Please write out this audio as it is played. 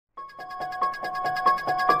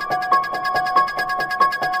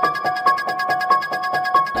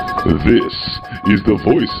This is the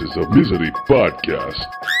Voices of Misery podcast.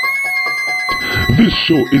 This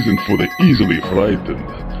show isn't for the easily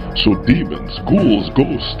frightened, so demons, ghouls,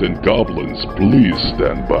 ghosts, and goblins, please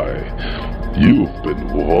stand by. You've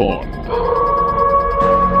been warned.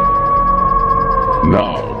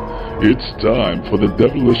 Now, it's time for the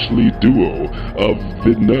devilishly duo of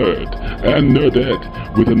the Nerd and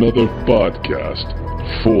Nerdette with another podcast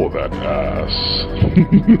for that ass.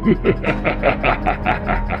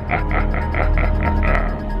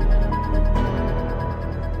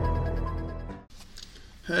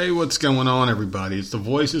 Hey, what's going on, everybody? It's the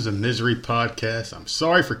Voices of Misery podcast. I'm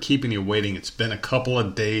sorry for keeping you waiting. It's been a couple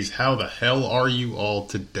of days. How the hell are you all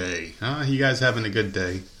today? Huh? You guys having a good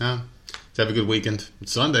day? Huh? Let's have a good weekend.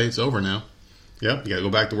 It's Sunday. It's over now. Yep, you gotta go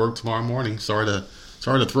back to work tomorrow morning. Sorry to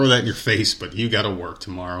throw that in your face, but you gotta work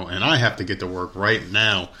tomorrow, and I have to get to work right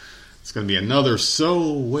now. It's going to be another,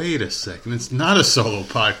 wait a second. It's not a solo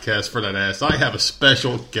podcast for that ass. I have a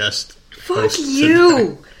special guest. Fuck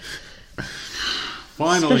you!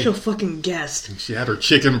 Finally. Special fucking guest. She had her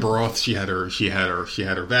chicken broth. She had her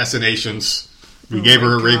vaccinations. We gave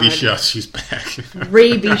her a rabies shot. She's back.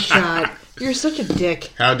 Rabies shot. You're such a dick.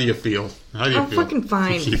 How do you feel? I'm fucking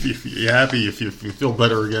fine. You happy if you feel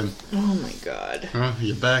better again? Oh my god. Huh?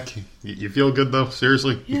 You back? You feel good though?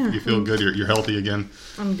 Seriously? Yeah. You feel good? You're healthy again?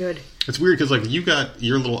 I'm good. It's weird because like you got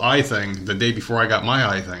your little eye thing the day before I got my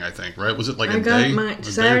eye thing. I think, right? Was it like a day? I got my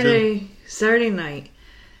Saturday night.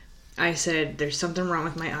 I said there's something wrong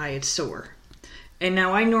with my eye. It's sore. And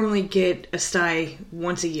now I normally get a sty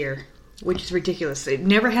once a year, which is ridiculous. It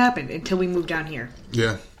never happened until we moved down here.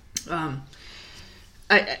 Yeah.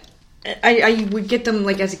 I would get them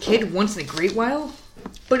like as a kid once in a great while,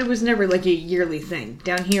 but it was never like a yearly thing.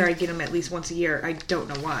 Down here, I get them at least once a year. I don't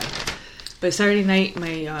know why. But Saturday night,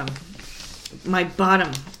 my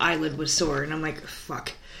bottom eyelid was sore, and I'm like,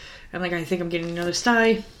 fuck. I'm like, I think I'm getting another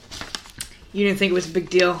sty. You didn't think it was a big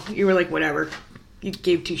deal. You were like, whatever. You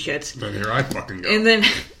gave two shits. Then here I fucking go. And then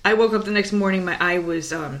I woke up the next morning, my eye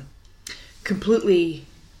was completely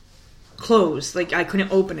closed. Like, I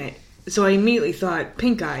couldn't open it. So I immediately thought,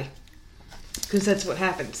 pink eye. Because that's what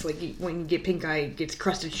happens. Like, when you get pink eye, it gets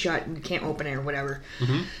crusted shut and you can't open it or whatever.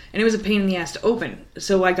 Mm-hmm. And it was a pain in the ass to open.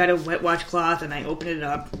 So I got a wet washcloth and I opened it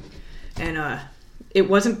up. And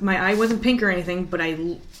my eye wasn't pink or anything, but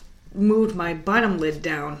I moved my bottom lid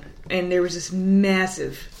down. And there was this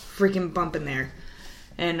massive freaking bump in there.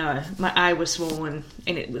 And my eye was swollen.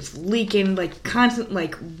 And it was leaking, like, constant,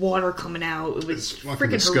 like, water coming out. It was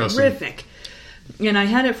freaking disgusting. Horrific. And I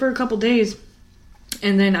had it for a couple days.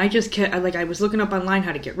 And then I just kept, I was looking up online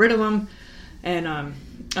how to get rid of them. And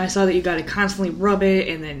I saw that you got to constantly rub it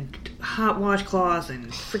and then hot washcloth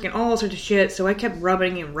and freaking all sorts of shit. So I kept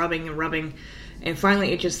rubbing and rubbing and rubbing. And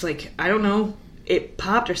finally it just like, I don't know, it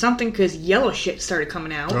popped or something because yellow shit started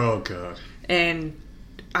coming out. Oh, God. And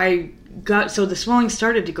so the swelling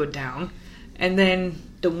started to go down. And then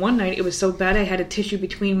the one night it was so bad I had a tissue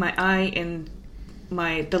between my eye and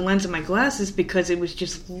the lens of my glasses because it was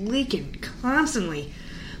just leaking constantly.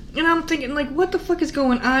 And I'm thinking, like, what the fuck is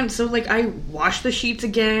going on? So, like, I washed the sheets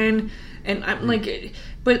again, and I'm like,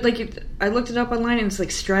 but, like, I looked it up online, and it's,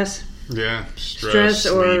 like, stress. Yeah, stress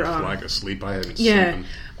or... sleep, lack of sleep, I haven't yeah,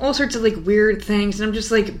 all sorts of, like, weird things, and I'm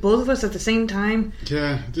just, like, both of us at the same time.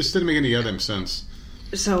 Yeah, it just didn't make any other sense.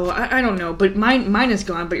 So, I don't know, but mine is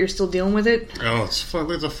gone, but you're still dealing with it? Oh, it's a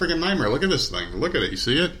freaking nightmare. Look at this thing. Look at it. You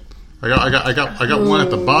see it? I got one at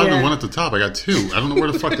the bottom and one at the top. I got two. I don't know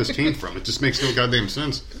where the fuck this came from. It just makes no goddamn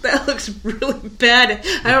sense. That looks really bad.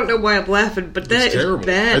 I don't know why I'm laughing, but that is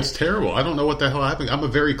bad. It's terrible. I don't know what the hell happened. I'm a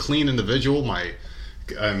very clean individual. Like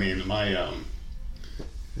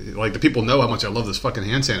the people know how much I love this fucking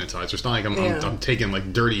hand sanitizer. It's not like I'm taking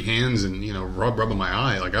like dirty hands and rubbing my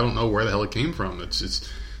eye. Like I don't know where the hell it came from.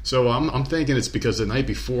 So I'm thinking it's because the night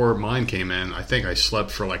before mine came in, I think I slept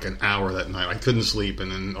for like an hour that night. I couldn't sleep,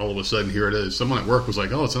 and then all of a sudden, here it is. Someone at work was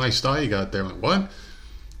like, "Oh, it's a nice sty you got there." I'm like, what?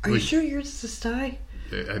 Are you sure yours is a sty?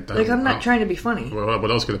 I'm not trying to be funny. Well, what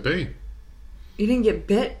else could it be? You didn't get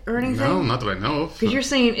bit or anything? No, not that I know of. Because you're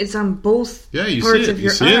saying it's on both you parts see it. of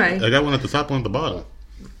your you see eye. It? I got one at the top, one at the bottom.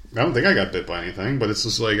 I don't think I got bit by anything, but it's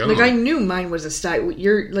just like, I don't know. I knew mine was a sty.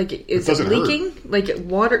 You're like, is it leaking? Hurt. Like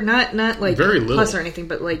water, not like very little pus or anything,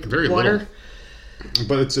 but like very water. Little.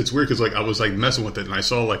 But it's weird because like I was like messing with it and I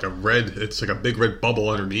saw like it's like a big red bubble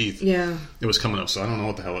underneath. Yeah, it was coming up, so I don't know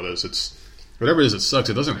what the hell it is. Whatever it is, it sucks.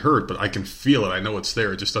 It doesn't hurt, but I can feel it. I know it's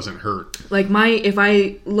there. It just doesn't hurt. Like if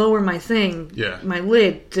I lower my thing, Yeah. my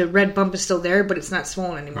lid, the red bump is still there, but it's not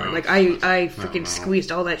swollen anymore. No. Like I freaking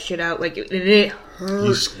squeezed all that shit out. Like it hurt.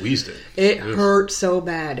 You squeezed it. It hurt so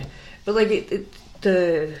bad. But like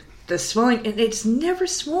the swelling, it's never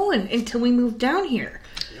swollen until we moved down here.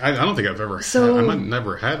 I don't think I've ever. I've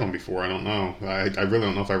never had one before. I don't know. I really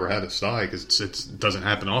don't know if I ever had a sty because it doesn't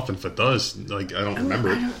happen often. If it does, like I don't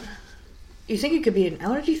remember it. You think it could be an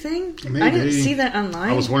allergy thing? Maybe. I didn't see that online.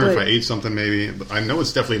 I was wondering if I ate something maybe. But I know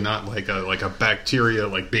it's definitely not like a bacteria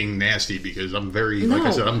like being nasty because I'm very like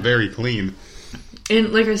I said I'm very clean.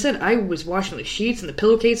 And like I said, I was washing the sheets and the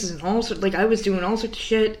pillowcases and all sorts. Like I was doing all sorts of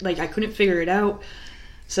shit. Like I couldn't figure it out.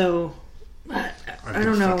 So I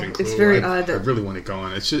don't know. It's very odd. I really want it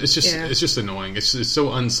going. It's just annoying. It's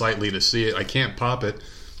so unsightly to see it. I can't pop it.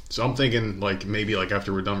 So I'm thinking, like, maybe, like,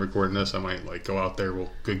 after we're done recording this, I might, like, go out there, we'll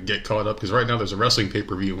get caught up. Because right now there's a wrestling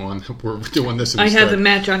pay-per-view on. We're doing this instead. I have the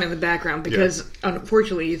match on in the background because,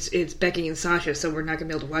 unfortunately, it's Becky and Sasha, so we're not going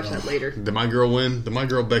to be able to watch that later. Did my girl win? Did my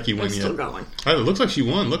girl Becky win It's yet? still going. It looks like she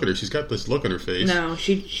won. Look at her. She's got this look on her face. No,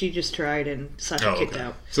 she just tried and Sasha kicked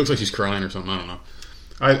out. She looks like she's crying or something. I don't know.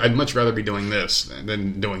 I'd much rather be doing this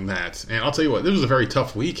than doing that. And I'll tell you what, this was a very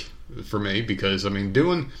tough week for me because, I mean,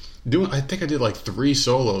 doing I think I did like 3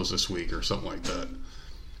 solos this week or something like that.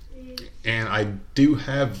 And I do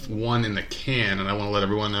have one in the can, and I want to let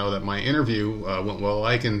everyone know that my interview went well.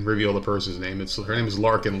 I can reveal the person's name. Her name is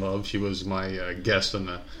Larkin Love. She was my guest on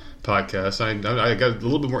the podcast. I got a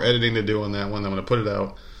little bit more editing to do on that one. I'm going to put it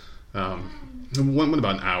out. It went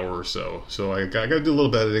about an hour or so. So I got to do a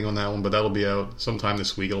little bit of editing on that one, but that'll be out sometime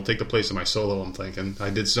this week. It'll take the place of my solo, I'm thinking.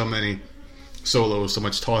 I did so many solos, so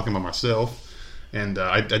much talking about myself. And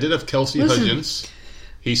I did have Kelsey Hudgens.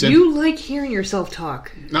 He said, you like hearing yourself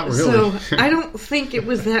talk. Not really. So I don't think it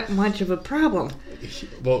was that much of a problem.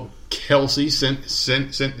 Well, Kelsey sent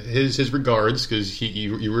his regards because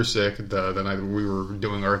you were sick the night we were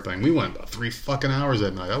doing our thing. We went about 3 fucking hours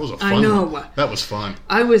that night. That was a fun. I know. One. That was fun.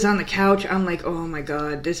 I was on the couch. I'm like, oh my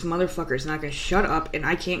god, this motherfucker is not going to shut up, and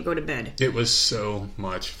I can't go to bed. It was so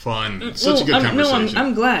much fun. Such a good conversation.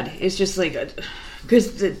 I'm glad. It's just like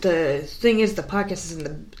because the thing is, the podcast is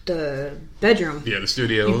in the bedroom. Yeah, the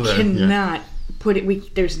studio. You cannot put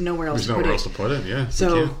it. There's nowhere else. There's nowhere else to put it. Yeah.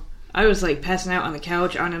 So I was like passing out on the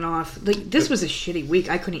couch, on and off. Like this was a shitty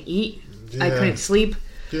week. I couldn't eat. Yeah. I couldn't sleep.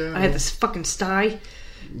 Yeah. I had this fucking sty.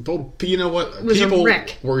 Well, you know what? It was People a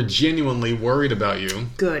wreck. Were genuinely worried about you.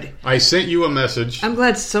 Good. I sent you a message. I'm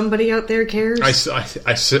glad somebody out there cares. I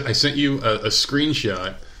sent you a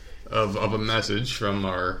screenshot of a message from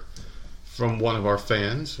one of our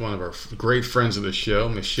fans, one of our great friends of the show,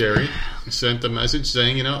 Miss Sherry, sent a message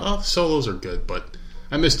saying, the solos are good, but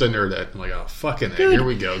I missed the nerdette. I'm like, oh, fucking A, here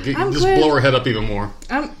we go. Just blow her head up even more.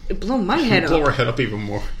 Blow my head up. Blow her head up even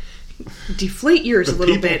more. Deflate yours a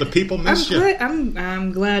little bit. The people missed you.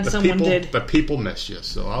 I'm glad someone did. The people missed you.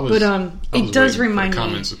 So I was. But it does remind me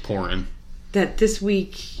comments pouring that this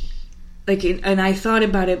week, and I thought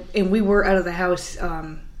about it, and we were out of the house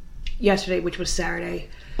yesterday, which was Saturday.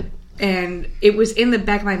 And it was in the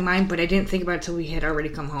back of my mind, but I didn't think about it until we had already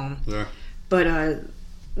come home. Yeah. But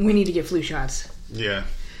we need to get flu shots. Yeah.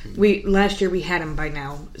 Last year we had them by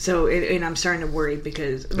now, so and I'm starting to worry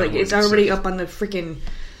because it's already up on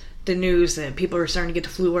the news that people are starting to get the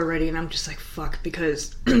flu already, and I'm just like fuck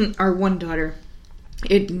because our one daughter,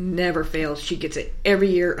 it never fails. She gets it every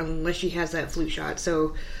year unless she has that flu shot.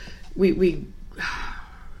 So we.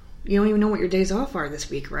 You don't even know what your days off are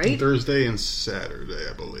this week, right? Thursday and Saturday,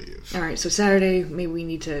 I believe. All right, so Saturday, maybe we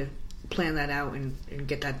need to plan that out and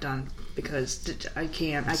get that done because I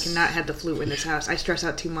cannot have the flu in this house. I stress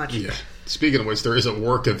out too much. Yeah. Speaking of which, there is a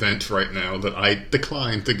work event right now that I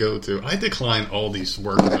declined to go to. I decline all these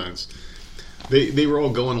work events. They were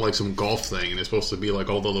all going to like some golf thing, and it's supposed to be like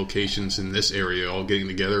all the locations in this area all getting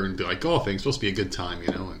together and be like golfing. It's supposed to be a good time,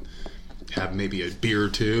 and have maybe a beer or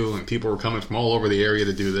two, and people were coming from all over the area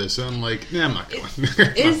to do this. And I'm like, I'm not going.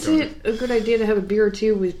 Is it a good idea to have a beer or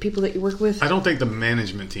two with people that you work with? I don't think the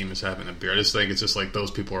management team is having a beer. I just think it's just like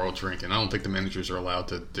those people are all drinking. I don't think the managers are allowed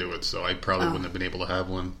to do it, so I probably wouldn't have been able to have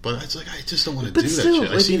one. But it's like, I just don't want to do that shit.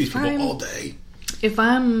 I see these people all day. If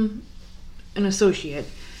I'm an associate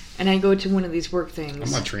and I go to one of these work things,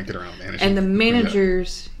 I'm not drinking around management. And the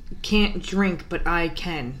managers can't drink, but I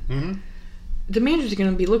can. Mm-hmm. The manager's going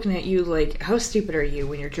to be looking at you like, how stupid are you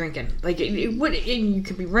when you're drinking? Like, you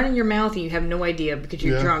could be running your mouth and you have no idea because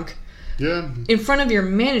you're drunk. Yeah. In front of your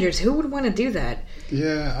managers, who would want to do that?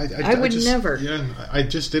 Yeah, I would just, never. Yeah, I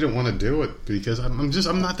just didn't want to do it because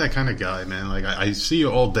I'm not that kind of guy, man. Like I see you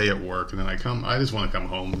all day at work, and then I just want to come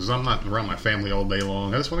home because I'm not around my family all day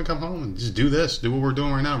long. I just want to come home and just do what we're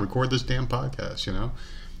doing right now, record this damn podcast. You know,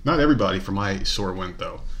 not everybody from my store went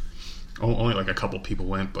though. Only like a couple people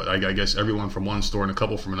went, but I guess everyone from one store and a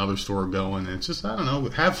couple from another store are going. And it's just, I don't know,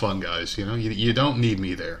 have fun, guys. You know, you don't need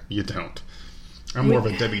me there. You don't. I'm more of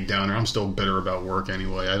a Debbie Downer. I'm still bitter about work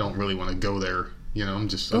anyway. I don't really want to go there. You know, I'm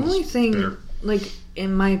just thing, like,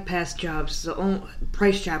 in my past jobs, the only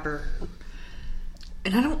Price Chopper,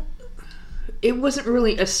 and it wasn't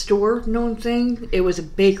really a store known thing, it was a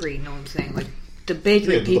bakery known thing. Like, the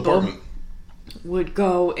bakery people would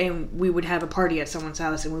go and we would have a party at someone's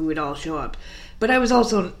house and we would all show up. But I was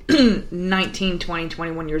also 19, 20,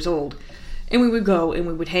 21 years old, and we would go and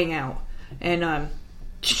we would hang out. And,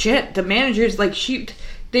 the managers, like,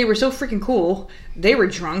 they were so freaking cool. They were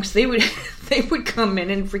drunks. They would come in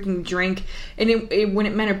and freaking drink, and it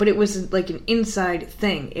wouldn't matter. But it was like an inside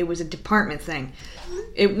thing. It was a department thing.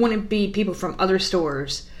 It wouldn't be people from other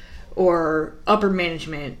stores or upper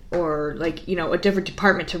management or like, you know, a different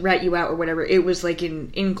department to rat you out or whatever. It was like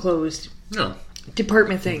an enclosed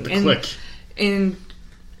department thing, and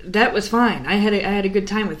that was fine. I had a good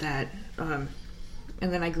time with that. And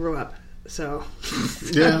then I grew up. So,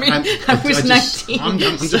 yeah, I was 19. I'm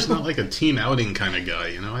just not like a team outing kind of guy,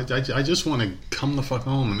 you know. I just want to come the fuck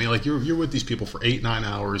home. I mean, like you're with these people for 8-9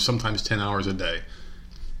 hours, sometimes 10 hours a day,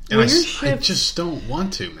 and I just don't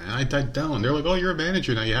want to, man. I don't. They're like, oh, you're a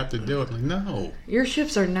manager now, you have to do it. I'm like, no, your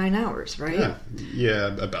shifts are 9 hours, right?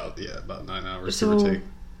 Yeah, about 9 hours, give or take.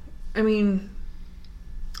 I mean.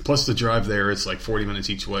 Plus the drive there, it's like 40 minutes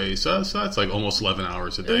each way, so that's like almost 11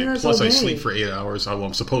 hours a day. Plus I sleep for 8 hours.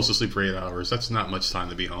 I'm supposed to sleep for 8 hours. That's not much time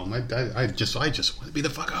to be home. I just want to be the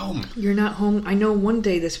fuck home. You're not home. I know one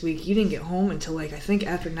day this week you didn't get home until like I think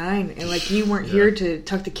after 9, and like you weren't here to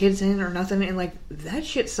tuck the kids in or nothing, and like that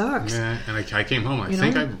shit sucks. Yeah, and I came home. I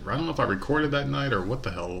don't know if I recorded that night or what the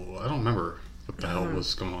hell. I don't remember what the hell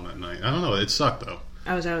was going on that night. I don't know. It sucked though.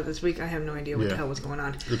 I was out this week. I have no idea what the hell was going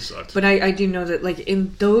on. It sucked. But I do know that, like,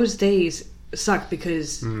 in those days suck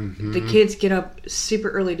because the kids get up super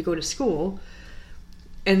early to go to school,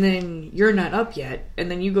 and then you're not up yet, and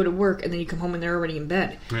then you go to work, and then you come home and they're already in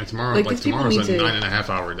bed. Yeah, tomorrow's a 9.5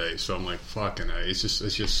 hour day, so I'm like, fucking, it's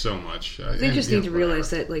just so much. They just need to realize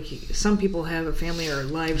that, like, some people have a family or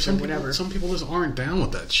lives or whatever. Some people just aren't down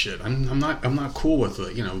with that shit. I'm not cool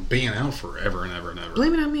with being out forever and ever and ever.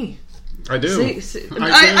 Blame it on me. I do. I knew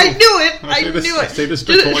it. I knew it. I say this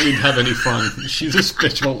bitch won't let me have any fun. This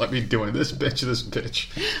bitch won't let me do it. This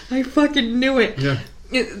bitch. I fucking knew it. Yeah.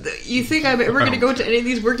 You think I'm ever going to go to any of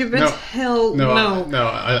these work events? No. Hell no. No,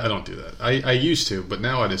 I don't do that. I used to, but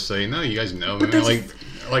now I just say, no, you guys know.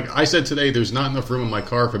 Like I said today, there's not enough room in my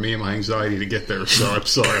car for me and my anxiety to get there. So I'm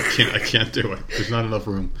sorry, I can't do it. There's not enough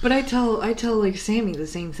room. But I tell like Sammy the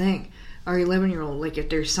same thing. Our 11-year-old, like if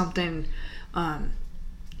there's something.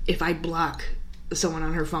 If I block someone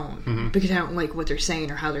on her phone because I don't like what they're saying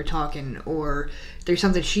or how they're talking, or there's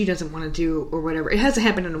something she doesn't want to do or whatever. It hasn't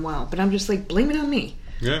happened in a while, but I'm just like, blame it on me.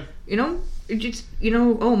 Yeah. You know? Just,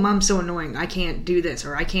 oh, mom's so annoying. I can't do this,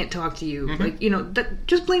 or I can't talk to you. Like,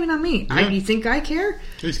 just blame it on me. Yeah. You think I care?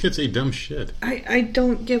 These kids say dumb shit. I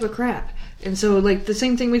don't give a crap. And so, like, the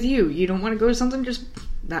same thing with you. You don't want to go to something, just...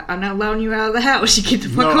 I'm not allowing you out of the house. You get the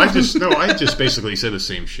fuck home. I just basically said the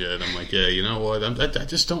same shit. I'm like, yeah, you know what? I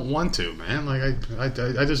just don't want to, man. Like, I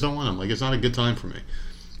just don't want to. Like, it's not a good time for me.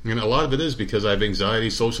 And a lot of it is because I have anxiety,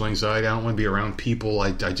 social anxiety. I don't want to be around people.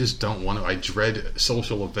 I just don't want to. I dread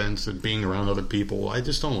social events and being around other people. I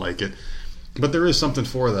just don't like it. But there is something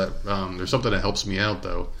for that. There's something that helps me out,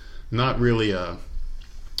 though. Not really...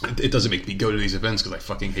 It doesn't make me go to these events because I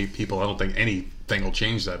fucking hate people. I don't think anything will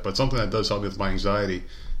change that. But something that does help me with my anxiety,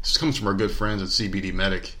 this comes from our good friends at CBD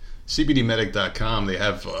Medic. CBDmedic.com, they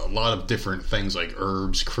have a lot of different things like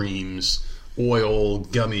herbs, creams, oil,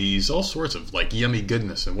 gummies, all sorts of like yummy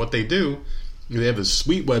goodness. And what they do, they have a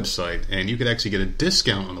sweet website, and you can actually get a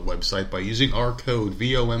discount on the website by using our code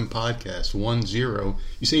VOMPodcast10.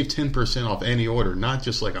 You save 10% off any order, not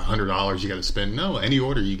just like $100 you got to spend. No, any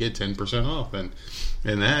order you get 10% off.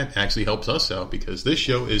 And that actually helps us out because this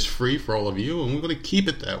show is free for all of you, and we're going to keep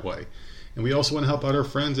it that way. And we also want to help out our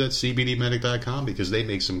friends at CBDmedic.com because they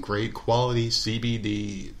make some great quality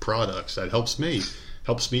CBD products. That helps me.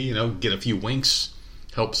 Helps me, get a few winks.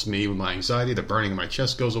 Helps me with my anxiety. The burning in my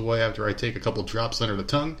chest goes away after I take a couple drops under the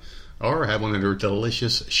tongue. Or have one of their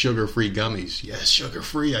delicious sugar-free gummies. Yes,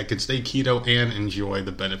 sugar-free. I can stay keto and enjoy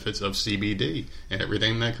the benefits of CBD and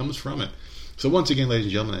everything that comes from it. So once again, ladies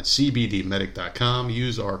and gentlemen, at cbdmedic.com,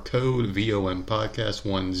 use our code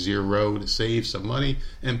VOMPodcast10 to save some money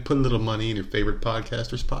and put a little money in your favorite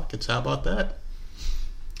podcasters' pockets. How about that?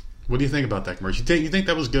 What do you think about that commercial? You think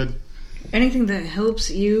that was good? Anything that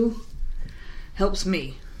helps you helps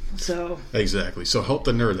me. So exactly. So help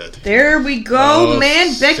the nerdette. There we go,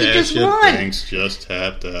 man. Becky just won. Banks just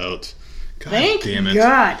tapped out. God Thank damn it.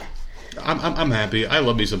 God. I'm happy. I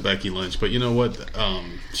love me some Becky Lynch, but you know what?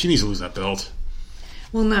 She needs to lose that belt.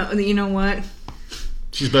 Well, no. You know what?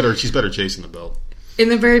 She's better chasing the belt. In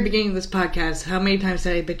the very beginning of this podcast, how many times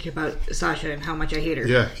did I bitch about Sasha and how much I hate her?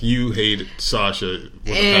 Yeah, you hate Sasha with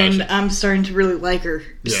a and passion. I'm starting to really like her.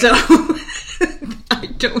 Yeah. So I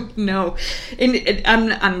don't know.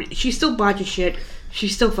 And she still botches shit. She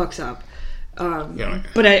still fucks up.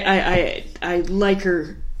 But I like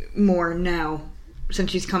her more now since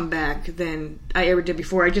she's come back than I ever did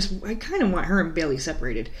before. I kind of want her and Bayley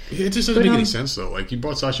separated. Yeah, it just doesn't make any sense though. Like you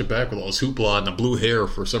brought Sasha back with all this hoopla and the blue hair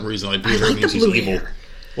for some reason. Like blue hair like means the she's blue evil. hair.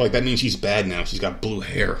 Like that means she's bad now. She's got blue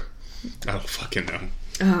hair. I don't fucking know.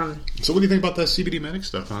 So what do you think about that CBD Medic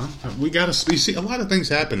stuff, huh? You see a lot of things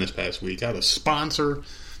happen this past week. Got a sponsor.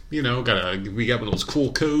 You know, we got one of those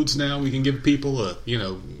cool codes now we can give people,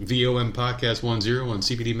 VOM Podcast 10 on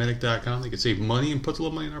CBDmedic.com. They can save money and put a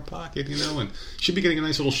little money in our pocket, and should be getting a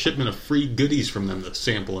nice little shipment of free goodies from them to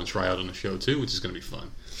sample and try out on the show, too, which is going to be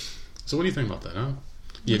fun. So what do you think about that, huh?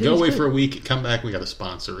 You go away for a week, come back, we got a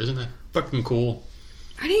sponsor. Isn't that fucking cool?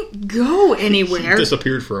 I didn't go anywhere. He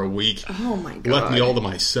disappeared for a week. Oh, my God. Left me all to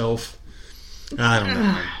myself. I don't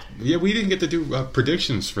know. Yeah, we didn't get to do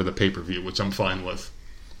predictions for the pay-per-view, which I'm fine with.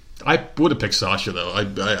 I would have picked Sasha, though. I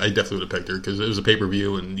definitely would have picked her, because it was a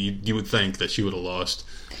pay-per-view, and you would think that she would have lost.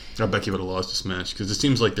 Or Becky would have lost this match, because it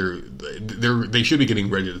seems like they should be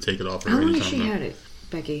getting ready to take it off. How long has she had it,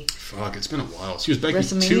 Becky? Fuck, it's been a while. She was Becky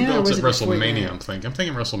 2 belts at WrestleMania, I'm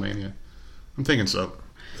thinking WrestleMania. I'm thinking so.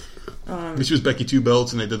 She was Becky 2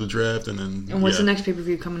 belts, and they did the draft, and then... And what's the next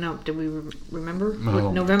pay-per-view coming up? Did we remember?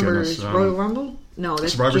 Oh, November is Royal Rumble? No,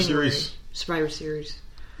 that's Survivor January. Series. Survivor Series.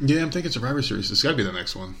 Yeah, I'm thinking Survivor Series. It's got to be the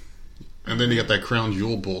next one. And then you got that Crown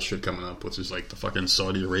Jewel bullshit coming up, which is like the fucking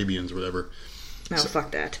Saudi Arabians or whatever. No,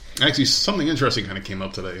 fuck that. Actually, something interesting kind of came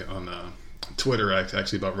up today on Twitter,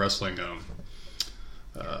 actually, about wrestling.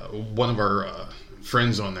 One of our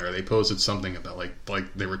friends on there, they posted something about like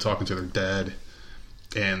they were talking to their dad,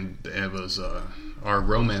 and it was our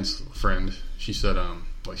romance friend. She said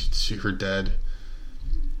her dad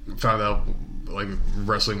found out like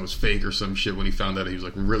wrestling was fake or some shit when he found out. He was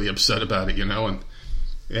like really upset about it,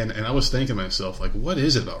 And I was thinking to myself, like, what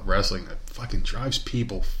is it about wrestling that fucking drives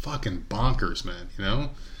people fucking bonkers, man,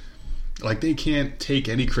 Like, they can't take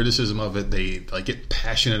any criticism of it. They, like, get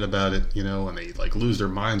passionate about it, and they, like, lose their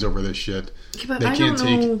minds over this shit. Yeah, but they can't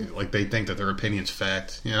take, like, they think that their opinion's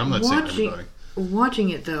fact. I'm not saying everybody.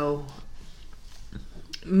 Watching it, though,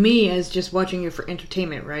 me as just watching it for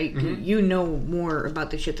entertainment, right? Mm-hmm. You know more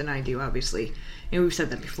about this shit than I do, obviously. And we've said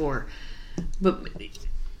that before. But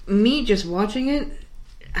me just watching it,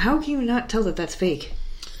 how can you not tell that that's fake?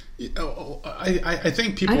 I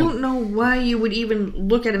think people... I don't know why you would even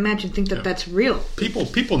look at a match and think that that's real.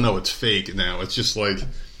 People know it's fake now. It's just like...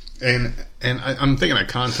 And I'm thinking of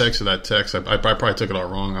context of that text. I probably took it all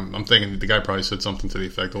wrong. I'm thinking the guy probably said something to the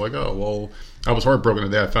effect of like, oh, well, I was heartbroken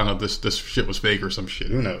today. I found out this shit was fake or some shit.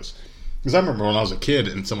 Who knows? Because I remember when I was a kid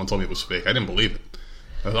and someone told me it was fake. I didn't believe it.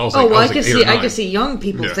 I can see young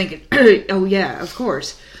people thinking, oh, yeah, of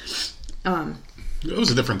course. It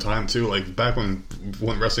was a different time too, like back when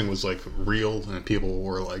wrestling was like real and people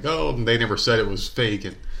were like, oh, they never said it was fake,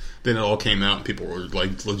 and then it all came out and people were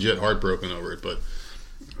like legit heartbroken over it. But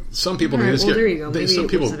some people there you go. Maybe some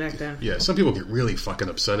it people, was back then. Yeah, some people get really fucking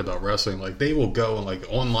upset about wrestling. Like they will go and like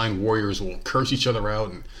online warriors will curse each other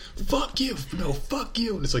out and fuck you, no, fuck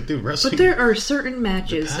you. And it's like, dude, wrestling. But there are certain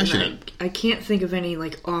matches, and I can't think of any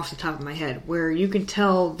like off the top of my head where you can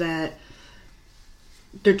tell that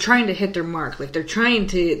they're trying to hit their mark. Like they're trying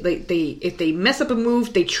to if they mess up a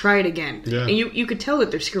move, they try it again. Yeah. And you could tell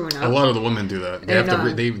that they're screwing up. A lot of the women do that. They have to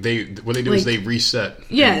what they do is they reset.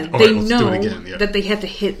 Yeah, they know that they have to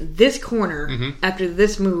hit this corner after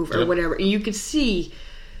this move or whatever. And you could see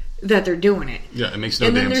that they're doing it. Yeah, it makes no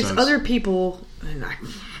damn sense. And then there's other people, and I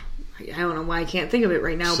don't know why I can't think of it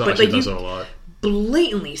right now, Sasha but like does you it a lot.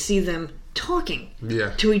 Blatantly see them talking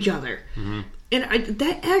to each other. Mm-hmm. And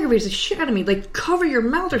that aggravates the shit out of me. Like, cover your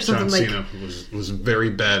mouth or something. John Cena was very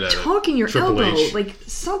bad at talking your Triple elbow. H. Like,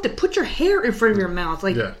 something. Put your hair in front of your mouth.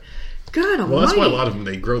 Like, God almighty. Well, that's why a lot of them,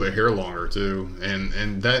 they grow their hair longer, too.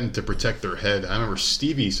 And that and to protect their head. I remember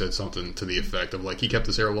Stevie said something to the effect of, like, he kept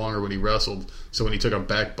his hair longer when he wrestled, so when he took a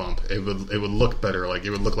back bump, it would look better. Like, it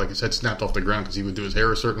would look like his head snapped off the ground because he would do his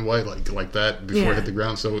hair a certain way, like that, before it hit the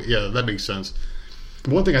ground. So, yeah, that makes sense.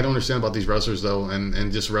 One thing I don't understand about these wrestlers, though,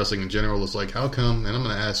 and just wrestling in general, is, like, how come, and I'm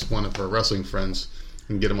going to ask one of our wrestling friends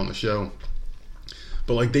and get him on the show,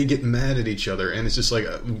 but, like, they get mad at each other, and it's just like,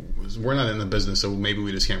 we're not in the business, so maybe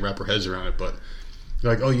we just can't wrap our heads around it, but,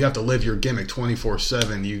 like, oh, you have to live your gimmick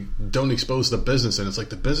 24/7, you don't expose the business, and it's like,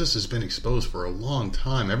 the business has been exposed for a long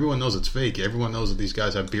time. Everyone knows it's fake. Everyone knows that these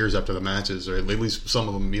guys have beers after the matches, or at least some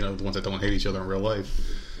of them, you know, the ones that don't hate each other in real life.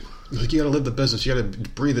 Like, you gotta live the business, you gotta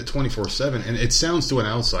breathe it 24/7, and it sounds to an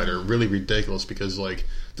outsider really ridiculous, because, like,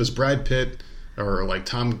 does Brad Pitt or like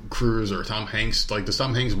Tom Cruise or Tom Hanks, like, does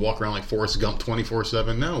Tom Hanks walk around like Forrest Gump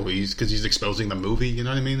 24/7? No, because he's exposing the movie. You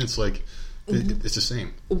know what I mean? It's like it's the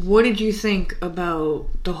same. What did you think about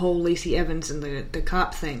the whole Lacey Evans and the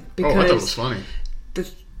cop thing? Because I thought it was funny.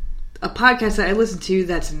 A podcast that I listened to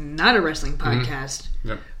that's not a wrestling podcast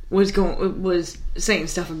was saying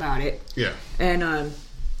stuff about it. Yeah,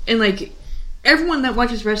 and like everyone that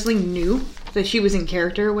watches wrestling knew that she was in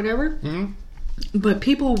character or whatever. Mm-hmm. But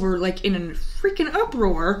people were, like, in a freaking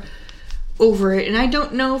uproar over it. And I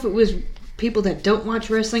don't know if it was people that don't watch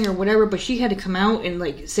wrestling or whatever, but she had to come out and,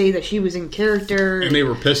 like, say that she was in character. And they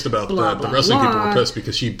were pissed about that. The wrestling people were pissed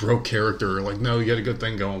because she broke character. Like, no, you had a good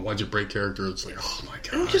thing going. Why'd you break character? It's like, oh, my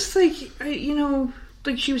God. I'm just like,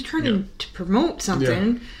 like, she was trying to promote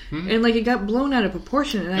something. Yeah. Mm-hmm. And, like, it got blown out of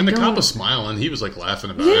proportion. And the cop was smiling. He was, like, laughing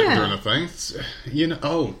about it during the thing.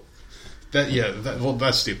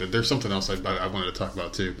 That's stupid. There's something else I wanted to talk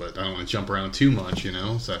about too, but I don't want to jump around too much, you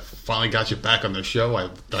know. So I finally got you back on the show. I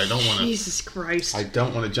don't want to. Jesus Christ! I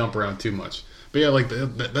don't want to jump around too much. But yeah, like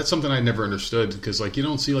that's something I never understood, because, like, you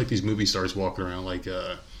don't see, like, these movie stars walking around like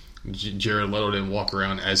Jared Leto didn't walk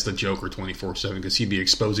around as the Joker 24/7 because he'd be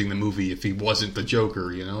exposing the movie if he wasn't the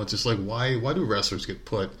Joker. You know, it's just like, why do wrestlers get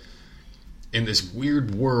put in this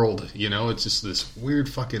weird world? You know, it's just this weird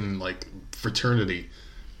fucking, like, fraternity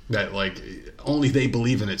that, like, only they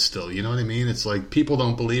believe in it still. You know what I mean? It's like, people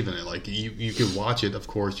don't believe in it. Like, you can watch it, of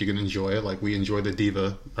course, you can enjoy it. Like, we enjoy the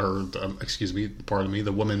diva, or,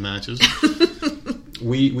 the woman matches.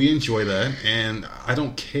 we enjoy that, and I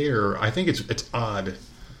don't care. I think it's odd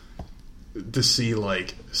to see,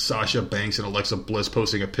 like, Sasha Banks and Alexa Bliss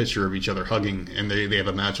posting a picture of each other hugging, and they have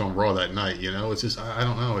a match on Raw that night, you know? It's just, I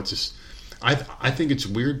don't know, it's just... I think it's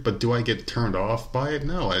weird, but do I get turned off by it?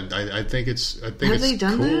 No, I think it's Have they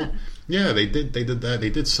done cool. That? Yeah, they did that. They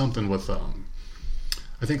did something with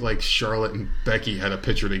I think, like, Charlotte and Becky had a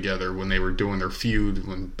picture together when they were doing their feud,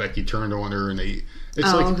 when Becky turned on her, and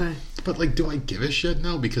okay. But, like, do I give a shit?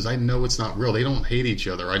 No, because I know it's not real. They don't hate each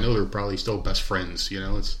other. I know they're probably still best friends, you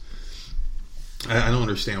know? I don't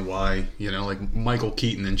understand why, you know, like Michael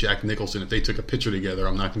Keaton and Jack Nicholson, if they took a picture together,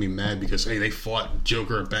 I'm not going to be mad because, hey, they fought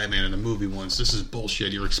Joker and Batman in a movie once. This is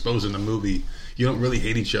bullshit. You're exposing the movie. You don't really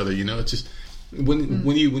hate each other, you know? It's just,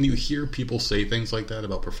 when you hear people say things like that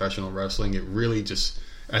about professional wrestling, it really just,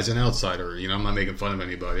 as an outsider, you know, I'm not making fun of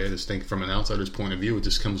anybody. I just think from an outsider's point of view, it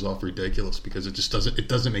just comes off ridiculous because it just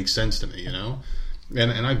doesn't make sense to me, you know?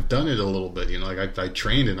 And I've done it a little bit, you know, like I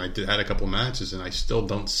trained and had a couple matches, and I still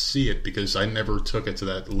don't see it because I never took it to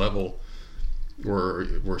that level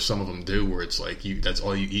where some of them do, where it's like that's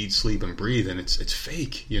all you eat, sleep, and breathe, and it's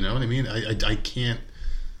fake, you know what I mean? I can't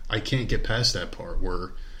get past that part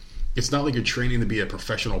where it's not like you're training to be a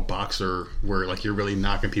professional boxer where, like, you're really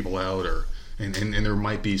knocking people out, and there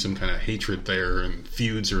might be some kind of hatred there and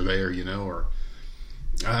feuds are there, you know, or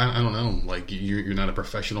I don't know, like, you're not a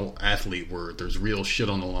professional athlete where there's real shit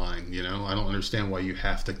on the line, you know? I don't understand why you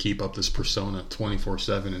have to keep up this persona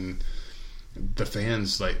 24/7 and the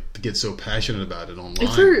fans, like, get so passionate about it online.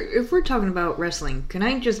 If we're talking about wrestling, can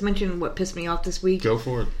I just mention what pissed me off this week? Go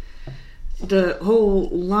for it. The whole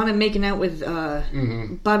Lana making out with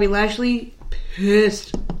Bobby Lashley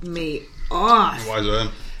pissed me off. Why is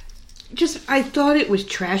that? I thought it was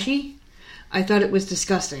trashy. I thought it was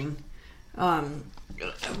disgusting.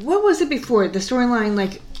 What was it before? The storyline,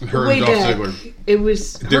 like, her way and Dolph back. Ziggler. It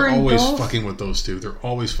was They're her and always Dolph. fucking with those two. They're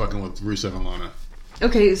always fucking with Rusev and Lana.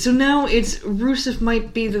 Okay, so now it's Rusev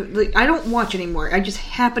might be the I don't watch anymore. I just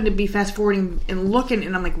happen to be fast forwarding and looking,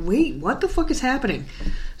 and I'm like, wait, what the fuck is happening?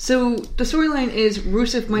 So the storyline is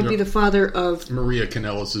Rusev might be the father of Maria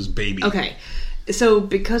Kanellis' baby. Okay, so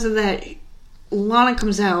because of that, Lana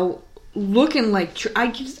comes out looking like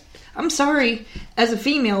I'm sorry, as a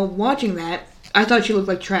female watching that, I thought she looked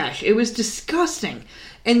like trash. It was disgusting.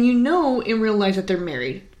 And you know in real life that they're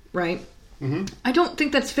married, right? I don't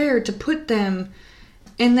think that's fair to put them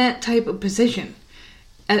in that type of position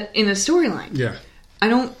in a storyline. Yeah. I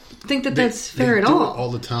don't think that's fair at all.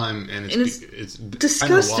 All the time, and it's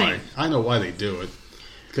disgusting. I know why they do it.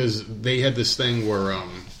 Because they had this thing where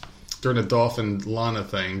during the Dolph and Lana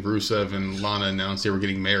thing, Rusev and Lana announced they were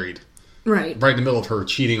getting married. Right. Right in the middle of her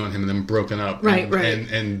cheating on him and then broken up. Right, and,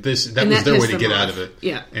 right. And that was their way to get out of it.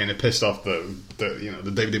 Yeah. And it pissed off the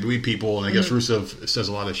WWE people, and I guess Rusev says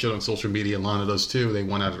a lot of shit on social media, and Lana does too. They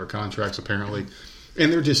went out of their contracts apparently.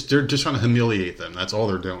 And they're just trying to humiliate them. That's all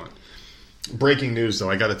they're doing. Breaking news though,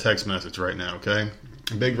 I got a text message right now, okay?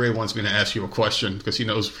 Big Ray wants me to ask you a question because he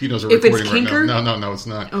knows we're recording right Kinker? now. No, it's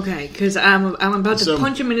not. Okay, because I'm about to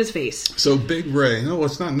punch him in his face. So Big Ray, no,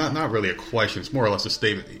 it's not really a question. It's more or less a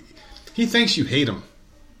statement. He thinks you hate him.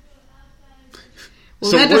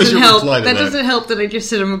 Well, so that what is doesn't your help. reply to That doesn't help that I just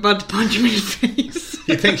said I'm about to punch him in his face.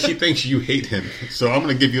 He thinks you hate him. So I'm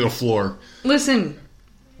going to give you the floor. Listen,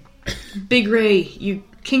 Big Ray, you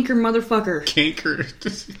kinker motherfucker.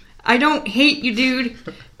 Kinker. I don't hate you, dude.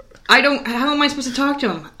 How am I supposed to talk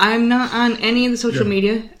to him? I'm not on any of the social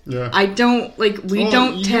media. Yeah. I don't, we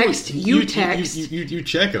don't text. You text. You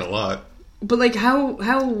check it a lot. But, how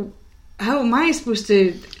am I supposed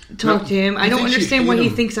to talk to him? I don't understand why he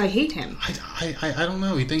thinks I hate him. I don't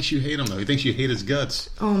know. He thinks you hate him, though. He thinks you hate his guts.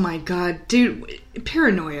 Oh, my God. Dude,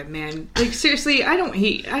 paranoia, man. Seriously,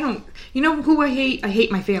 you know who I hate? I hate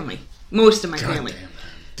my family. Most of my family. Damn,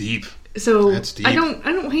 deep. So, that's deep. I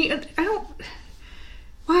don't hate...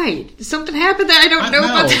 Why? Did something happen that I don't know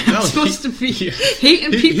about that I'm supposed to be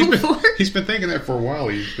hating people for? He's been thinking that for a while.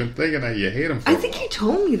 He's been thinking that you hate him for a while. I think you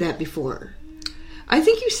told me that before. I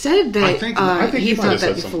think you said that I think he thought that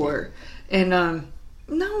something. before. And,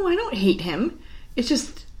 no, I don't hate him. It's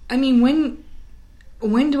just, when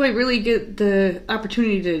do I really get the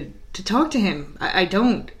opportunity to talk to him? I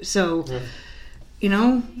don't. So,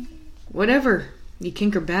 whatever. You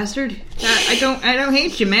kinker bastard. I don't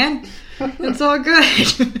hate you, man. It's all good.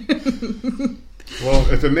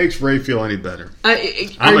 Well, if it makes Ray feel any better,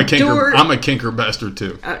 I'm a kinker bastard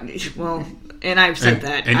too. And I've said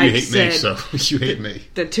that. And you hate me, so you hate me.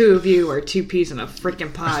 The two of you are two peas in a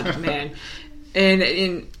freaking pod, man.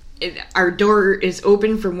 And our door is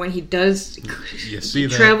open for when he does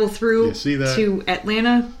travel through to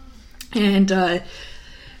Atlanta. And I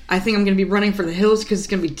think I'm going to be running for the hills because it's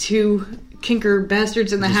going to be two kinker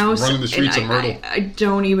bastards in the house. Running the streets of Myrtle. I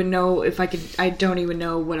don't even know if I could. I don't even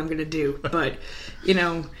know what I'm going to do. But,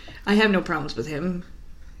 I have no problems with him.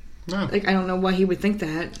 No. I don't know why he would think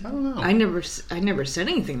that. I don't know. I never said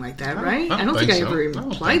anything like that, right? I don't think I ever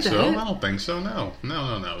implied that. I don't think so. No.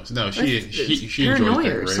 She enjoys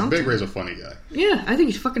Big Ray. Big Ray's a funny guy. Yeah, I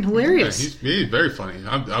think he's fucking hilarious. Yeah, he's very funny.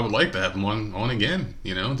 I would like to have him on again.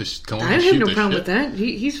 Just come on. I have no problem with that.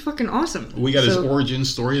 He's fucking awesome. We got his origin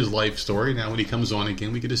story, his life story. Now when he comes on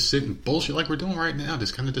again, we can just sit and bullshit like we're doing right now.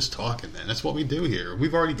 Just talking, man. That's what we do here.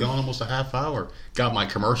 We've already gone almost a half hour. Got my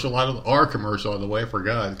commercial out of the way. I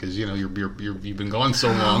forgot because you've been gone so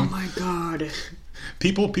long. Oh my God!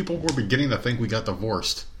 People were beginning to think we got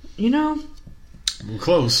divorced. We're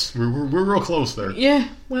close. We're real close there. Yeah.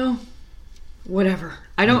 Well, whatever.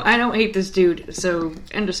 I don't hate this dude. So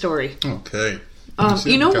end of story. Okay.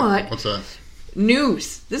 You know what? What's that?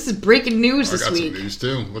 News. This is breaking news this week. I got some news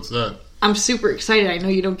too. What's that? I'm super excited. I know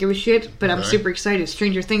you don't give a shit, but I'm super excited.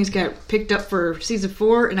 Stranger Things got picked up for season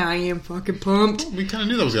 4, and I am fucking pumped. Well, we kind of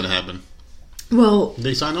knew that was going to happen. Well,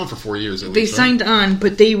 they signed on for 4 years. They signed on,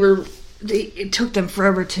 but it took them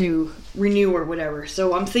forever to renew or whatever.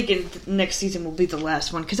 So I'm thinking next season will be the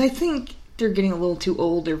last one because I think they're getting a little too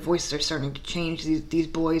old. Their voices are starting to change. These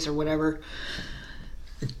boys or whatever.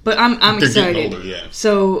 But I'm excited. Older, yeah.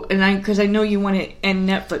 So because I know you want to end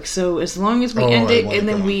Netflix. So as long as we end it and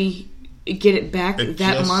then we get it back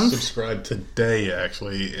that month. Subscribed today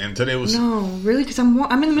actually, and today was really because I'm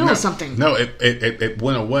in the middle of something. No, it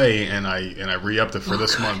went away, and I re-upped it for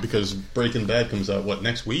this month because Breaking Bad comes out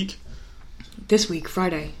next week. This week,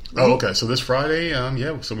 Friday. Right? Oh, okay. So this Friday,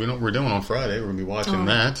 So we know what we're doing on Friday. We're gonna be watching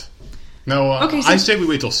that. No, I say we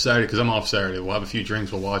wait till Saturday because I'm off Saturday. We'll have a few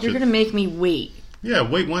drinks. We'll watch it. You're gonna make me wait. Yeah,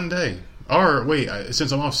 wait one day. Or wait,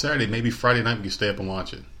 since I'm off Saturday, maybe Friday night we can stay up and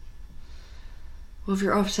watch it. Well, if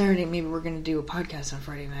you're off Saturday, maybe we're going to do a podcast on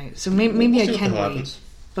Friday night. So maybe I can wait.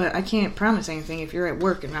 But I can't promise anything if you're at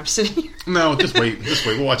work and I'm sitting here. No, just wait.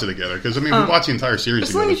 We'll watch it together. Because, we watch the entire series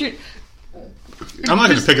together. As long as I'm not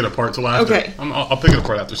going to pick it apart till after. Okay. I'll pick it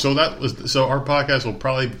apart after. So our podcast will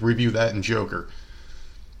probably review that and Joker.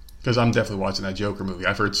 Because I'm definitely watching that Joker movie.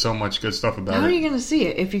 I've heard so much good stuff about it. How are you going to see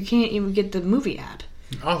it if you can't even get the movie app?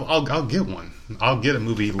 I'll get one. I'll get a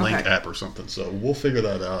movie link Okay. app or something. So we'll figure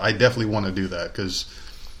that out. I definitely want to do that because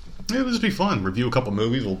it'll just be fun. Review a couple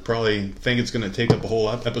movies. We'll probably think it's going to take up a whole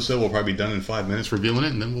episode. We'll probably be done in 5 minutes reviewing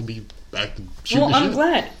it, and then we'll be back to shooting Well, the I'm shit.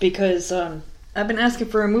 glad because I've been asking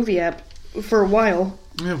for a movie app for a while.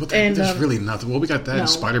 Yeah, but And, there's really nothing. Well, we got that no. and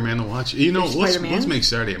Spider-Man to watch. You know, There's let's Spider-Man. make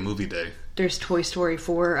Saturday a movie day. There's Toy Story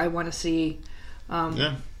 4. I want to see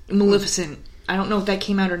Yeah. Maleficent. I don't know if that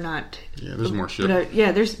came out or not. Yeah, there's more shit. But,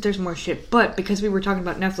 yeah, there's more shit. But because we were talking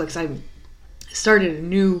about Netflix, I started a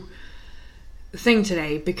new thing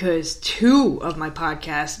today because 2 of my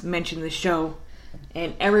podcasts mentioned the show,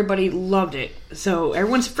 and everybody loved it. So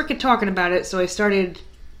everyone's freaking talking about it. So I started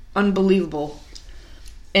Unbelievable,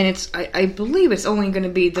 and I believe it's only going to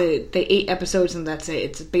be the 8 episodes, and that's it.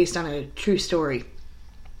 It's based on a true story,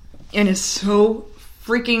 and it's so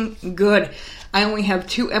freaking good. I only have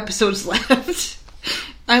 2 episodes left.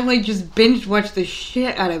 I just binge watched the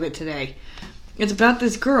shit out of it today. It's about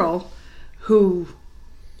this girl who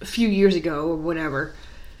a few years ago or whatever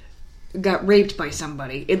got raped by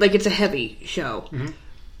somebody. It's a heavy show. Mm-hmm.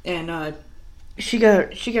 And she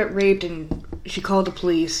got raped and she called the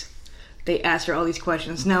police. They asked her all these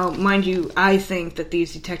questions. Now, mind you, I think that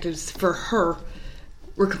these detectives for her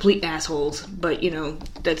were complete assholes, but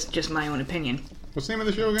that's just my own opinion. What's the name of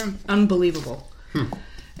the show again? Unbelievable.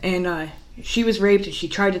 And she was raped and she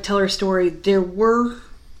tried to tell her story. There were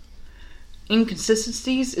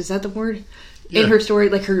inconsistencies, is that the word? Yeah. In her story,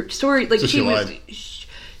 her story, So she lied.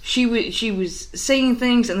 she was saying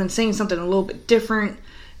things and then saying something a little bit different,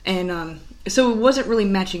 and so it wasn't really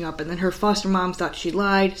matching up. And then her foster mom thought she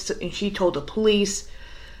lied, and she told the police.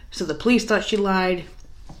 So the police thought she lied.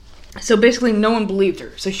 So basically, no one believed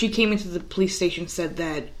her. So she came into the police station and said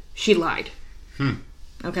that she lied.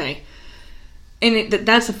 Okay. And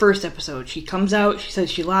that's the first episode. She comes out, she says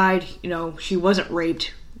she lied, she wasn't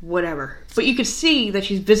raped, whatever. But you could see that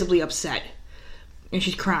she's visibly upset. And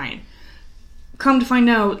she's crying. Come to find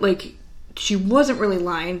out, she wasn't really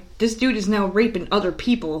lying. This dude is now raping other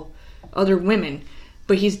people, other women.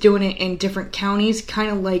 But he's doing it in different counties, kind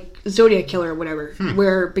of like Zodiac Killer or whatever.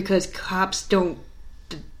 Where, because cops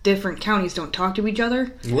different counties don't talk to each other.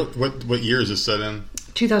 What year is this set in?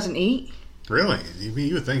 2008. Really?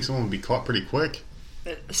 You would think someone would be caught pretty quick.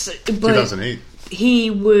 But 2008. He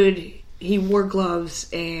wore gloves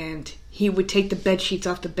and he would take the bed sheets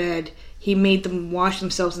off the bed. He made them wash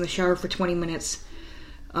themselves in the shower for 20 minutes.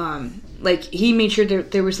 He made sure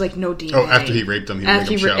there was no DNA. Oh, after he raped them, he made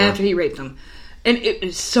them shower. After he raped them. And it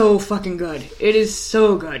is so fucking good. It is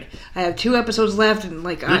so good. I have 2 episodes left, and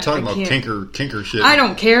You're talking about kinker shit. I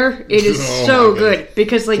don't care. It is Oh, so my good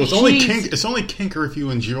because so it's only it's only kinker if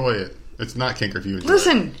you enjoy it. It's not kinker if you enjoy it.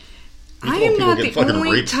 Listen, I am not the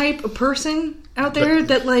only raped. type of person out there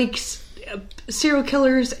that likes serial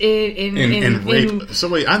killers and rape. So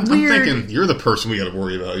wait, I'm weird- thinking you're the person we got to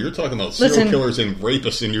worry about. You're talking about serial killers and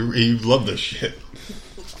rapists, and you love this shit.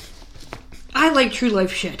 I like true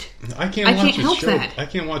life shit. I can't help that. I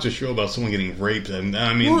can't watch a show about someone getting raped. And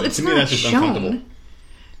I mean, Well, it's to me, not that's just uncomfortable. shown.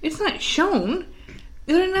 It's not shown.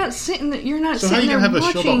 They're not sitting. You're not So how are sitting you there gonna have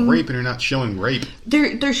watching. a show about rape and you're not showing rape?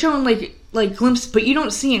 They're showing like glimpses, but you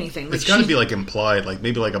don't see anything. It's got to be implied,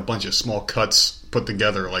 maybe a bunch of small cuts put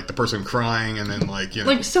together, the person crying and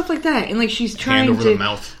then stuff like that, and she's hand trying over to. the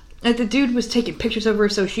mouth, The dude was taking pictures of her,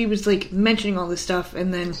 so she was mentioning all this stuff,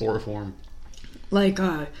 and then chloroform.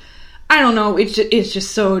 I don't know. It's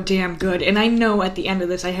just so damn good, and I know at the end of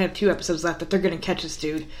this, I have 2 episodes left that they're gonna catch this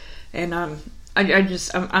dude, and I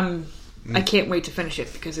can't wait to finish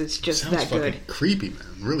it because it's just Sounds that good. Creepy, man.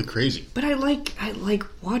 Really crazy. But I like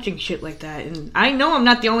watching shit like that, and I know I'm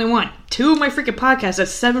not the only one. 2 of my freaking podcasts,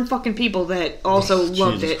 that's 7 fucking people that also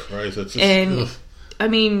loved Jesus it. Christ, that's just, and ugh. I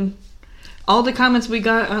mean, all the comments we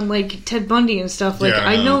got on Ted Bundy and stuff. Yeah,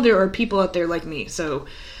 I know there are people out there like me. So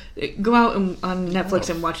go out on Netflix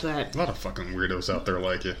and watch that. A lot of fucking weirdos out there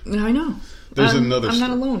like you. I know. I'm not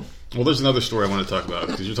alone. Well, there's another story I want to talk about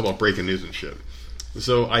because you're talking about breaking news and shit.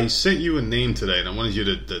 So I sent you a name today, and I wanted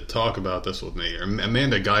you to talk about this with me.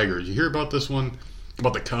 Amanda Geiger. Did you hear about this one?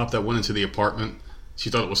 About the cop that went into the apartment? She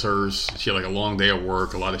thought it was hers. She had a long day at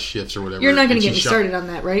work, a lot of shifts or whatever. You're not going to get me started on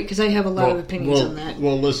that, right? Because I have a lot of opinions on that.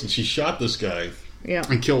 Well, listen, she shot this guy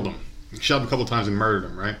and killed him. Shot him a couple times and murdered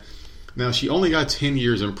him, right? Now, she only got 10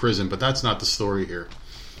 years in prison, but that's not the story here.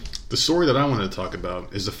 The story that I wanted to talk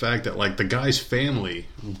about is the fact that, the guy's family,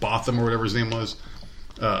 Botham or whatever his name was,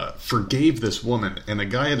 forgave this woman, and the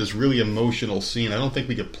guy had this really emotional scene. I don't think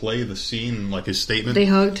we could play the scene, his statement. They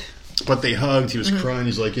hugged. But they hugged. He was crying.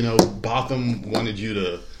 He's like, Botham wanted you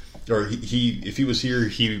to or he if he was here,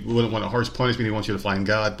 he wouldn't want a harsh punishment. He wants you to find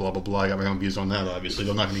God. Blah blah blah. I got my own views on that. Obviously,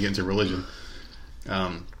 I'm not going to get into religion.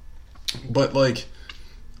 But like,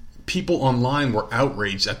 people online were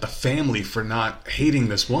outraged at the family for not hating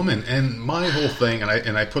this woman. And my whole thing,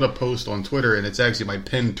 and I put a post on Twitter, and it's actually my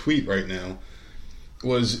pinned tweet right now,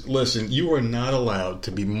 was, listen, you are not allowed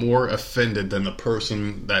to be more offended than the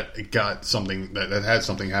person that got something, that had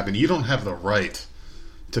something happen. You don't have the right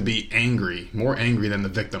to be angry, more angry than the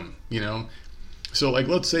victim, you know? So, like,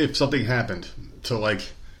 let's say if something happened to, like,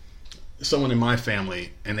 someone in my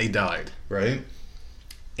family, and they died, right?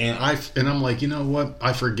 And I'm like, you know what?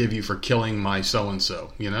 I forgive you for killing my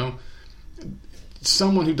so-and-so, you know?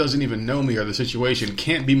 Someone who doesn't even know me or the situation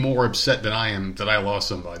can't be more upset than I am that I lost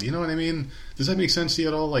somebody. You know what I mean? Does that make sense to you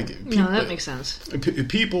at all? Like, no, that makes sense.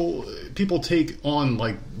 People take on,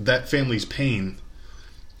 like, that family's pain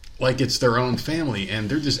like it's their own family, and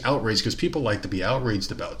they're just outraged because people like to be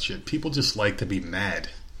outraged about shit. People just like to be mad,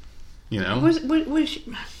 you know?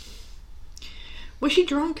 Was she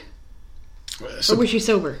drunk? Or was she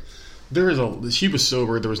sober? She was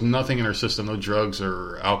sober. There was nothing in her system, no drugs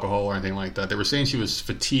or alcohol or anything like that. They were saying she was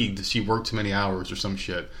fatigued. She worked too many hours or some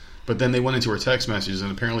shit. But then they went into her text messages,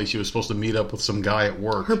 and apparently she was supposed to meet up with some guy at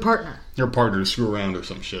work. Her partner to screw around or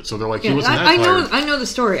some shit. So they're like, yeah, she wasn't that tired. I know the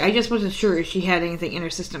story. I just wasn't sure if she had anything in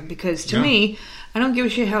her system. Because to me, I don't give a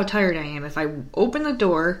shit how tired I am. If I open the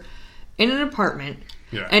door in an apartment,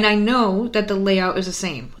 and I know that the layout is the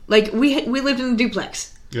same. Like, we lived in a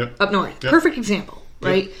duplex up north. Yep. Perfect example,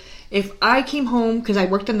 right? Yep. If I came home, because I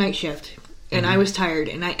worked a night shift, and I was tired,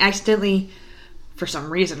 and I accidentally, for some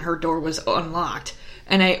reason, her door was unlocked,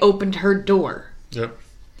 and I opened her door. Yep.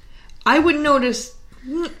 I would notice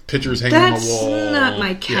pictures hanging on the wall. That's not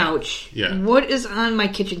my couch. Yeah. What is on my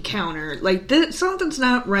kitchen counter? Like, something's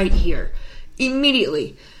not right here.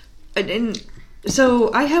 Immediately. And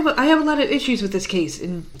so I have a lot of issues with this case.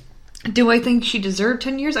 And do I think she deserved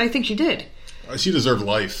 10 years? I think she did. She deserved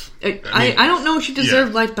life. I don't know if she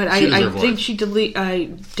deserved life, but I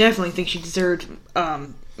definitely think she deserved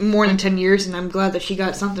more than 10 years, and I'm glad that she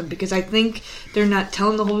got something, because I think they're not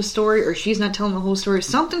telling the whole story, or she's not telling the whole story.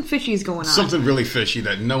 Something fishy is going on. Something really fishy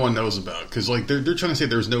that no one knows about, because like they're trying to say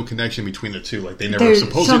there's no connection between the two. Like they never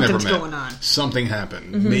supposedly never met. Going on. Something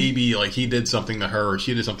happened. Mm-hmm. Maybe like he did something to her, or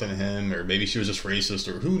she did something to him, or maybe she was just racist,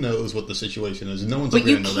 or who knows what the situation is. No one's ever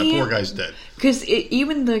going to know. That poor guy's dead. Because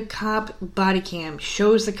even the cop body cam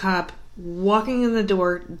shows the cop walking in the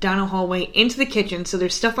door, down a hallway, into the kitchen, so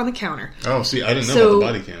there's stuff on the counter. Oh, see, I didn't know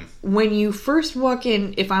about the body cam. When you first walk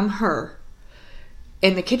in, if I'm her,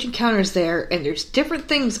 and the kitchen counter's there, and there's different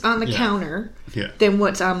things on the counter than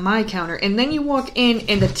what's on my counter, and then you walk in,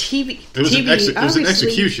 and the TV... It was an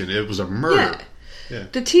execution. It was a murder. Yeah.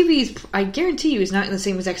 The TV's, I guarantee you, is not in the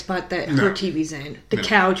same exact spot that her TV's in. The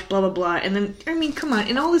couch, blah, blah, blah. And then, I mean, come on.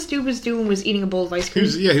 And all this dude was doing was eating a bowl of ice cream.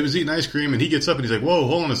 He was eating ice cream, and he gets up and he's like, whoa,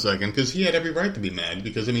 hold on a second. Because he had every right to be mad.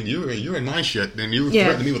 Because, I mean, you're a nice shit, and you were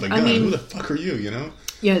threatening me with a gun. Who the fuck are you, you know?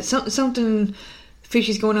 Yeah, something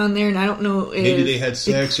fishy's going on there, and I don't know if... Maybe they had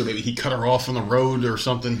sex, or maybe he cut her off on the road or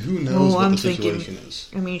something. Who knows what the situation is?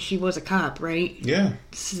 I mean, she was a cop, right? Yeah.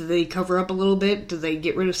 So do they cover up a little bit? Do they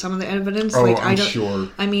get rid of some of the evidence? Oh, I'm sure.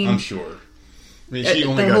 I mean... I'm sure. I mean, she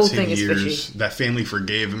only got 10 years. That family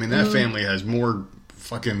forgave. I mean, that family has more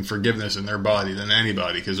fucking forgiveness in their body than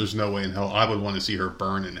anybody, because there's no way in hell I would want to see her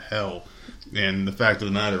burn in hell. And the fact of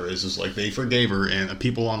the matter is like they forgave her, and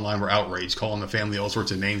people online were outraged, calling the family all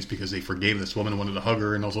sorts of names because they forgave this woman and wanted to hug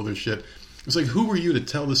her and all this other shit. It's like, who were you to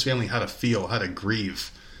tell this family how to feel, how to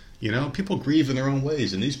grieve? You know, people grieve in their own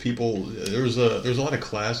ways, and these people, there's a lot of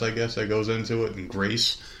class, I guess, that goes into it, and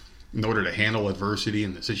grace in order to handle adversity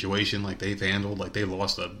in the situation like they've handled. Like they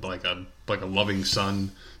lost a loving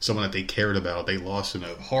son, someone that they cared about. They lost in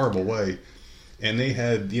a horrible way. And they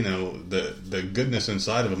had, you know, the goodness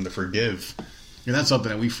inside of them to forgive. And that's something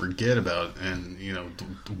that we forget about. And, you know,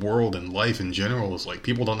 the world and life in general is like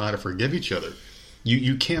people don't know how to forgive each other.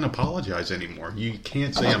 You can't apologize anymore. You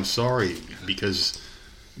can't say I'm sorry, because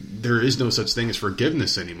there is no such thing as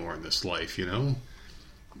forgiveness anymore in this life, you know?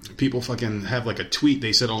 People fucking have like a tweet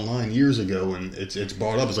they said online years ago, and it's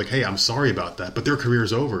brought up. It's like, hey, I'm sorry about that. But their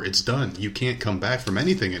career's over. It's done. You can't come back from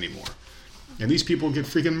anything anymore. And these people get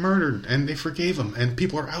freaking murdered, and they forgave them, and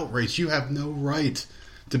people are outraged. You have no right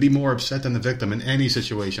to be more upset than the victim in any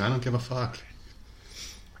situation. I don't give a fuck.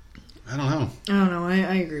 I don't know. I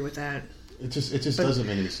agree with that. It just doesn't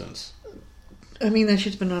make any sense. I mean, that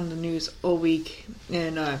shit's been on the news all week,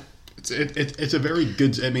 and it's a very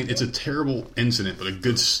good. I mean, it's a terrible incident, but a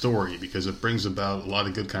good story, because it brings about a lot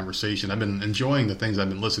of good conversation. I've been enjoying the things I've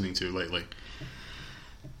been listening to lately.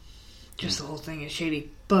 just the whole thing is shady.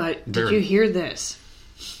 But did Very. you hear this?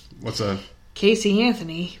 What's that? Casey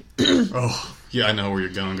Anthony. Oh, yeah, I know where you're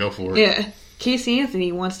going. Go for it. Yeah. Casey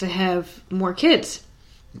Anthony wants to have more kids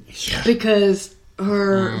Yeah. because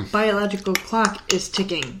her biological clock is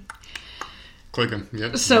ticking. Clicking.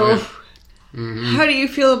 Yep. So, Right. how do you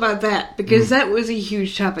feel about that? Because that was a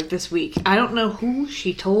huge topic this week. I don't know who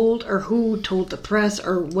she told or who told the press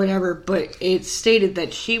or whatever, but it stated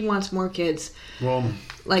that she wants more kids, Well,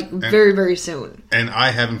 very, very soon. and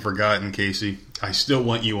I haven't forgotten, Casey. I still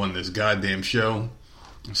want you on this goddamn show.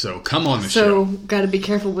 So come on the So, show. got to be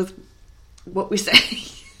careful with what we say.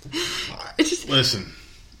 It's just, Listen.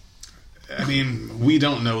 I mean, we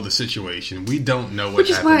don't know the situation. We don't know what which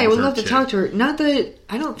is happened why I with would her love to kid. talk to her. Not that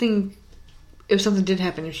I don't think if something did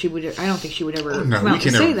happen, if she would, I don't think she would ever No, come we out can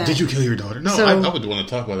and say never. that. Did you kill your daughter? No, So- I would want to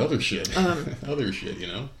talk about other shit. Other shit, you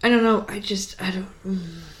know? I don't know. I don't.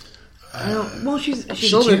 Well, she's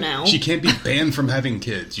She older can't- now. She can't be banned from having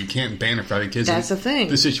kids. You can't ban her from having kids. That's And the thing.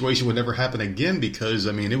 The situation would never happen again because,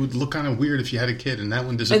 I mean, it would look kind of weird if she had a kid and that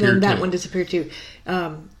one and disappeared then that too. one disappeared too.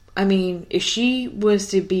 I mean, if she was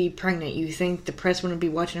to be pregnant, you think the press wouldn't be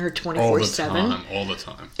watching her all the 24/7? time. All the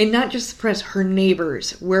time. And not just the press, her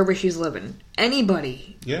neighbors, wherever she's living,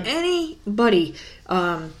 anybody, Yeah. anybody.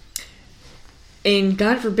 And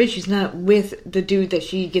God forbid she's not with the dude that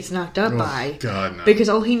she gets knocked up by. God, no. Because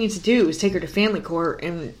all he needs to do is take her to family court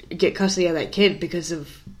and get custody of that kid because of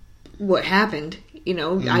what happened. You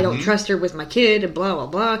know, I don't trust her with my kid and blah, blah,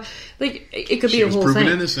 blah. Like, it could be She a was whole proven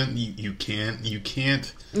thing. innocent. You can't You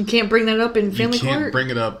can't bring that up in family you can't court. bring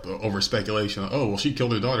it up over speculation. Oh, well, she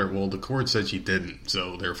killed her daughter. Well, the court said she didn't,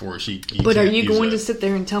 so therefore But are can't you use going that. to sit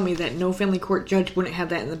there and tell me that no family court judge wouldn't have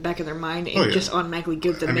that in the back of their mind and Oh, yeah. just automatically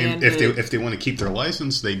give the I man mean, the, if they want to keep their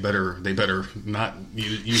license, they better not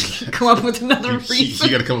use come up with another She reason?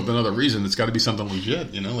 got to come up with another reason. It's got to be something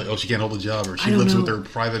legit, you know. Like, oh, she can't hold a job, or I she don't lives know. with her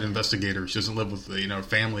private investigator. She doesn't live with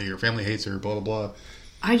family, or family hates her. Blah blah blah.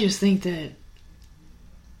 I just think that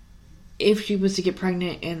if she was to get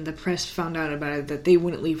pregnant and the press found out about it, that they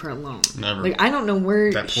wouldn't leave her alone. Never. Like, I don't know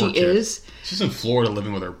where That she poor kid. is She's in Florida,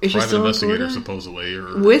 living with her Is she private still in investigator, Florida? supposedly,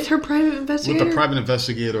 or with her private with investigator. a private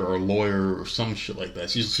investigator or lawyer or some shit like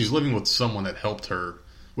that. She's living with someone that helped her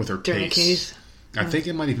with her During the case? I think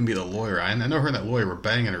it might even be the lawyer. I know her and that lawyer were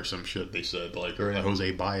banging or some shit. They said like her and that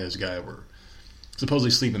Jose Baez guy were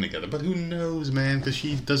supposedly sleeping together. But who knows, man? Because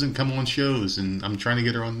she doesn't come on shows, and I'm trying to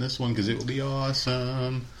get her on this one because it will be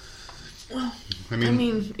awesome. Well, I I mean,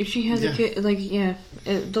 mean, if she has yeah. a kid, like,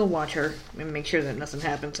 they'll watch her and make sure that nothing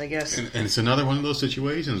happens, I guess. and it's another one of those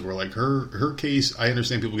situations where like her case. I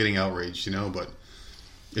understand people getting outraged, you know, but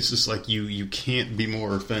it's just like you can't be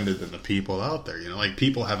more offended than the people out there. You know, like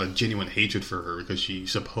people have a genuine hatred for her because she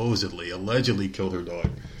supposedly, allegedly killed her dog.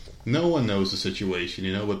 No one knows the situation,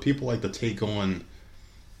 you know, but people like to take on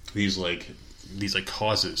these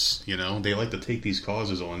causes. You know, they like to take these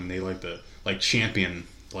causes on, and they like to champion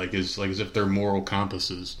as if they're moral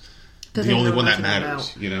compasses. That The they only know one that nothing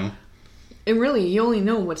matters, about. you know. And really, you only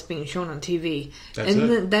know what's being shown on TV. That's and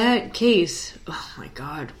it. That case, oh my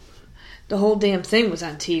god. The whole damn thing was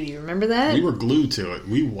on TV. Remember that? We were glued to it.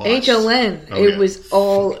 We watched HLN. Oh, it yeah. was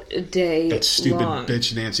all day That stupid long.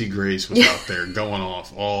 bitch Nancy Grace was out there going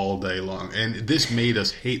off all day long. And this made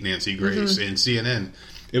us hate Nancy Grace Mm-hmm. and CNN.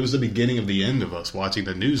 It was the beginning of the end of us watching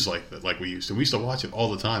the news like we used to. We used to watch it all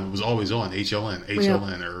the time. It was always on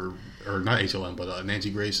HLN, or not HLN, but Nancy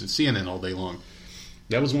Grace and CNN all day long.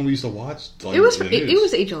 That was when we used to watch. Like, It was the it news.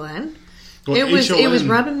 was HLN. Well, it was HLN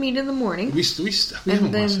Robin Mead in the morning. We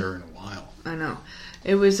haven't then- watched her in a while. I know.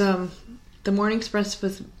 It was the Morning Express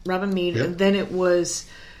with Robin Mead, Yep. and then it was.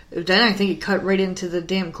 Then I think it cut right into the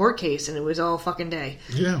damn court case, and it was all fucking day.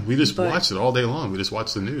 Yeah, we just But- watched it all day long. We just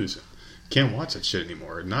watched the news. Can't watch that shit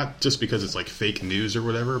anymore. Not just because it's like fake news or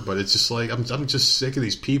whatever, but it's just like I'm just sick of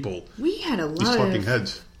these people, We had a these lot talking of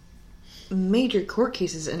heads. major court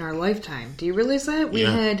cases in our lifetime. Do you realize that? We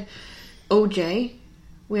Yeah. had OJ,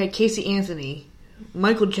 we had Casey Anthony,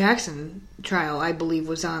 Michael Jackson trial, I believe,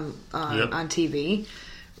 was on Yep. on TV,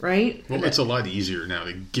 right? Well, it's a lot easier now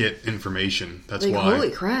to get information. That's like, why.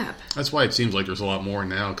 holy crap. That's why it seems like there's a lot more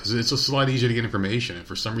now because it's just a lot easier to get information. And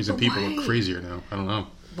for some reason, But people why? are crazier now. I don't know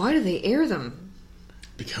Why do they air them?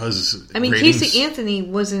 because I mean, ratings, Casey Anthony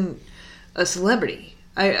wasn't a celebrity.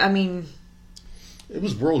 I mean, It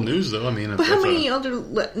was world news though. I mean, but how many other?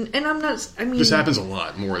 And I'm not. I mean, this happens a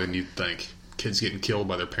lot more than you'd think. Kids getting killed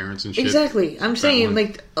by their parents and shit. exactly. I'm That saying, one.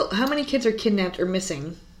 like, how many kids are kidnapped or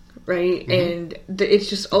missing, right? Mm-hmm. And it's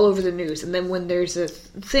just all over the news. And then when there's a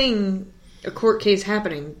thing, a court case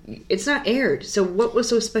happening, it's not aired. So what was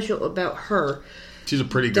so special about her She's a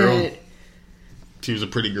pretty girl. that She was a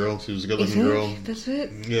pretty girl. She was a good-looking Is it? girl. That's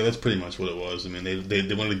it? Yeah, that's pretty much what it was. I mean, they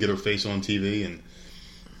wanted to get her face on TV, and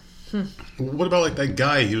what about like that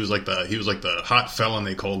guy? He was like the hot felon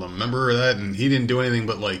they called him. Remember that? And he didn't do anything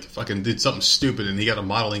but like fucking did something stupid, and he got a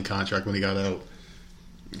modeling contract when he got out.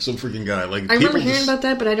 Some freaking guy. Like I remember hearing about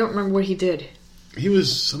that, but I don't remember what he did. He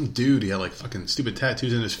was some dude. He had like fucking stupid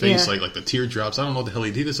tattoos in his face, Yeah. like the teardrops. I don't know what the hell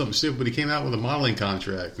he did. He did something stupid, but he came out with a modeling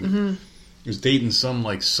contract. And he was dating some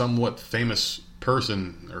like somewhat famous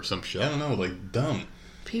person or some shit. I don't know, like dumb.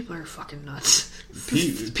 People are fucking nuts.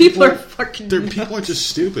 People People are fucking nuts. People are just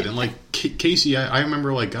stupid. And like Casey, I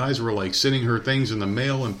remember like guys were like sending her things in the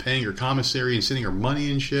mail and paying her commissary and sending her money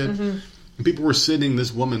and shit. And people were sending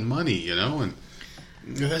this woman money, you know, and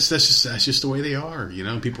that's just the way they are, you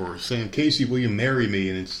know. People were saying, "Casey, will you marry me?"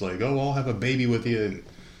 And it's like, "Oh, I'll have a baby with you." And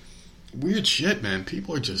weird shit, man.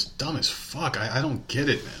 People are just dumb as fuck. I don't get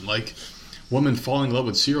it, man. Like women falling in love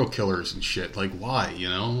with serial killers and shit. Like why, you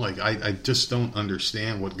know? Like I just don't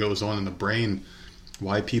understand what goes on in the brain.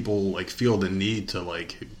 Why people like feel the need to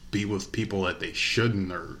like be with people that they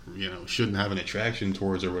shouldn't, or you know, shouldn't have an attraction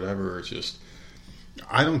towards or whatever. It's just.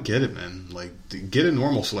 I don't get it, man. Like, get a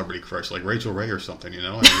normal celebrity crush, like Rachel Ray or something, you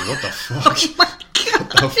know? I mean, what the fuck? Oh my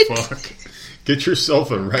God. What the fuck? Get yourself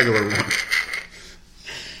a regular one.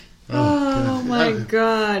 Oh my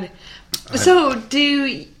God. So,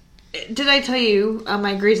 did I tell you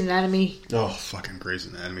my Grey's Anatomy Oh, fucking Grey's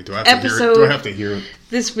Anatomy. Do I have to hear it? Episode- Do I have to hear it?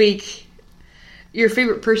 this week? Your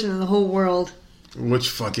favorite person in the whole world. Which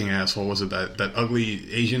fucking asshole was it? That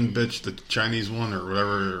ugly Asian bitch, the Chinese one, or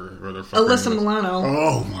whatever, or the fucking Alyssa Milano.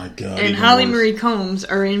 Oh my God. And even Holly worse. Marie Combs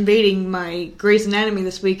are invading my Grey's Anatomy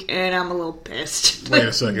this week, and I'm a little pissed. Wait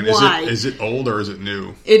a second. Why? Is it old or is it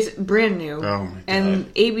new? It's brand new. Oh my God.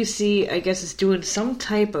 And ABC, I guess, is doing some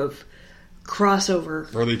type of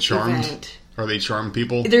crossover. Are they charmed? event. Are they charmed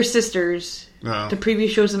people? They're sisters. No. The preview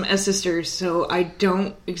shows them as sisters, so I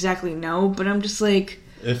don't exactly know, but I'm just like,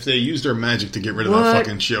 If they use their magic to get rid of What? that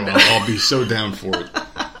fucking show, I'll be so down for it.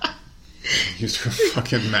 Use their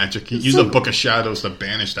fucking magic. Use the Book of Shadows to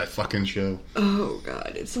banish that fucking show. oh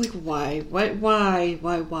God, it's like, why? Why?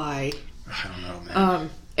 I don't know, man.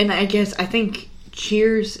 And I think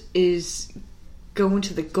Cheers is going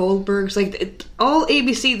to the Goldbergs. Like all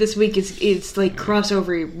ABC this week is like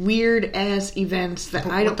crossover weird ass events that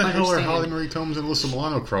I don't What the hell are understand. Holly Marie Combs and Alyssa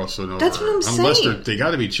Milano crossing over? That's what I'm Unless saying. they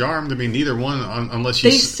got to be charmed. I mean, neither one, unless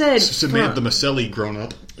They she's said Samantha Maselli grown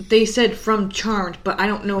up. They said from Charmed, but I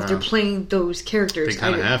don't know if they're playing those characters. They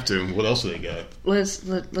kind of have to. What else do they got?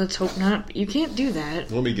 Let's hope not. You can't do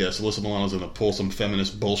that. Let me guess. Alyssa Milano's going to pull some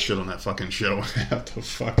feminist bullshit on that fucking show. Have to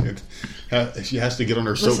fucking. She has to get on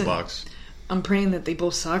her Listen. soapbox. I'm praying that they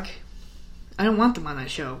both suck. I don't want them on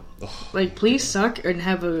that show. Like, please suck and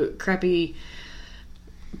have a crappy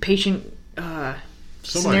patient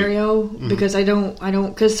scenario, because I don't,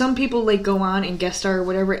 because some people like go on and guest star or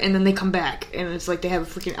whatever, and then they come back, and it's like they have a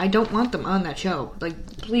freaking. I don't want them on that show.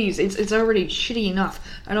 Like, please, it's already shitty enough.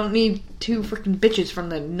 I don't need two freaking bitches from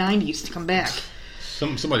the '90s to come back.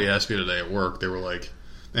 Somebody asked me today at work. They were like,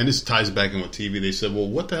 and this ties back in with TV. They said, "Well,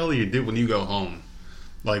 what the hell do you do when you go home?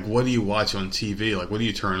 Like, what do you watch on TV? Like, what do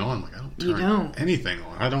you turn on?" I'm like, I don't turn anything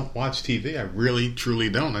on. I don't watch TV. I really, truly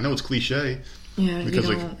don't. I know it's cliche. Yeah, Because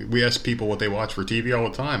you like we ask people what they watch for TV all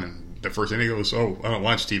the time, and the first thing they goes, "Oh, I don't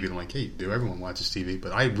watch TV." I'm like, "Hey, do everyone watches TV?"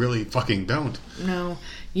 But I really fucking don't. No,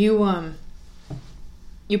 you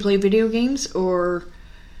play video games, or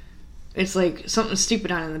it's like something stupid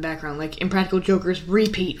on in the background, like Impractical Jokers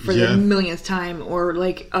repeat for the millionth time, or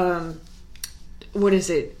like what is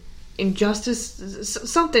it? Injustice,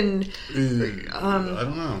 something. I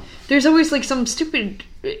don't know. There's always like some stupid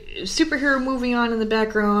superhero movie on in the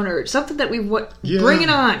background, or something that we bring it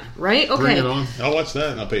on, right? Okay, Bring it on. I'll watch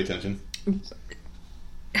that and I'll pay attention.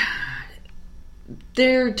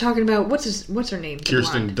 They're talking about what's her name? The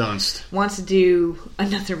Kirsten blonde. Dunst. Wants to do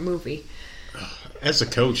another movie. As a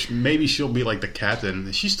coach, maybe she'll be like the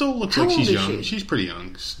captain. She still looks How like she's old is young. she? She's pretty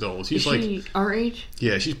young still. She's Is like, she our age?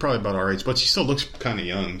 yeah, she's probably about our age, but she still looks kind of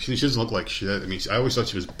young. She doesn't look like shit. I mean, I always thought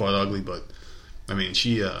she was butt ugly, but I mean,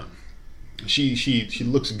 she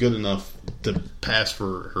looks good enough to pass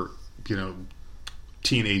for her,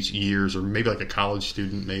 teenage years, or maybe like a college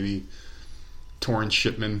student, maybe Torrance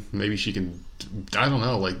Shipman. Maybe she can. I don't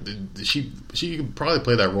know. Like she could probably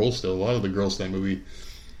play that role still. A lot of the girls in that movie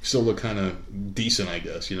still look kind of decent, I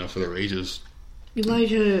guess, for their ages.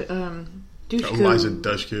 Elijah Dushku. Eliza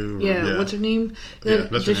Dushku. Yeah, what's her name? Yeah,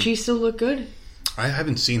 that's her Does she still look good? I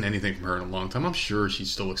haven't seen anything from her in a long time. I'm sure she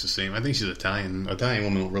still looks the same. I think she's Italian. Italian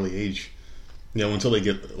women don't really age Yeah, well, until they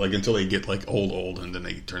get like old, and then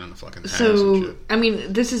they turn into fucking hags and shit. I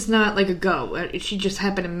mean, this is not like a go. She just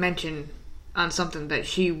happened to mention on something that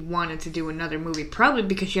she wanted to do another movie, probably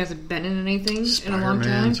because she hasn't been in anything in a long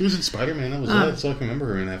time. She was in Spider-Man. That was that. So I can remember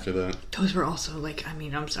her in after that. Those were also like, I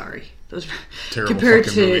mean, I'm sorry, those were terrible compared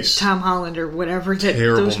to movies. Tom Holland or whatever.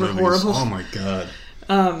 Terrible those were movies. horrible. Oh my god.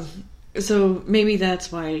 So maybe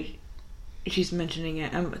that's why she's mentioning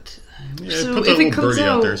it. Yeah, so put that little birdie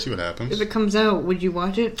out there, see what happens. If it comes out, would you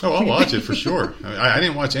watch it? Oh, I'll watch it for sure. I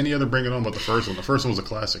didn't watch any other Bring It On but the first one. The first one was a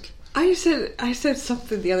classic. I said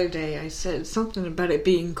something the other day. I said something about it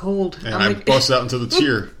being cold. And I bust out into the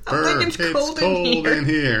cheer. Like, it's cold in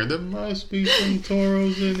here. There must be some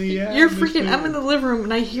toros in the You're atmosphere. I'm in the living room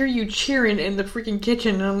and I hear you cheering in the freaking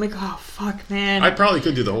kitchen and I'm like, oh fuck, man. I probably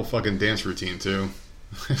could do the whole fucking dance routine too.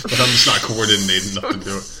 But I'm just not coordinated enough to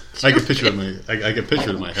do it. I can picture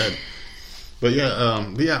it in my head. But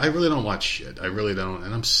yeah, I really don't watch shit. I really don't,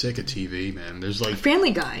 and I'm sick of TV, man. There's like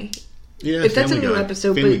Family Guy. Yeah, if that's a Family new Guy.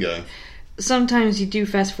 episode, Family but Guy. Sometimes you do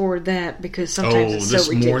fast forward that because sometimes it's this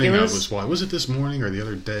so ridiculous. morning was it this morning or the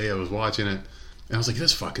other day? I was watching it, and I was like,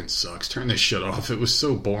 "This fucking sucks. Turn this shit off." It was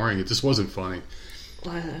so boring. It just wasn't funny.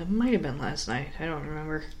 It might have been last night. I don't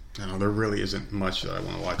remember. No, there really isn't much that I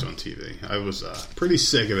want to watch on TV. I was pretty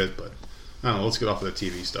sick of it, but I don't know. Let's get off of the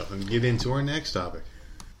TV stuff and get into our next topic.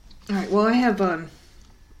 All right. Well, I have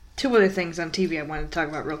two other things on TV I wanted to talk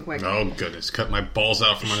about real quick. Oh goodness! Cut my balls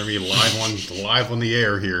out from under me live on the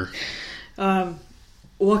air here.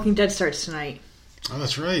 Walking Dead starts tonight. Oh,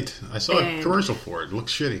 that's right. I saw a commercial for it. It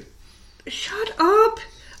looks shitty. Shut up!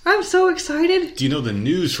 I'm so excited. Do you know the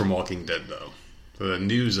news from Walking Dead though? The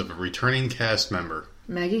news of a returning cast member.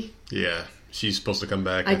 Maggie? Yeah, she's supposed to come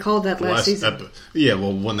back. I called that last season. Yeah,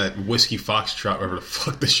 well, when that Whiskey Foxtrot, whatever the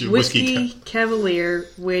fuck this shit, Whiskey Cavalier,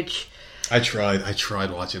 which I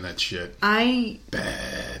tried watching that shit. I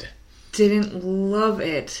bad. Didn't love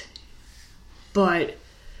it, but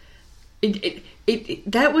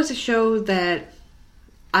that was a show that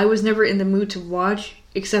I was never in the mood to watch,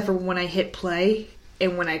 except for when I hit play,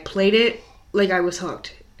 and when I played it, like I was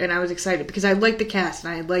hooked. And I was excited because I liked the cast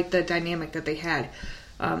and I liked the dynamic that they had.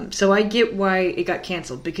 So I get why it got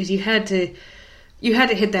canceled because you had to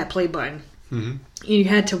hit that play button. Mm-hmm. You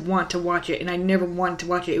had to want to watch it, and I never wanted to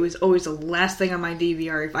watch it. It was always the last thing on my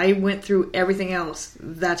DVR. If I went through everything else,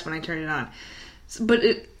 that's when I turned it on. But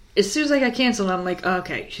as soon as I got canceled, I'm like, oh,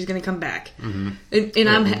 okay, she's gonna come back, mm-hmm. and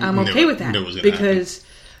I'm okay with that because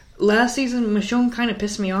last season Michonne kind of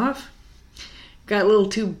pissed me off. Got a little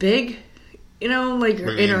too big. You know, like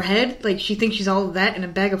in her head, like she thinks she's all of that in a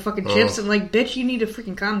bag of fucking chips, and like, bitch, you need to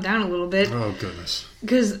freaking calm down a little bit. Oh goodness!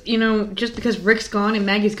 Because just because Rick's gone and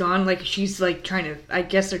Maggie's gone, like she's like trying to. I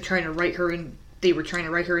guess they're trying to write her in. They were trying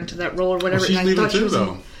to write her into that role or whatever. Well, she's and leaving too,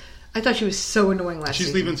 though. I thought she was so annoying last season.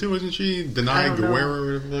 She's leaving too, isn't she? Denai Guerrero or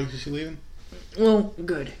whatever. Like, is she leaving? Well,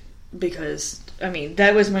 good, because I mean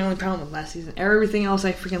that was my only problem with last season. Everything else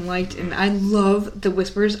I freaking liked, and I love the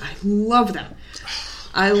Whispers. I love them.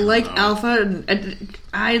 I like Alpha, and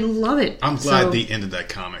I love it. I'm glad they ended that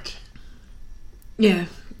comic. Yeah,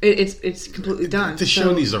 it's completely done. The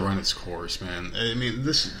show needs to run its course, man. I mean,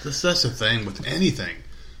 that's the thing with anything.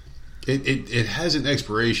 It has an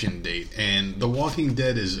expiration date, and The Walking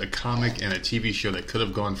Dead is a comic and a TV show that could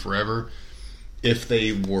have gone forever if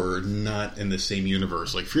they were not in the same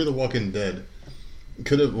universe. Like Fear the Walking Dead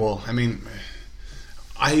could have. Well, I mean,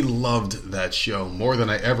 I loved that show more than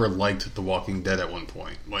I ever liked The Walking Dead at one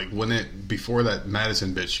point. Like before that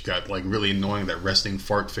Madison bitch got like really annoying, that resting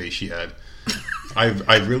fart face she had.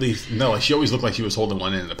 I really she always looked like she was holding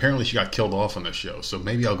one in. Apparently she got killed off on the show, so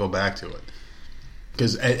maybe I'll go back to it.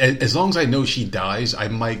 Because as long as I know she dies, I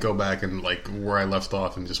might go back and like where I left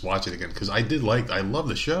off and just watch it again. Because I love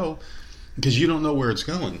the show. Because you don't know where it's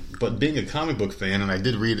going. But being a comic book fan, and I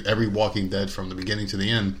did read every Walking Dead from the beginning to the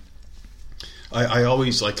end, I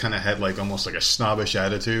always like kind of had like almost like a snobbish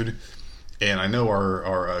attitude, and I know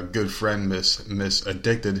our good friend Miss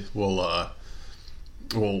Addicted will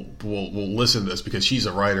listen to this because she's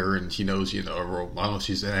a writer and she knows or I don't know if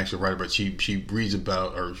she's an actual writer, but she reads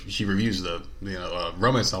about or she reviews the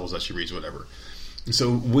romance novels that she reads, whatever. And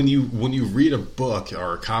so when you read a book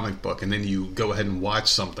or a comic book and then you go ahead and watch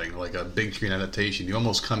something like a big screen adaptation, you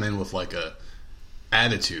almost come in with like a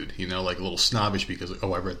attitude, like a little snobbish because I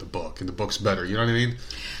read the book and the book's better. You know what I mean?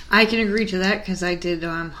 I can agree to that because I did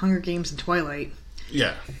Hunger Games and Twilight.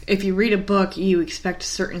 Yeah. If you read a book, you expect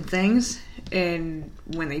certain things, and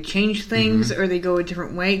when they change things or they go a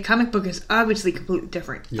different way, comic book is obviously completely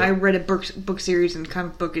different. Yep. I read a book series and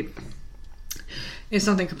comic book is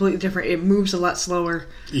something completely different. It moves a lot slower.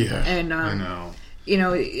 Yeah, and I know.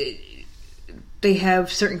 they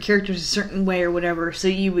have certain characters a certain way or whatever, so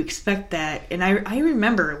you expect that. And I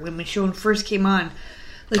remember when Michonne first came on,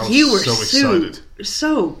 like, you were so excited,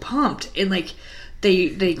 so pumped, and like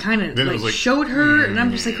they kind of like showed her, and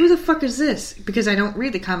I'm just like, who the fuck is this? Because I don't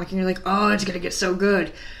read the comic, and you're like, oh, it's gonna get so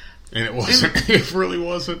good. And it wasn't. It really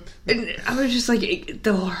wasn't. And I was just like,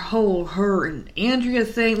 the whole her and Andrea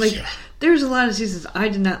thing. Like, there's a lot of seasons I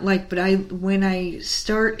did not like, but when I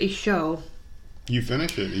start a show, you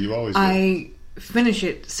finish it. You always do. I finish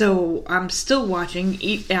it. So I'm still watching.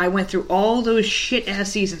 I went through all those shit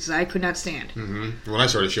ass seasons that I could not stand. Mm-hmm. When I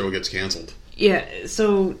start a show, it gets canceled. Yeah.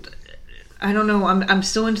 So I don't know. I'm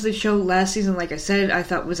still into the show. Last season, like I said, I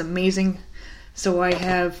thought was amazing. So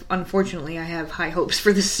unfortunately, I have high hopes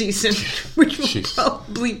for this season, which will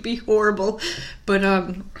probably be horrible. But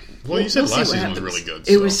well, you said last season was really good.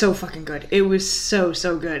 It was so fucking good. It was so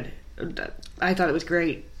good. I thought it was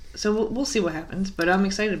great. So we'll see what happens. But I'm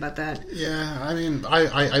excited about that. Yeah, I mean,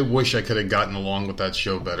 I wish I could have gotten along with that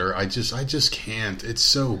show better. I just can't. It's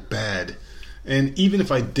so bad. And even if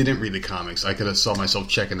I didn't read the comics, I could have saw myself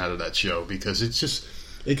checking out of that show because it's just.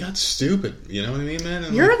 It got stupid, you know what I mean, man?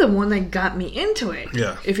 And you're the one that got me into it.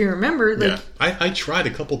 Yeah. If you remember. Like, yeah. I tried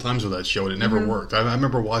a couple times with that show, and it never worked. I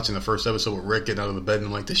remember watching the first episode with Rick getting out of the bed, and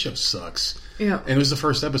I'm like, this show sucks. Yeah. And it was the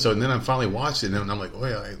first episode, and then I finally watched it, and I'm like, oh,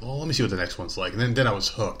 yeah, well, let me see what the next one's like. And then I was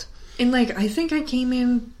hooked. And, like, I think I came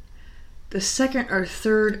in the second or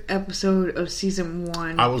third episode of season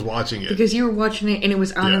 1. I was watching it. Because you were watching it, and it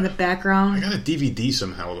was on in the background. I got a DVD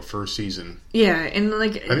somehow of the first season. Yeah, and,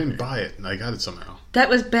 like... I didn't buy it, and I got it somehow. That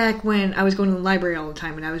was back when I was going to the library all the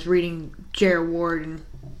time, and I was reading J.R. Ward and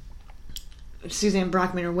Suzanne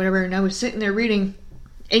Brockman or whatever, and I was sitting there reading,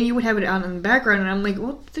 and you would have it on in the background, and I'm like,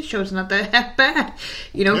 well, this show's not that bad,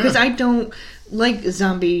 you know, because I don't like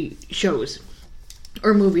zombie shows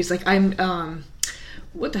or movies. Like, I'm,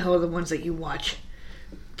 what the hell are the ones that you watch?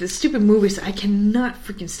 The stupid movies that I cannot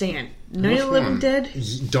freaking stand. Night of the Living Dead?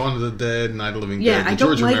 Dawn of the Dead, Night of the Living Dead. Yeah, I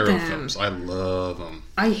don't George like Romero them. Films. I love them.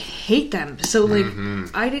 I hate them. So, like,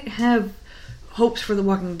 I didn't have hopes for The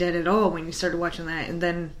Walking Dead at all when you started watching that. And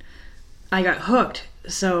then I got hooked.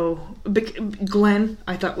 So, Glenn,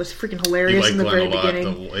 I thought was freaking hilarious in the very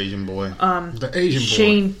beginning. The Asian boy. The Asian boy.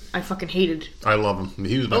 Shane, I fucking hated. I love him.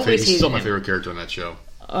 He was my favorite. He's still my favorite character in that show.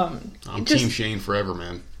 I'm Team Shane forever,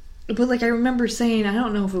 man. But, like, I remember saying, I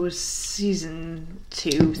don't know if it was season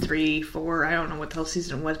 2, 3, 4, I don't know what the hell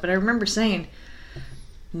season it was, but I remember saying,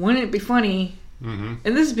 wouldn't it be funny? Mm-hmm.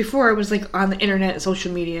 And this is before I was, like, on the internet and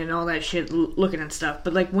social media and all that shit, looking at stuff.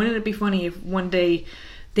 But, like, wouldn't it be funny if one day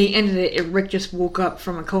they ended it and Rick just woke up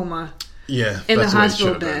from a coma? Yeah, in the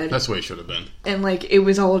hospital bed. That's the way it should have been. And, like, it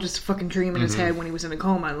was all just a fucking dream in his head when he was in a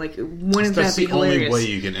coma. Like, wouldn't that be hilarious? That's the only way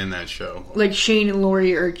you can end that show. Like, Shane and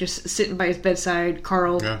Lori are just sitting by his bedside,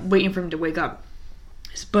 Carl waiting for him to wake up.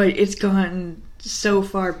 But it's gone so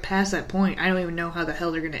far past that point, I don't even know how the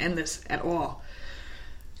hell they're going to end this at all.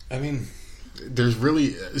 I mean, there's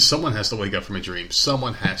really... Someone has to wake up from a dream.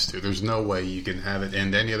 Someone has to. There's no way you can have it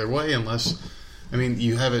end any other way unless... I mean,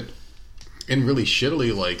 you have it... And really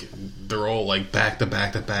shittily, like, they're all, like, back to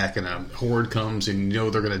back to back, and a horde comes, and you know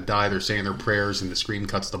they're going to die, they're saying their prayers, and the screen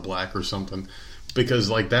cuts to black or something. Because,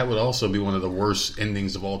 like, that would also be one of the worst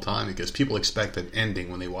endings of all time, because people expect an ending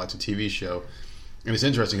when they watch a TV show. And it's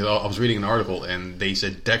interesting, because I was reading an article, and they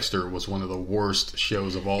said Dexter was one of the worst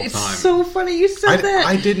shows of all time. It's so funny you said that.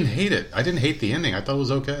 I didn't hate it. I didn't hate the ending. I thought it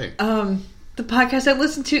was okay. The podcast I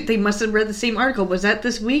listened to, they must have read the same article. Was that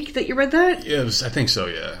this week that you read that? Yeah, I think so,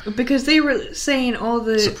 yeah. Because they were saying all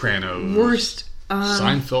the Sopranos, worst...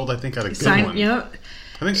 Seinfeld, I think, had a good one. Yeah.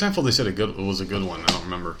 I think Seinfeld, they said it was a good one. I don't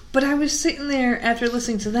remember. But I was sitting there after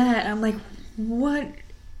listening to that, I'm like, what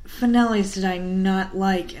finales did I not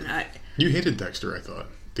like? And You hated Dexter, I thought,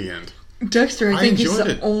 the end. Dexter, I think, is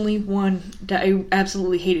the only one that I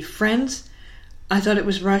absolutely hated. Friends, I thought it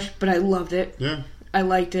was rushed, but I loved it. Yeah. I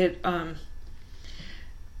liked it.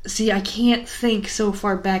 See, I can't think so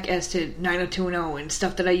far back as to 90210 and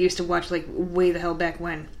stuff that I used to watch, like, way the hell back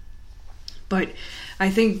when. But I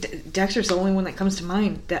think Dexter's the only one that comes to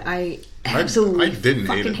mind that I absolutely hated.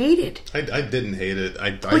 I didn't hate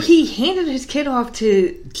it. But he handed his kid off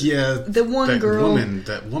to the one girl.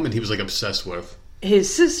 That woman he was, like, obsessed with.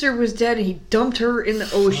 His sister was dead, and he dumped her in the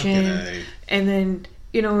ocean. And then...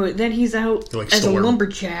 You know, then he's out like as a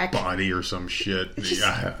lumberjack. Body or some shit. It's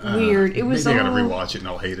just weird. It was maybe I gotta rewatch it and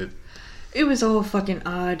I'll hate it. It was all fucking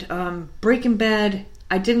odd. Breaking Bad,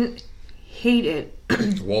 I didn't hate it.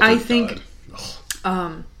 Walter I think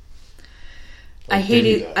died. I hate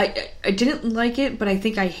it. I didn't like it, but I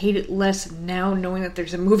think I hate it less now knowing that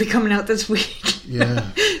there's a movie coming out this week. Yeah.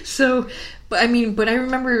 So, but I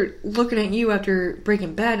remember looking at you after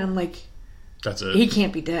Breaking Bad and I'm like, that's it. He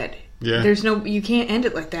can't be dead. Yeah. You can't end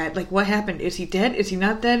it like that. Like, what happened? Is he dead? Is he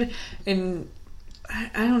not dead? And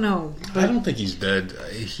I don't know. I don't think he's dead.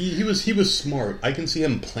 He was smart. I can see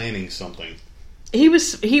him planning something.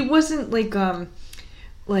 He wasn't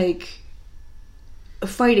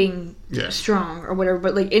fighting strong or whatever,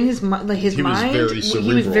 but like in his mind, he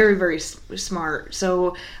was very, very smart.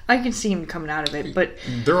 So I can see him coming out of it. But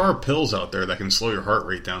there are pills out there that can slow your heart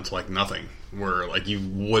rate down to like nothing, where like you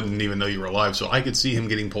wouldn't even know you were alive. So I could see him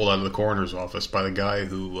getting pulled out of the coroner's office by the guy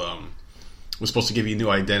who was supposed to give you new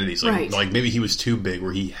identities. Like maybe he was too big,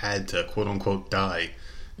 where he had to quote unquote die,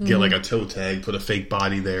 get like a toe tag, put a fake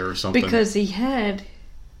body there or something. Because he had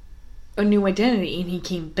a new identity and he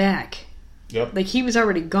came back. Yep. Like, he was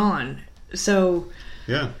already gone. So,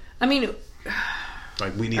 yeah. I mean,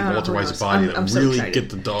 like, we need Walter White's body to really get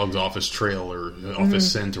the dogs off his trail or off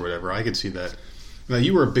his scent or whatever. I could see that. Now,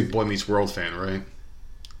 you were a big Boy Meets World fan, right?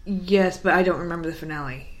 Yes, but I don't remember the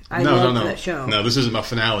finale. I loved that show. No, this isn't about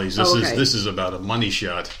finales. This is about a money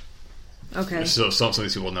shot. Okay. So some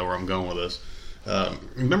people know where I'm going with this.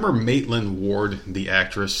 Remember Maitland Ward, the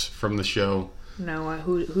actress from the show? No,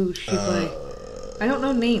 who she played? I don't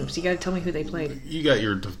know names. You got to tell me who they played. You got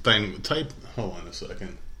your thing. Hold on a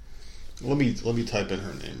second. Let me type in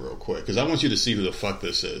her name real quick because I want you to see who the fuck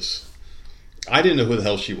this is. I didn't know who the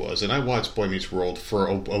hell she was, and I watched Boy Meets World for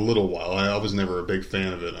a little while. I was never a big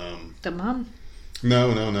fan of it. The mom?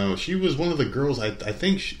 No. She was one of the girls. I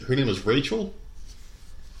think her name was Rachel.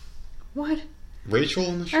 What? Rachel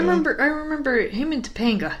in the show. I remember him in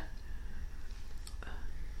Topanga.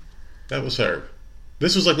 That was her.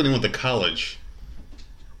 This was like when he went to college.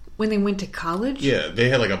 When they went to college? Yeah, they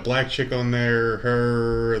had like a black chick on there.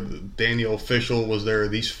 Her, Danielle Fishel was there.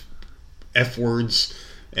 These F words,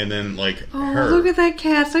 and then like her. Look at that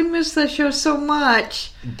cast! I missed that show so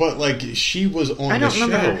much. But like she was on the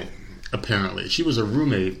show. Apparently, she was a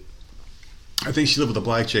roommate. I think she lived with a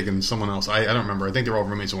black chick and someone else. I don't remember. I think they were all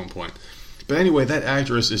roommates at one point. But anyway, that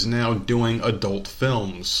actress is now doing adult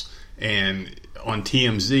films, and on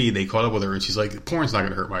TMZ they caught up with her, and she's like, "Porn's not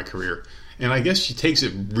going to hurt my career." And I guess she takes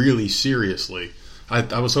it really seriously.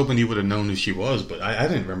 I was hoping you would have known who she was, but I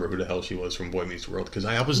didn't remember who the hell she was from Boy Meets World because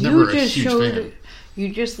I was never a huge fan. You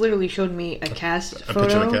just literally showed me a cast photo. A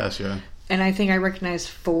picture of the cast, yeah. And I think I recognized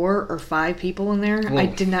 4 or 5 people in there. Well, I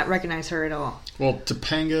did not recognize her at all. Well,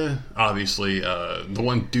 Topanga, obviously, the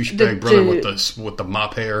one douchebag brother with the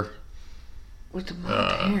mop hair. With the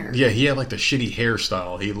mop hair? Yeah, he had like the shitty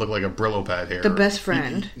hairstyle. He looked like a Brillo pad hair. The best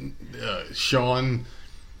friend. Sean...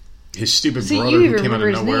 His stupid brother who came out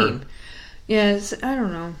of nowhere. Name. Yes, I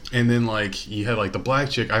don't know. And then, like, you had, like, the black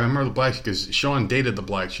chick. I remember the black chick because Sean dated the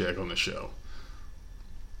black chick on the show.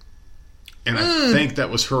 And I think that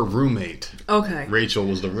was her roommate. Okay. Rachel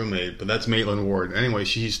was the roommate, but that's Maitland Ward. Anyway,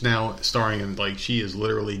 she's now starring in, like, she is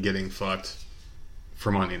literally getting fucked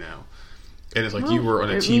for money now. And it's like you were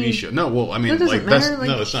on a TV show. No, well, I mean, like, that's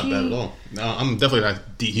not bad at all. No, I'm definitely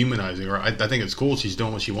not dehumanizing her. I think it's cool she's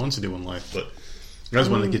doing what she wants to do in life, but... That's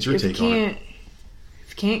one that gets your take on it.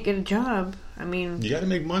 If you can't get a job, I mean... You gotta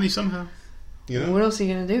make money somehow. You know? What else are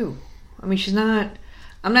you gonna do? I mean, she's not...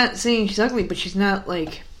 I'm not saying she's ugly, but she's not,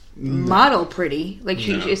 like, model pretty. Like,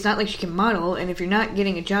 it's not like she can model, and if you're not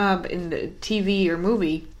getting a job in the TV or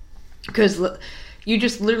movie... Because you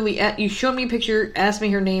just literally... You showed me a picture, asked me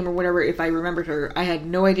her name or whatever, if I remembered her. I had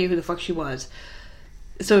no idea who the fuck she was.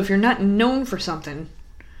 So if you're not known for something,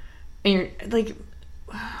 and you're, like...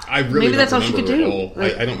 I really maybe that's all she could do.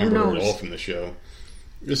 Like, I don't remember her at all from the show.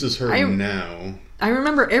 This is her now. I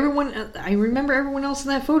remember everyone. I remember everyone else in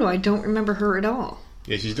that photo. I don't remember her at all.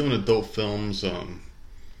 Yeah, she's doing adult films.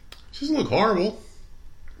 She doesn't look horrible.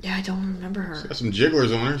 Yeah, I don't remember her. She's got some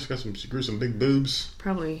jigglers on her. She grew some big boobs.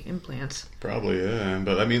 Probably implants. Probably, yeah.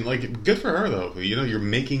 But I mean, like, good for her though. You know, you're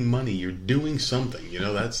making money. You're doing something. You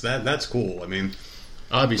know, that's cool. I mean.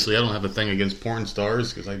 Obviously, I don't have a thing against porn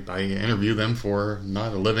stars because I interview them for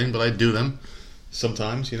not a living, but I do them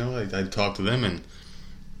sometimes. You know, I talk to them, and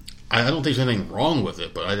I don't think there's anything wrong with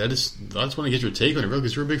it. But I just want to get your take on it, really,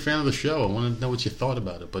 because you're a big fan of the show. I want to know what you thought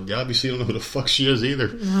about it. But obviously, you don't know who the fuck she is either.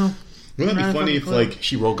 No. Wouldn't that be funny if, like,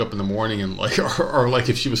 she woke up in the morning and, like, or like,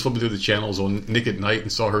 if she was flipping through the channels on Nick at Night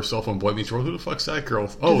and saw herself on Boy Meets World? Who the fuck's that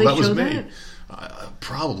girl? Oh, that was me.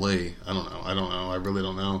 Probably. I don't know. I really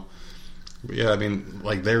don't know. But yeah, I mean,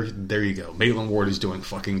 like, there you go. Maitland Ward is doing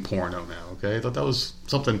fucking porno now, okay? I thought that was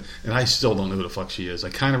something, and I still don't know who the fuck she is. I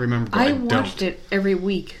kind of remember, but I watched it every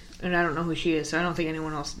week. and I don't know who she is, so I don't think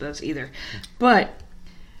anyone else does either. But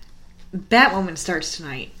Batwoman starts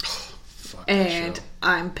tonight, and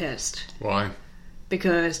I'm pissed. Why?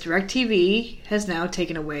 Because DirecTV has now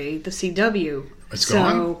taken away the CW. It's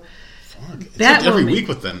gone? Fuck. It's Batwoman, like every week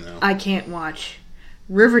with them now. I can't watch.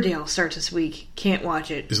 Riverdale starts this week. Can't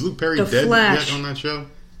watch it. Is Luke Perry The dead Flash, yet on that show?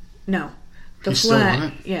 No. The He's Flash, still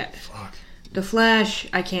on it? Yeah. Fuck. The Flash,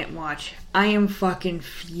 I can't watch. I am fucking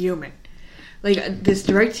fuming. Like, this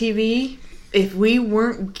DirecTV, if we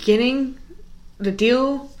weren't getting the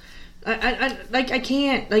deal, I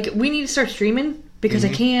can't. Like, we need to start streaming because I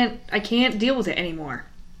can't deal with it anymore.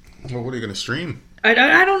 Well, what are you going to stream? I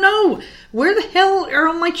don't know. Where the hell are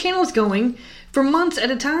all my channels going for months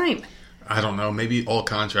at a time? I don't know. Maybe all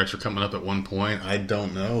contracts are coming up at one point. I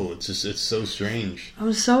don't know. It's so strange.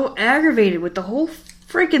 I'm so aggravated with the whole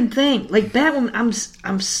freaking thing. Like, Batwoman,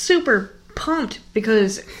 I'm super pumped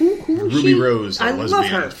because who Ruby Rose, I the love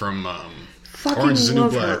lesbian her. from Fucking Orange is the New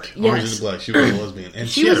love Black. her. Orange is the Black. She was a lesbian, and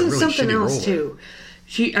she had was a in really something shitty else role.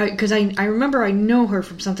 too. Because I remember I know her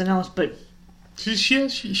from something else, but She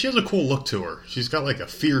has a cool look to her. She's got like a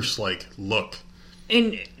fierce look.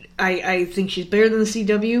 and I think she's better than the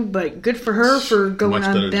CW, but good for her for going Much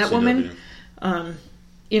on better than Batwoman.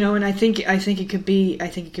 CW. And I think it could be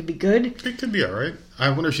good. It could be all right. I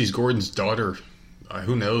wonder if she's Gordon's daughter.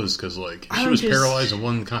 Who knows? Because she I'm was just- paralyzed in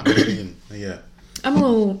one continuity, and yeah. I'm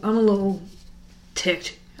a little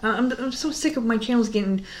ticked. I'm so sick of my channels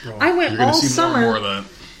getting. Well, I went you're gonna all see summer. more and more of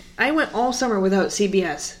that. I went all summer without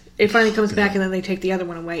CBS. It finally comes back, and then they take the other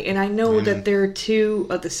one away. And I know that they're two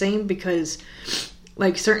of the same because,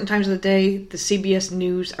 like, certain times of the day, the CBS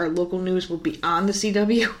news, our local news, will be on the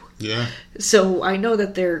CW. Yeah. So I know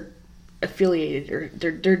that they're affiliated or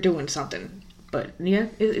they're doing something. But yeah,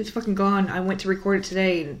 it's fucking gone. I went to record it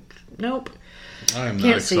today, and nope. I am not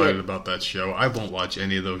Can't see excited it. about that show. I won't watch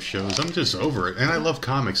any of those shows. I'm just over it. And I love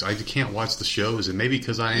comics. I can't watch the shows. And maybe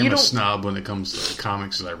because I am a snob when it comes to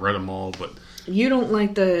comics and I read them all. But You don't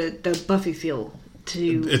like the Buffy feel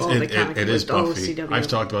to all the comics. it is all Buffy. CW. I've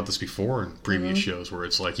talked about this before in previous Mm-hmm. shows where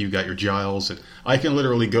it's like you got your Giles. And I can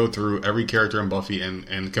literally go through every character in Buffy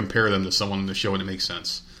and compare them to someone in the show and it makes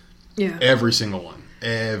sense. Yeah. Every single one.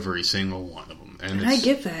 Every single one of them. And I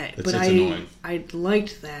get that, but it's annoying. I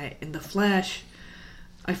liked that in The Flash.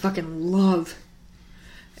 I fucking love,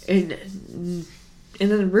 and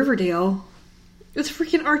then Riverdale. It's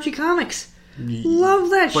freaking Archie Comics. Love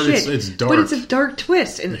that But shit. it's dark. But it's a dark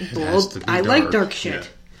twist, and has to be I like dark shit.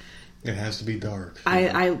 Yeah. It has to be dark.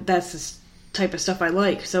 I that's the type of stuff I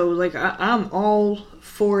like. So like I'm all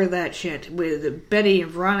for that shit with Betty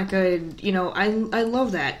and Veronica, and I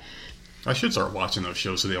love that. I should start watching those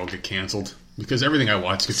shows so they all get canceled. Because everything I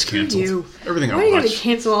watch gets canceled. You. Everything Why I you watch. gotta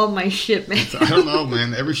cancel all my shit, man? I don't know,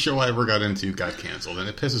 man. Every show I ever got into got canceled, and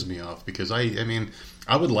it pisses me off because I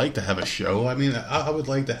would like to have a show. I would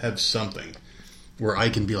like to have something where I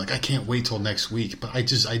can be like, I can't wait till next week, but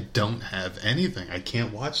I don't have anything. I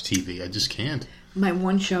can't watch TV. I just can't. My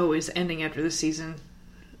one show is ending after this season,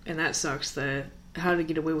 and that sucks. The How to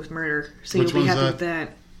Get Away with Murder. So Which you'll be one's happy that? with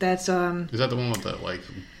that. That's Is that the one with that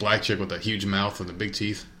black chick with that huge mouth and the big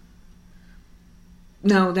teeth?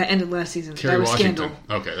 No, that ended last season. Kerry That was Washington.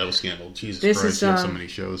 Scandal. Okay, that was Scandal. Jesus This Christ, is, you have so many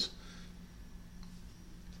shows.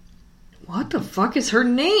 What the fuck is her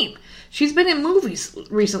name? She's been in movies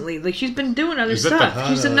recently. Like she's been doing other Is that the stuff.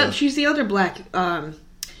 hot, She's the other black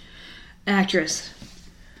actress.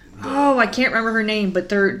 Oh, I can't remember her name, but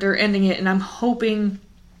they're ending it, and I'm hoping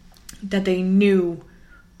that they knew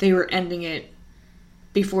they were ending it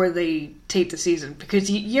before they taped the season. Because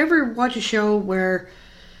you ever watch a show where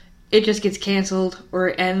it just gets canceled or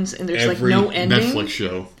it ends and there's Every no ending? Netflix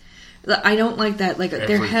show. I don't like that. Like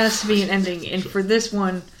there has to be an ending, and for this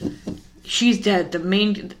one, she's dead. The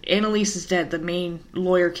main Annalise is dead. The main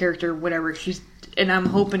lawyer character, whatever. And I'm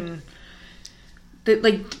hoping that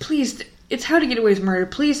please, it's How to Get Away with Murder.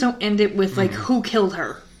 Please don't end it with who killed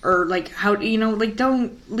her or how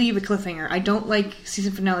don't leave a cliffhanger. I don't like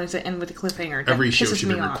season finales that end with a cliffhanger. That Every show pisses should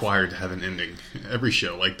me be off. required to have an ending. Every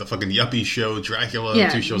show, like the fucking Yuppie show, Dracula, Yeah,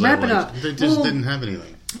 two shows wrap I it liked. up. They just Well, didn't have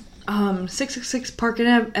anything. 666 Park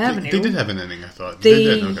Avenue. They did have an ending, I thought. They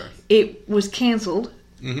did, okay. It was canceled,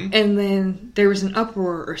 and then there was an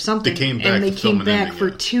uproar or something. They came back and they to film came an back ending, for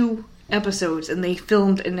yeah. 2 episodes, and they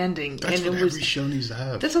filmed an ending. That's and what it was every show needs to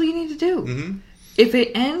have. that's all you need to do. Mm-hmm. If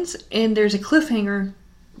it ends and there's a cliffhanger,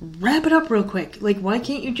 wrap it up real quick. Like, why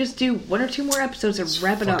can't you just do 1 or 2 more episodes and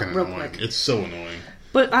wrap it up Fucking real annoying. quick? It's so annoying.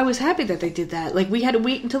 But I was happy that they did that. Like, we had to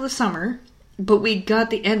wait until the summer but we got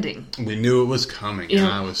the ending. We knew it was coming, Yeah. and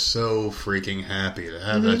I was so freaking happy to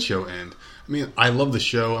have that show end. I mean, I love the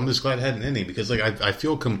show. I'm just glad it had an ending because, like, I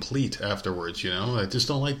feel complete afterwards. You know, I just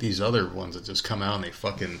don't like these other ones that just come out and they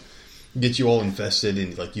fucking get you all invested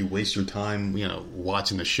and like you waste your time, you know,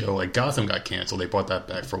 watching the show. Like Gotham got canceled. They brought that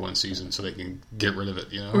back for one season so they can get rid of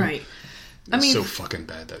it. You know, Right. I It's mean, so fucking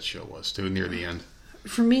bad that show was too near the end.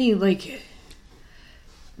 for me, like,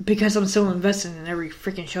 because I'm so invested in every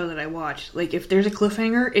freaking show that I watch, like, if there's a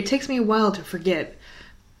cliffhanger, it takes me a while to forget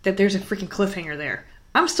that there's a freaking cliffhanger there.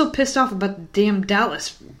 I'm still pissed off about the damn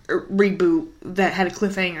Dallas reboot that had a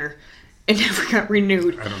cliffhanger and never got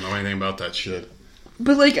renewed. I don't know anything about that shit.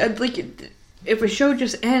 But, like, if a show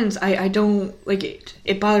just ends, I don't, like,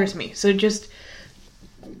 it bothers me. So just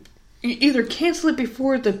either cancel it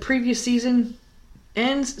before the previous season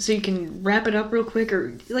ends so you can wrap it up real quick,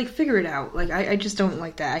 or like figure it out. Like I just don't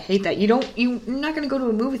like that. I hate that. You're not gonna go to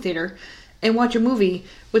a movie theater and watch a movie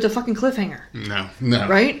with a fucking cliffhanger. No.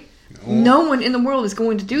 Right? No one in the world is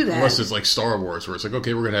going to do that. Unless it's like Star Wars, where it's like,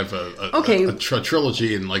 okay, we're gonna have a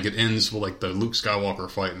trilogy, and like it ends with like the Luke Skywalker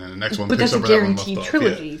fight, and then the next one but picks that's up a where that one left guaranteed off.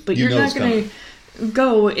 trilogy. Yeah. But You you're know not it's gonna coming.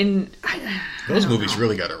 go and Those movies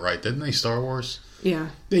really got it right, didn't they? Star Wars. Yeah,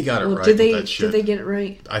 They got it right. Did with that shit. Did they get it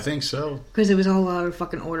right? I think so. Because it was all out of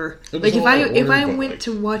fucking order. It was Like all out of if order, I but, went like-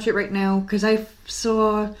 to watch it right now, because I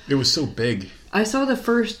saw It was so big. the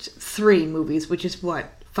first 3 movies, which is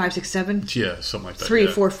what 5, 6, 7, Yeah, something like that. 3,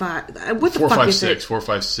 yeah. 4, 5. What the 4, fuck 5, is 6. it? 4,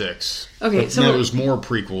 5, 6. Okay, But so- there was more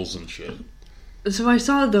prequels and shit. So I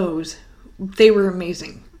saw those. They were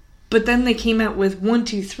amazing. But then they came out with 1,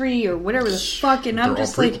 2, 3 or whatever the fuck, and I'm They're all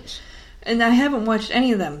just like, prequels. and I haven't watched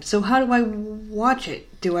any of them. So how do I watch it?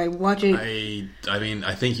 Do I watch it? I mean,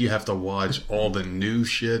 I think you have to watch all the new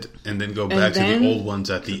shit and then go back to then- the old ones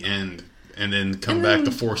at the end, and then come And back then-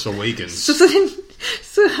 to Force Awakens.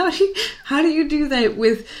 So how do you do that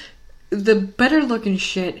with the better looking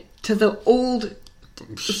shit to the old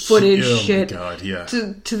footage Oh shit my God, yeah.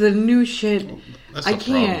 to the new shit? That's I the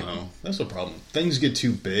can't. problem, though. That's the problem. Things get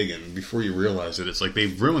too big, and before you realize it, it's like they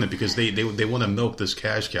ruin it because they want to milk this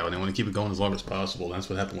cash cow, and they want to keep it going as long as possible. And that's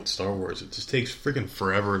what happened with Star Wars. It just takes freaking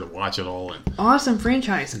forever to watch it all. And Awesome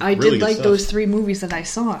franchise. I Really did good like stuff. those 3 movies that I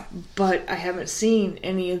saw, but I haven't seen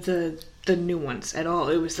any of the new ones at all.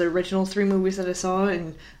 It was the original 3 movies that I saw,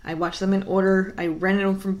 and I watched them in order. I rented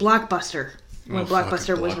them from Blockbuster when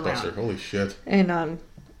Blockbuster was around, Holy shit! and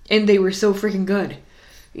they were so freaking good,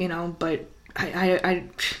 you know. But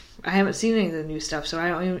I haven't seen any of the new stuff, so I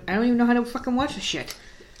don't even know how to fucking watch the shit.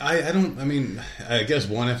 I don't. I mean, I guess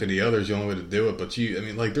one after the other is the only way to do it. But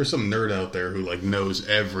like, there's some nerd out there who like knows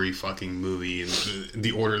every fucking movie and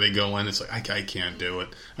the order they go in. It's like I can't do it.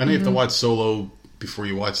 I know you have to watch Solo before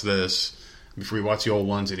you watch this. Before you watch the old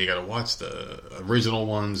ones, and you got to watch the original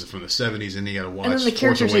ones from the 70s, and you got to watch. And then the Force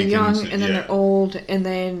characters are Awakens, young, and then yeah. they're old, and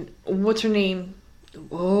then what's her name?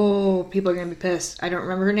 Oh, people are gonna be pissed. I don't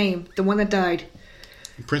remember her name. The one that died.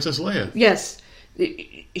 Princess Leia. Yes,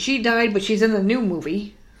 she died, but she's in the new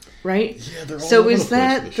movie, right? Yeah, they're all So over is the place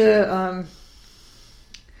that with this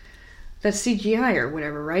that's CGI or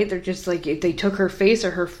whatever, right? They're just like they took her face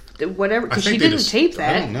or her whatever I because think she they didn't just- tape I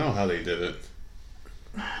that. don't know how they did it.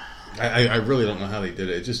 I really don't know how they did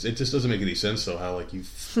it. It just doesn't make any sense though. How like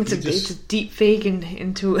It's a deep fake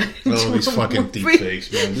into oh these a fucking movie. deep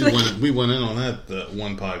fakes, man. Like- We went in on that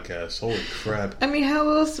one podcast. Holy crap! I mean, how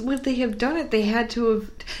else would they have done it? They had to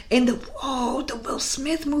have. And the Will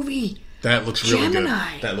Smith movie. That looks really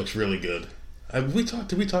Gemini. good. That looks really good. Did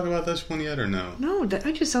we talk about this one yet or no? No,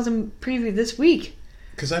 I just saw them preview this week.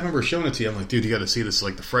 Because I remember showing it to you. I'm like, dude, you got to see this.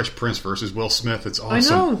 Like the Fresh Prince versus Will Smith. It's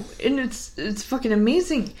awesome. I know, and it's fucking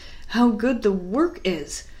amazing how good the work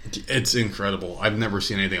is. It's incredible. I've never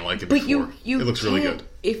seen anything like it But before. you it looks really can't- good.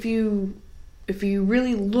 If you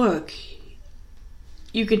really look,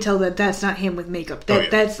 you can tell that that's not him with makeup. That yeah.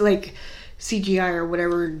 that's like CGI or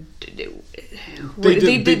whatever.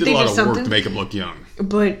 They did a lot of something. work to make him look young.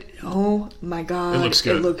 But oh my god, It looks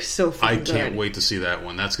good. It looks so fucking I good. can't wait to see that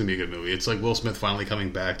one. That's going to be a good movie. It's like Will Smith finally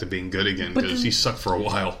coming back to being good again But because then- he sucked for a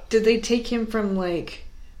while. Did they take him from like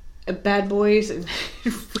Bad Boys and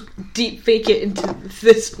deep fake it into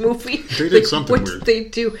this movie? They did Like, something what weird. did they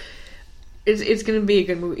do? It's going to be a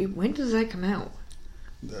good movie. When does that come out?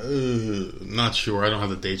 Not sure. I don't have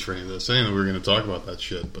the dates for any of this. I didn't know we were going to talk about that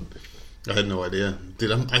shit, but I had no idea.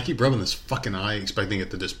 Dude, I keep rubbing this fucking eye, expecting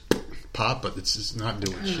it to just pop, but it's just not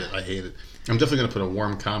doing shit. I hate it. I'm definitely going to put a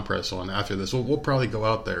warm compress on after this. We'll probably go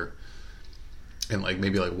out there and like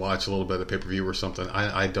maybe like watch a little bit of pay-per-view or something.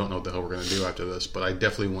 I don't know what the hell we're going to do after this, but I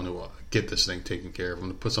definitely want to get this thing taken care of. I'm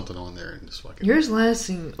going to put something on there and just fucking... Yours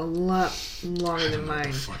lasting a lot longer than mine. What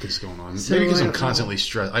the fuck is going on? So maybe because I I'm don't constantly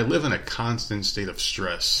stressed. I live in a constant state of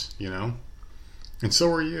stress, you know? And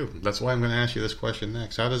so are you. That's why I'm going to ask you this question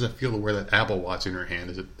next. How does it feel to wear that Apple Watch in your hand?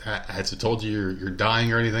 Has it told you you're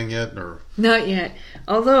dying or anything yet? Or not yet.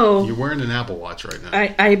 Although... You're wearing an Apple Watch right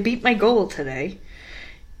now. I beat my goal today.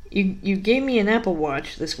 You gave me an Apple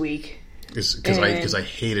Watch this week because I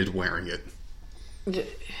hated wearing it.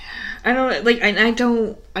 I don't like. I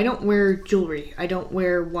don't wear jewelry. I don't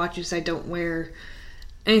wear watches. I don't wear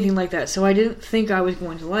anything like that. So I didn't think I was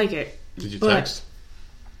going to like it. Did you text?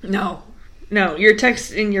 No. Your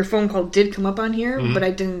text in your phone call did come up on here, but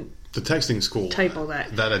I didn't. The texting's cool. Type all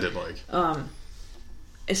that. That I did like.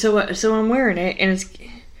 So I'm wearing it, and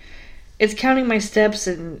it's counting my steps,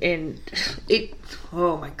 and it.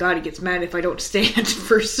 Oh my god, it gets mad if I don't stand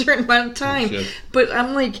for a certain amount of time. Oh, but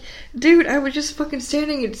I'm like, dude, I was just fucking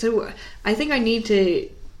standing. And so I think I need to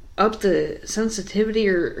up the sensitivity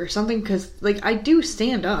or something, because like I do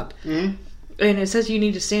stand up, and it says you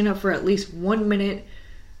need to stand up for at least 1 minute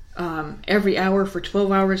every hour for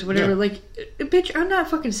 12 hours, whatever. Yeah. Like, bitch, I'm not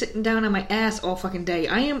fucking sitting down on my ass all fucking day.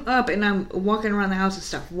 I am up and I'm walking around the house and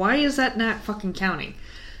stuff. Why is that not fucking counting?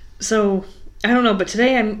 So I don't know, but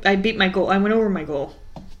today I beat my goal. I went over my goal.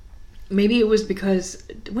 Maybe it was because...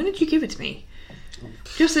 When did you give it to me?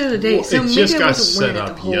 Just the other day. Well, so it maybe just I got wasn't set wearing it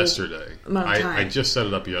up the whole yesterday. Amount of time. I just set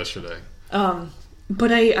it up yesterday.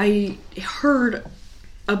 But I heard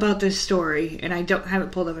about this story, and I don't have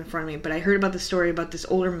it pulled up in front of me, but I heard about the story about this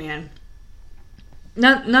older man.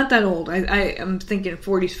 Not that old. I'm thinking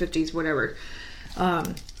 40s, 50s, whatever.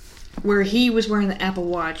 Where he was wearing the Apple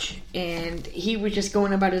Watch, and he was just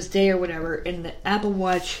going about his day or whatever, and the Apple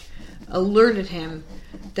Watch alerted him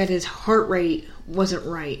that his heart rate wasn't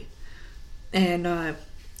right. And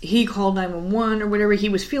he called 911 or whatever. He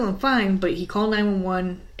was feeling fine, but he called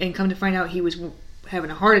 911, and come to find out he was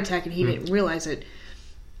having a heart attack, and he didn't realize it.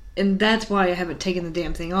 And that's why I haven't taken the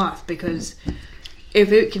damn thing off, because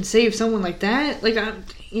if it can save someone like that, like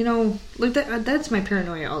like that's my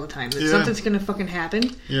paranoia all the time. That something's gonna fucking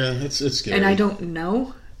happen. Yeah, it's scary. And I don't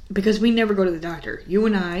know, because we never go to the doctor. You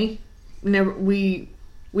and I never we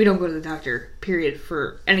don't go to the doctor. Period,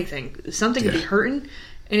 for anything. Something could be hurting,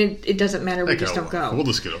 and it doesn't matter. We just don't go. We'll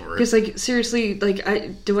just get over it. Because like seriously, like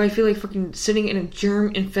I feel like fucking sitting in a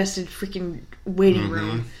germ infested freaking waiting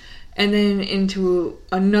room. And then into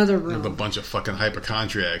another room. With a bunch of fucking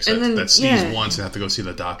hypochondriacs that sneeze once and have to go see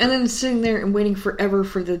the doctor. And then sitting there and waiting forever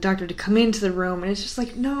for the doctor to come into the room. And it's just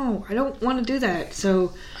like, no, I don't want to do that.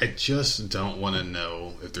 So I just don't want to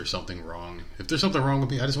know if there's something wrong. If there's something wrong with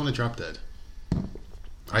me, I just want to drop dead.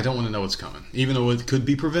 I don't want to know what's coming. Even though it could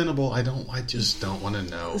be preventable, I just don't want to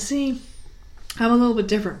know. See, I'm a little bit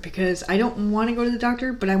different, because I don't want to go to the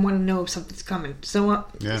doctor, but I want to know if something's coming. So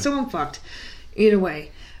I'm fucked. Either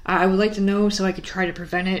way. I would like to know so I could try to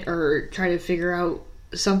prevent it, or try to figure out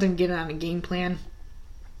something, get on a game plan.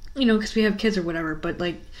 Because we have kids or whatever, but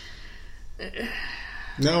like...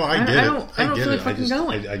 No, I get it. I don't feel like fucking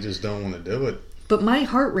going. I just don't want to do it. But my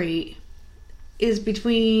heart rate is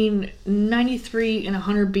between 93 and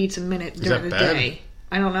 100 beats a minute during the day.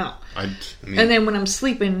 I don't know. I mean, and then when I'm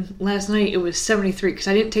sleeping, last night it was 73, because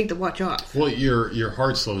I didn't take the watch off. Well, your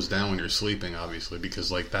heart slows down when you're sleeping, obviously,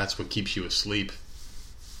 because like that's what keeps you asleep.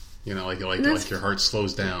 Like your heart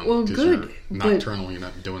slows down. Well, good. You're nocturnal, you're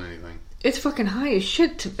not doing anything. It's fucking high as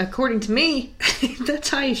shit, according to me. That's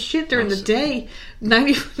high as shit during the day.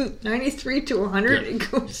 93 to 100. Yeah.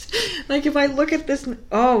 It goes. Like, if I look at this...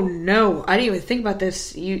 Oh, no. I didn't even think about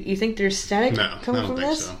this. You think there's static coming from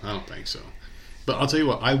this? No, I don't think so. But I'll tell you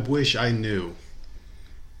what. I wish I knew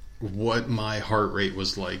what my heart rate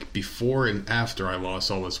was like before and after I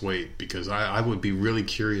lost all this weight, because I would be really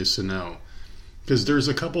curious to know. Because there's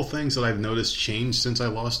a couple things that I've noticed change since I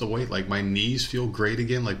lost the weight. Like, my knees feel great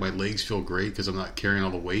again. Like, my legs feel great because I'm not carrying all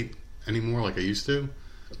the weight anymore like I used to.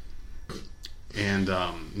 And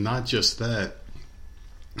not just that,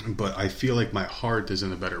 but I feel like my heart is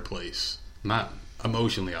in a better place. Not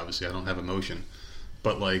emotionally, obviously. I don't have emotion.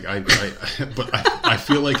 But, like, I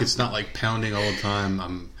feel like it's not, like, pounding all the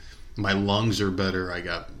time. My lungs are better. I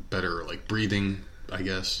got better, like, breathing, I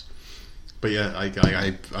guess. But yeah,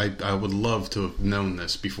 I would love to have known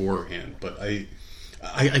this beforehand, but I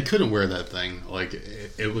couldn't wear that thing. Like,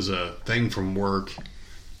 it was a thing from work.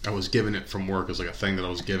 I was given it from work. It was like a thing that I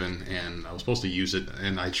was given, and I was supposed to use it,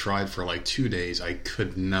 and I tried for like 2 days. I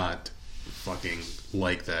could not fucking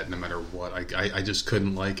like that no matter what. I just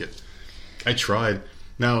couldn't like it. I tried.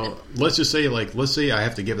 Now, let's say I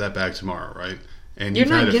have to give that back tomorrow, right? And You're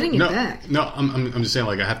you've not had getting it no, back. No, I'm just saying,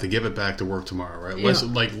 like, I have to give it back to work tomorrow, right?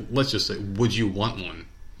 Yeah. Let's just say, would you want one?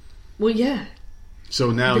 Well, yeah.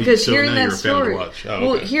 So now, Because so hearing now that you're a fan of story, the watch. Oh,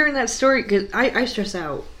 well, okay. hearing that story, because I stress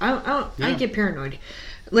out. I Yeah. get paranoid.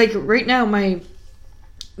 Like right now, my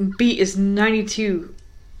beat is 92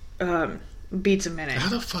 beats a minute. How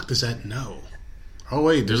the fuck does that know? Oh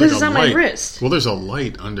wait, there's Because like it's a on my light. wrist. Well, there's a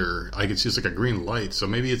light under. I can see it's like a green light, so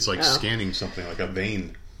maybe it's like Oh. scanning something, like a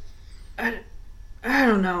vein. I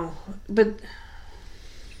don't know, but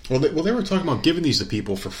Well, they were talking about giving these to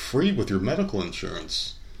people for free with your medical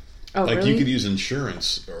insurance. oh Like really? you could use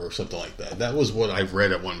insurance or something like that. That was what I've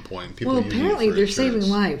read at one point. People Well, using it apparently for they're insurance. saving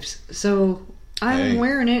lives. So I'm Hey.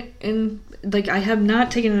 wearing it, and like I have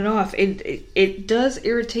not taken it off. It does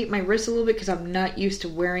irritate my wrist a little bit because I'm not used to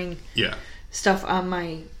wearing Yeah, stuff on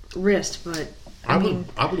my wrist. But I mean,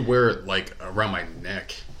 would wear it like around my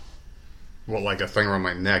neck. Well, like a thing around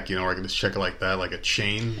my neck, you know, or I can just check it like that, like a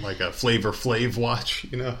chain, like a Flavor Flav watch,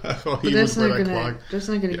 you know. but You that's would not wear that gonna clog. that's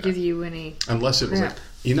not gonna Yeah. give you any. Unless it was crap. like,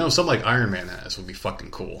 you know, something like Iron Man has would be fucking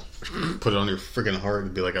cool. Put it on your freaking heart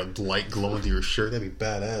and be like a light glow into your shirt. That'd be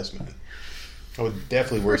badass, man. I would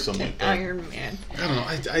definitely wear something like that. Iron Man. I don't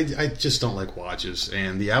know. I just don't like watches,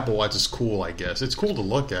 and the Apple Watch is cool. I guess it's cool to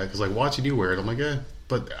look at because like watching you wear it, I'm like,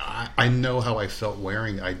 but I know how I felt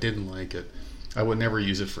wearing it. I didn't like it. I would never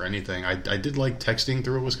use it for anything. I did like texting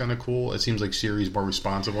through it was kind of cool. It seems like Siri's more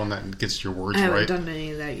responsive on that and gets your words I haven't right. done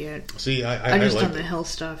any of that yet. See, I've just done liked the it. health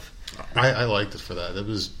stuff. I liked it for that. It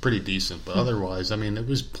was pretty decent, but otherwise, I mean, it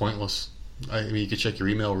was pointless. I mean, you could check your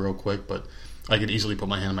email real quick, but I could easily put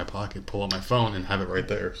my hand in my pocket, pull out my phone, and have it right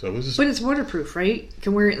there. So it was just But it's waterproof, right? You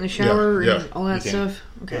can wear it in the shower Yeah, and all that you can. stuff.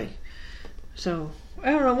 Okay. Yeah. So,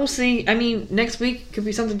 I don't know. We'll see. I mean, next week could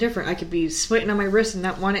be something different. I could be sweating on my wrist and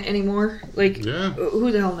not want it anymore. Like, Yeah.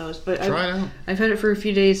 who the hell knows? But try it out. I've had it for a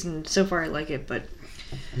few days, and so far I like it. But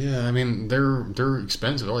Yeah, I mean they're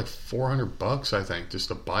expensive. They're like $400, I think, just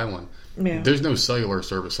to buy one. yeah, There's no cellular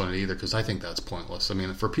service on it either because I think that's pointless. I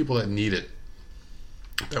mean, for people that need it,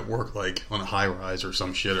 that work like on a high rise or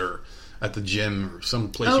some shit or at the gym or some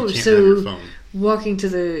place you can't have your phone. walking to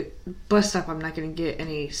the bus stop, I'm not going to get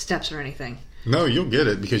any steps or anything. No, you'll get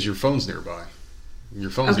it because your phone's nearby.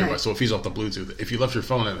 Your phone's Okay. nearby, so it feeds off the Bluetooth. If you left your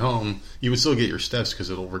phone at home, you would still get your steps because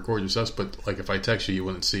it'll record your steps. But like if I text you, you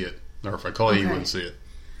wouldn't see it, or if I call you, you Okay. wouldn't see it.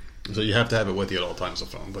 So you have to have it with you at all times, the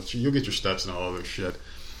phone. But you'll get your steps and all other shit.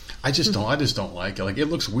 I just don't like it. Like it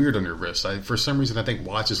looks weird on your wrist. For some reason, I think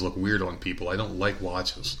watches look weird on people. I don't like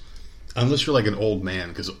watches unless you're like an old man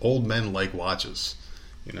because old men like watches.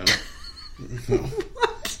 You know.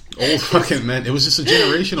 Old fucking men. It was just a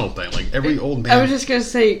generational thing. Like every old man. I was just going to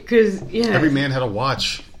say, because, yeah, Every man had a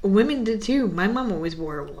watch. women did too. My mom always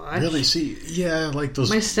wore a watch. Really? See, yeah, like those,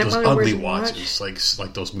 My those stepmother ugly wears a watch. watches,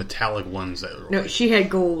 like those metallic ones that. No, she had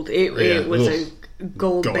gold. It Yeah, was ugh. a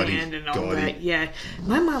gold Gaudy, band and all gaudy. that. Yeah.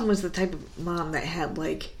 My mom was the type of mom that had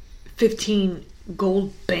like 15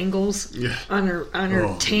 gold bangles Yeah. on her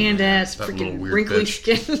Oh, tanned man, ass that little freaking weird wrinkly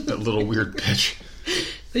bitch. skin. That little weird bitch.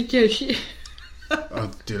 Like, yeah, she.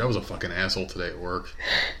 Dude, I was a fucking asshole today at work.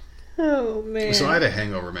 Oh man. So I had a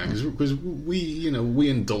hangover, man, because we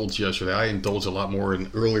indulged yesterday. I indulged a lot more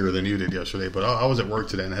earlier than you did yesterday. But I was at work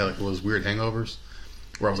today and I had like those weird hangovers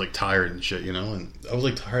where I was like tired and shit, and I was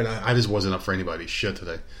like tired. I just wasn't up for anybody's shit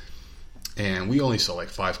today. And we only saw like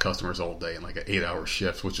 5 customers all day in like an 8-hour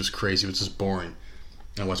shift, which was crazy. It was just boring.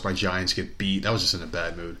 I watched my Giants get beat. I was just in a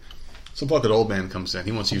bad mood. Some fucking old man comes in.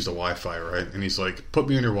 He wants to use the Wi-Fi, right? And he's like, "Put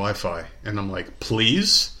me on your Wi-Fi." And I'm like,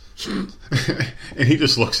 "Please?" And he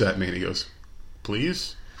just looks at me and he goes,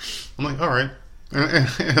 "Please?" I'm like, "All right."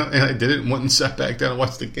 And I did it and went and sat back down and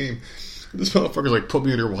watched the game. This motherfucker's like, "Put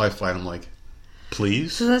me on your Wi-Fi." And I'm like,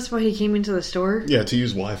 "Please?" So that's why he came into the store? Yeah, to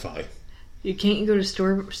use Wi-Fi. You can't go to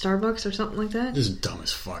Starbucks or something like that? This is dumb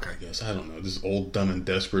as fuck, I guess. I don't know. This is old, dumb, and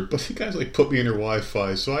desperate. But the guy's like, "Put me in your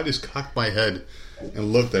Wi-Fi." So I just cocked my head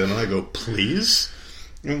and looked at him and I go, "Please?"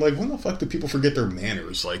 And I'm like, when the fuck do people forget their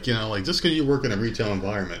manners? Like, like just because you work in a retail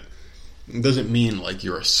environment doesn't mean like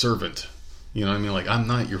you're a servant. You know what I mean? Like, I'm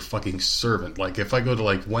not your fucking servant. Like, if I go to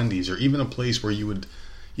like Wendy's or even a place where you would,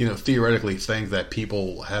 theoretically think that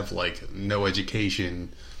people have like no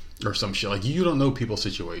education or some shit. Like, you don't know people's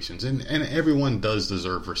situations, and everyone does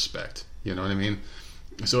deserve respect. You know what I mean?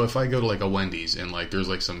 So if I go to like a Wendy's and like there's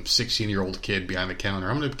like some 16-year-old kid behind the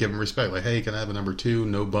counter, I'm gonna give him respect. Like, "Hey, can I have a number 2?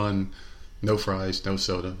 No bun, no fries, no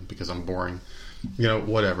soda because I'm boring."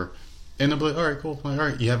 Whatever. And they'll be like, "All right, cool. All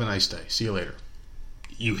right, you have a nice day. See you later."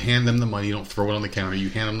 You hand them the money. You don't throw it on the counter. You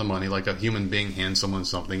hand them the money like a human being hands someone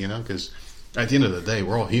something. Because at the end of the day,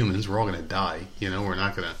 we're all humans. We're all gonna die. We're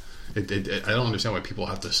not gonna I don't understand why people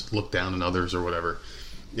have to look down on others or whatever.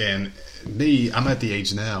 And me, I'm at the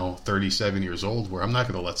age now, 37 years old, where I'm not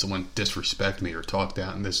going to let someone disrespect me or talk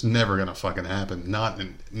down. And that's never going to fucking happen. Not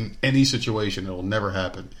in any situation. It'll never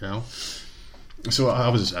happen, you know? So I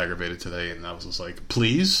was just aggravated today, and I was just like,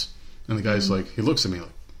 please? And the guy's like, he looks at me like,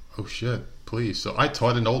 oh shit, please. So I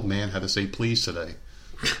taught an old man how to say please today.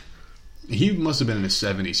 He must have been in his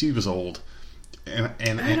 70s. He was old. And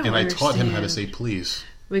I taught him how to say please.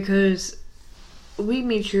 Because we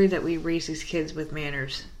made sure that we raise these kids with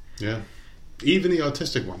manners. Yeah. Even the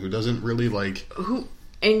autistic one who doesn't really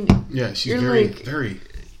Yeah, she's very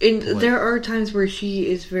And polite. there are times where she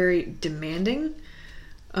is very demanding.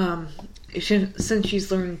 Since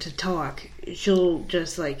she's learned to talk, she'll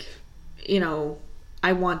just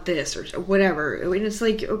I want this or whatever. And it's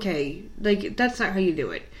like, okay, that's not how you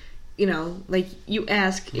do it. You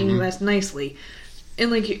ask and you ask nicely,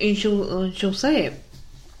 and she'll say it.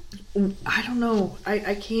 I don't know.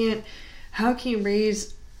 I can't. How can you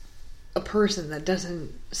raise a person that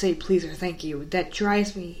doesn't say please or thank you? That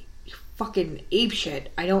drives me fucking apeshit.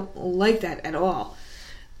 I don't like that at all.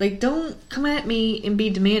 Don't come at me and be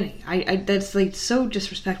demanding. That's so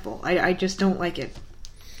disrespectful. I just don't like it.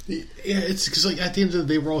 Yeah, it's because at the end of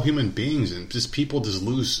the day, we're all human beings, and just people just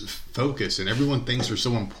lose focus, and everyone thinks they're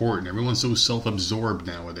so important. Everyone's so self-absorbed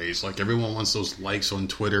nowadays. Everyone wants those likes on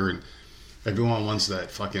Twitter, and everyone wants that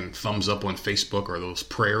fucking thumbs up on Facebook or those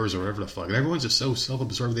prayers or whatever the fuck. And everyone's just so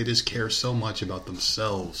self-absorbed. They just care so much about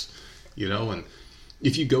themselves, And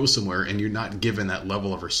if you go somewhere and you're not given that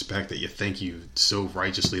level of respect that you think you so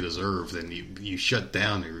righteously deserve, then you shut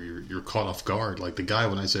down or you're caught off guard. Like the guy,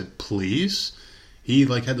 when I said please, he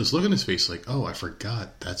had this look on his face oh, I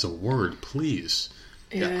forgot that's a word, please.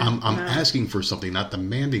 Yeah, I'm asking for something, not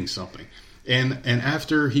demanding something. And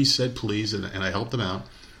after he said please, and I helped him out,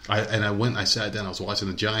 I sat down, I was watching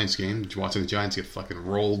the Giants game, watching the Giants get fucking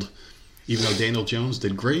rolled, even though Daniel Jones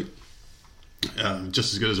did great.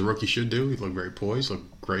 Just as good as a rookie should do. He looked very poised,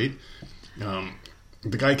 looked great.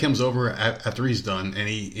 The guy comes over after he's done, and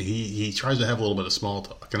he tries to have a little bit of small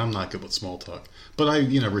talk, and I'm not good with small talk. But I,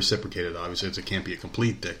 reciprocated, obviously, so it can't be a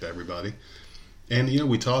complete dick to everybody. And,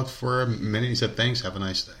 we talked for a minute, he said, thanks, have a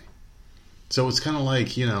nice day. So it's kind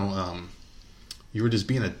of you were just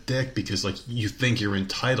being a dick because, you think you're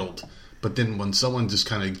entitled, but then when someone just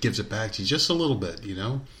kind of gives it back to you just a little bit,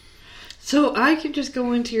 So I could just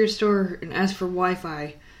go into your store and ask for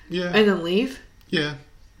Wi-Fi, yeah, and then leave? Yeah.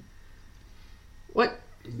 What?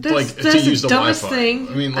 That's the dumbest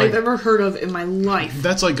thing I've ever heard of in my life.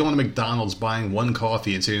 That's like going to McDonald's, buying one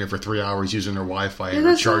coffee, and sitting there for 3 hours using their Wi-Fi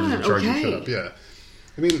and charging shit up.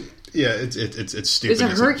 Yeah, it's stupid. Is a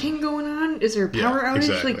hurricane going on? Is there a power outage?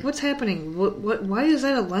 Exactly. What's happening? What? Why is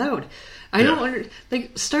that allowed? I don't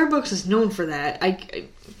Starbucks is known for that. I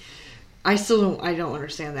don't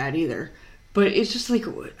understand that either. But it's just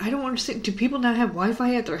I don't understand. Do people not have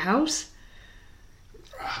Wi-Fi at their house?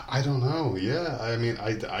 I don't know. Yeah,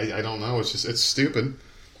 I don't know. It's stupid.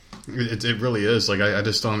 It really is. I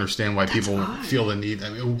just don't understand why people feel the need.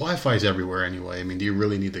 Wi-Fi is everywhere anyway. Do you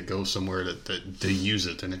really need to go somewhere to use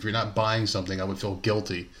it? And if you're not buying something, I would feel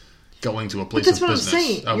guilty going to a place of business. That's what I'm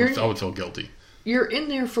saying. I would feel guilty. You're in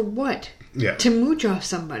there for what? Yeah. To mooch off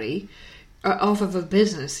somebody off of a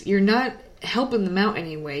business. You're not helping them out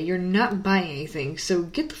anyway. You're not buying anything, so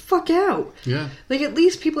get the fuck out. Yeah. At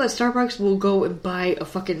least people at Starbucks will go and buy a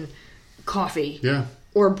fucking coffee. Yeah.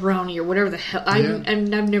 Or a brownie or whatever the hell. I've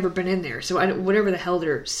never been in there, so whatever the hell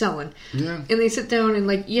they're selling. Yeah. And they sit down and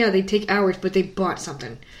they take hours, but they bought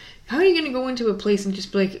something. How are you going to go into a place and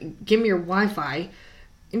just be give me your Wi-Fi,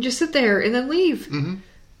 and just sit there and then leave? Mm-hmm.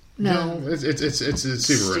 No. Yeah, it's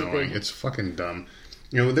super annoying. It's fucking dumb.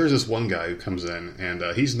 There's this one guy who comes in, and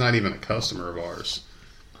he's not even a customer of ours.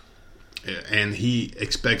 And he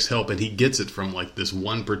expects help, and he gets it from, this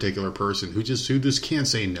one particular person who just can't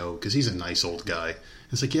say no, because he's a nice old guy.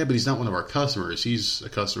 It's yeah, but he's not one of our customers. He's a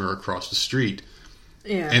customer across the street.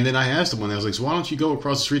 Yeah. And then I asked him one day, I was so why don't you go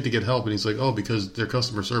across the street to get help? And he's oh, because their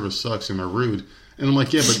customer service sucks and they're rude. And I'm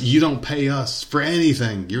yeah, but you don't pay us for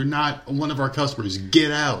anything. You're not one of our customers.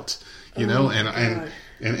 Get out. And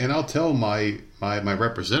I'll tell my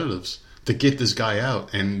representatives to get this guy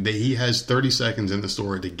out, and he has 30 seconds in the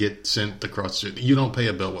store to get sent across the street. You don't pay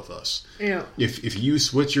a bill with us. Yeah. If you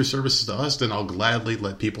switch your services to us, then I'll gladly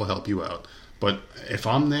let people help you out. But if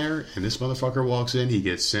I'm there and this motherfucker walks in, he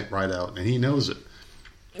gets sent right out, and he knows it.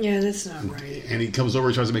 Yeah, that's not right. And he comes over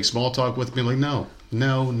and tries to make small talk with me. No,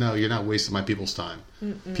 you're not wasting my people's time.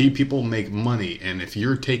 People make money, and if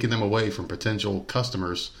you're taking them away from potential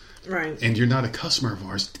customers, right, and you're not a customer of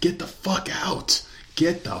ours, get the fuck out.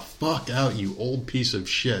 get the fuck out, you old piece of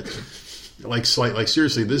shit. Like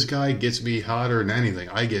seriously, this guy gets me hotter than anything.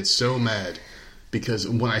 I get so mad because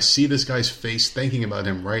when I see this guy's face, thinking about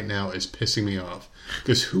him right now is pissing me off.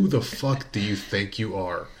 Because who the fuck do you think you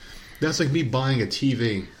are? That's like me buying a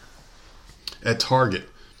TV at Target.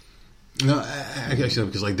 No, actually,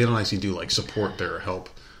 because like they don't actually do like support there or help.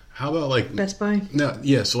 How about like Best Buy? No,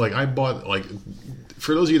 yeah. So like I bought like,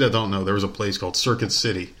 for those of you that don't know, there was a place called Circuit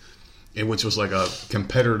City, which was like a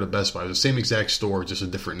competitor to Best Buy. It was the same exact store, just a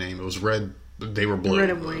different name. It was red. They were blue.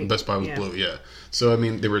 Red and white. Best Buy was blue. Yeah. So I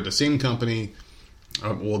mean, they were the same company.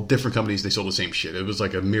 Well, different companies. They sold the same shit. It was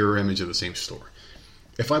like a mirror image of the same store.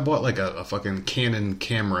 If I bought like a fucking Canon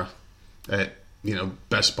camera at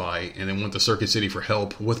Best Buy and then went to Circuit City for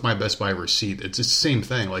help with my Best Buy receipt, it's the same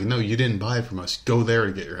thing. Like, no, you didn't buy it from us. Go there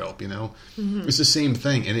to get your help, Mm-hmm. It's the same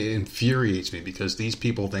thing, and it infuriates me because these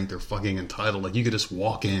people think they're fucking entitled. Like, you could just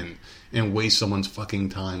walk in and waste someone's fucking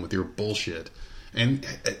time with your bullshit. And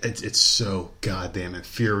it's so goddamn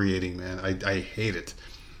infuriating, man. I hate it.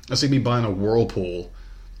 That's like me buying a Whirlpool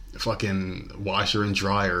fucking washer and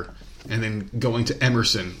dryer and then going to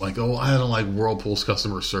Emerson, like, oh, I don't like Whirlpool's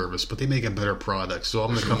customer service, but they make a better product, so I'm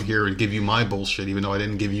going to come here and give you my bullshit, even though I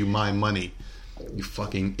didn't give you my money. You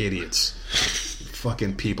fucking idiots.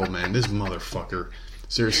 Fucking people, man. This motherfucker.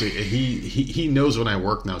 Seriously, he knows when I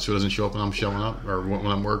work now, so he doesn't show up when I'm showing up, or when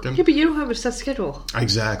I'm working. Yeah, but you don't have a set schedule.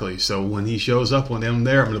 Exactly. So when he shows up, when I'm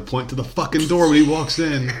there, I'm going to point to the fucking door when he walks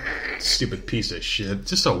in. Stupid piece of shit.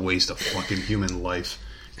 Just a waste of fucking human life.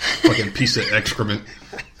 Fucking piece of excrement.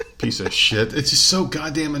 Piece of shit. It's just so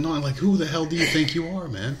goddamn annoying. Like, who the hell do you think you are,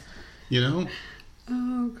 man?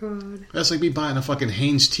 Oh, God. That's like me buying a fucking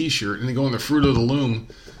Hanes t-shirt and then going to Fruit of the Loom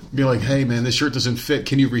and be like, hey, man, this shirt doesn't fit.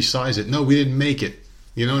 Can you resize it? No, we didn't make it.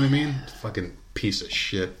 You know what I mean? Fucking piece of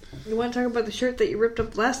shit. You want to talk about the shirt that you ripped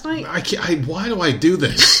up last night? Why do I do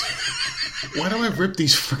this? Why do I rip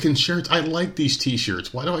these fucking shirts? I like these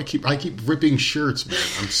t-shirts. Why do I keep ripping shirts, man?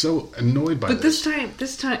 I'm so annoyed by this.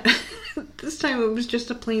 But this time it was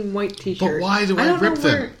just a plain white t-shirt. But why do I rip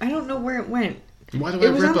them? I don't know where it went. Why do I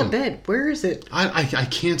rip them? It was on the bed. Where is it? I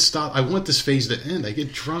can't stop. I want this phase to end. I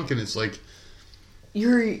get drunk and it's like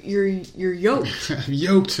you're yoked. I'm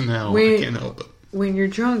yoked now. I can't help it. When you're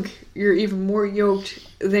drunk, you're even more yoked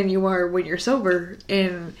than you are when you're sober,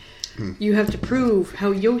 and you have to prove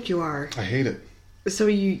how yoked you are. I hate it. So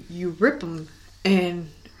you rip them, and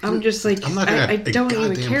I'm just like, I don't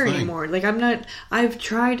even care anymore. Like, I'm not. I've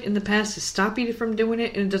tried in the past to stop you from doing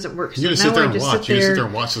it, and it doesn't work. So you just sit there and watch. You just sit there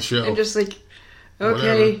and watch the show. And just like,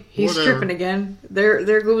 okay, he's stripping again.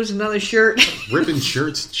 There goes another shirt. Ripping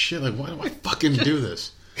shirts and shit. Like, why do I fucking do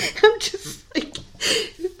this? I'm just like,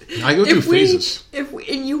 I go through phases.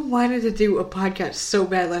 And you wanted to do a podcast so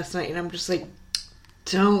bad last night, and I'm just like,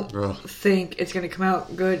 don't think it's going to come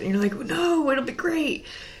out good. And you're like, no, it'll be great.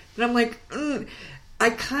 And I'm like, I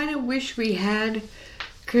kind of wish we had,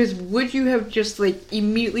 because would you have just like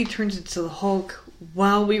immediately turned into the Hulk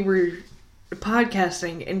while we were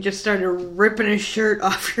podcasting and just started ripping a shirt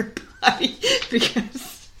off your body?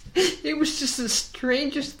 Because it was just the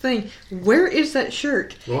strangest thing. Where is that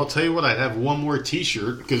shirt? Well, I'll tell you what, I'd have one more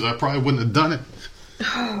t-shirt because I probably wouldn't have done it.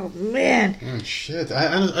 Oh, man. Oh, shit.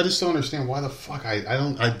 I just don't understand why the fuck I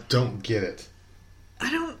don't get it. I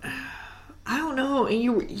don't know.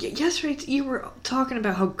 And yesterday you were talking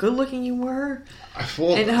about how good looking you were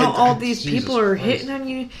and how all these people are hitting on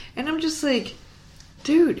you, and I'm just like,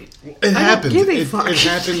 dude, it happened. Don't give a fuck. It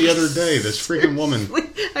happened the other day. This freaking woman.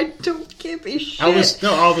 I don't give a shit. I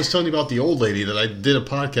was telling you about the old lady that I did a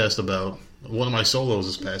podcast about, one of my solos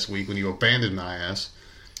this past week when you abandoned my ass.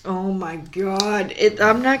 Oh my god!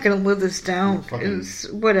 I'm not gonna live this down. It's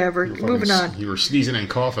whatever. Moving on. You were sneezing and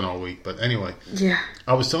coughing all week, but anyway. Yeah.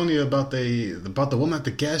 I was telling you about the woman at the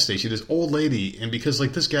gas station. This old lady, and because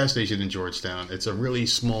like this gas station in Georgetown, it's a really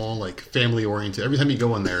small, like family oriented. Every time you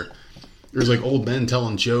go in there, there's like old men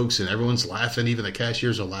telling jokes, and everyone's laughing. Even the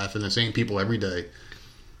cashiers are laughing. The same people every day.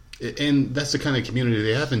 And that's the kind of community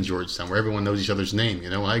they have in Georgetown, where everyone knows each other's name.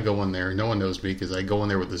 When I go in there, no one knows me because I go in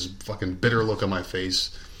there with this fucking bitter look on my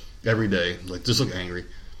face every day, like just look angry.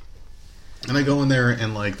 And I go in there,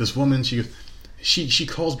 and like this woman, she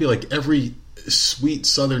calls me like every sweet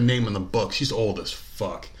Southern name in the book. She's old as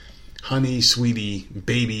fuck. Honey, sweetie,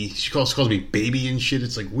 baby. She calls me baby and shit.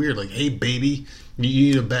 It's like weird. Like, hey, baby,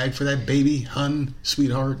 you need a bag for that, baby, hun,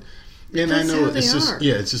 sweetheart. And that's I know how it's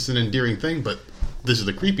they are. it's just an endearing thing, but this is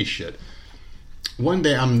the creepy shit. One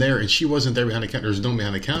day I'm there, and she wasn't there behind the counter. There's no one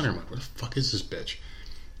behind the counter. I'm like, what the fuck is this bitch?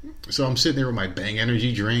 So I'm sitting there with my Bang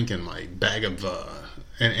energy drink and my bag of,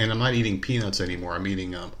 and I'm not eating peanuts anymore. I'm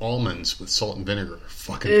eating almonds with salt and vinegar.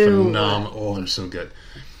 Fucking phenomenal. Oh, they're so good.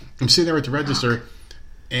 I'm sitting there at the register,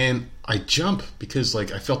 and I jump because,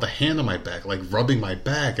 like, I felt a hand on my back, like, rubbing my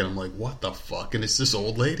back, and I'm like, what the fuck? And it's this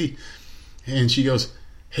old lady. And she goes,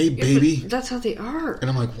 hey, baby. That's how they are. And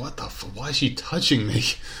I'm like, what the fuck? Why is she touching me?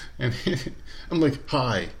 And I'm like,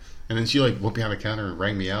 hi. And then she, like, went behind the counter and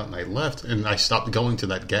rang me out, and I left. And I stopped going to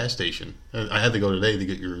that gas station. I had to go today to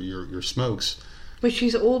get your smokes. But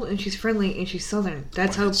she's old, and she's friendly, and she's Southern.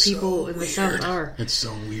 That's how people in the South are. It's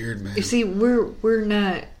so weird, man. You see, we're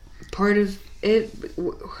not part of it.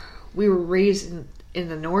 We were raised in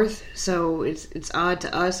the North, so it's odd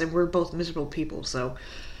to us, and we're both miserable people. So,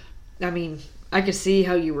 I mean, I could see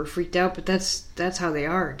how you were freaked out, but that's how they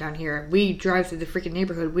are down here. We drive through the freaking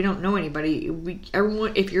neighborhood. We don't know anybody.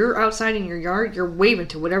 Everyone, if you're outside in your yard, you're waving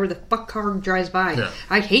to whatever the fuck car drives by. Yeah.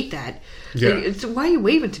 I hate that. Yeah. Like, why are you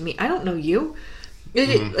waving to me? I don't know you.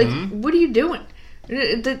 Like, what are you doing?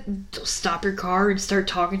 Stop your car and start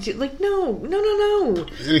talking to you. Like, no.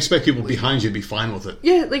 And expect people behind you to be fine with it.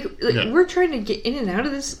 Yeah, we're trying to get in and out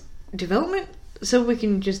of this development so we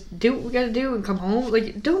can just do what we gotta do and come home.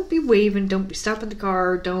 Like, don't be waving, don't be stopping the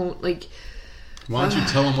car, don't, like... Why don't you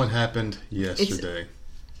tell them what happened yesterday?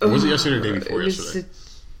 Or was it yesterday or the day before yesterday?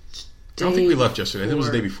 I don't think we left yesterday. I think it was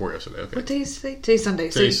the day before yesterday. Okay. What day is today? Today's Sunday.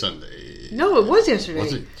 Today's Sunday. No, it was yesterday.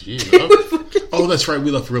 Was it? Jeez. Oh, that's right.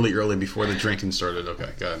 We left really early before the drinking started. Okay,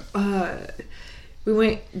 got it. We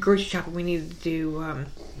went grocery shopping. We needed to do...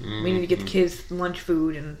 we need to get the kids lunch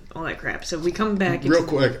food and all that crap. So we come back... Real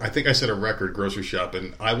quick, I think I set a record grocery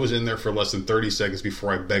shopping. I was in there for less than 30 seconds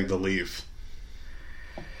before I begged to leave.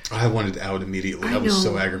 I wanted out immediately. I was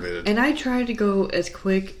so aggravated. And I tried to go as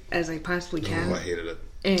quick as I possibly can. Oh, I hated it.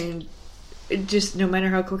 And it just, no matter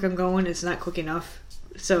how quick I'm going, it's not quick enough.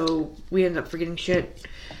 So we end up forgetting shit.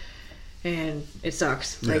 And it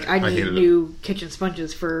sucks. Yeah, like, I need new kitchen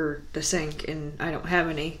sponges for the sink, and I don't have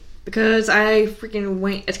any. Because I freaking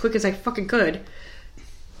went as quick as I fucking could.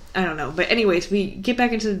 I don't know. But anyways, we get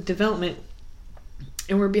back into the development,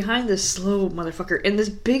 and we're behind this slow motherfucker in this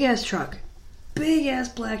big-ass truck. Big-ass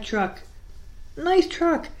black truck. Nice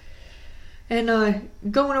truck. And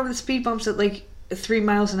going over the speed bumps at, like, 3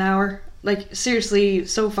 miles an hour. Like, seriously,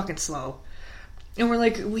 so fucking slow. And we're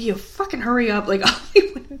like, will you fucking hurry up? Like, all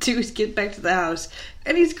we want to do is get back to the house.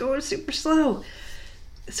 And he's going super slow.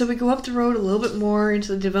 So we go up the road a little bit more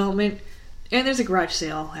into the development. And there's a garage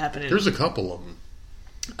sale happening. There's a couple of them.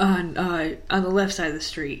 On the left side of the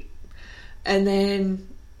street. And then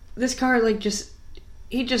this car, like,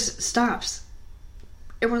 he just stops.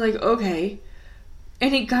 And we're like, okay.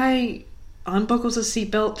 And a guy unbuckles his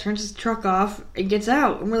seatbelt, turns his truck off, and gets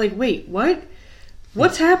out. And we're like, wait, what?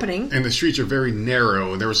 What's happening? And the streets are very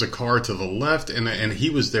narrow, and there was a car to the left, and he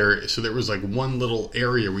was there, so there was like one little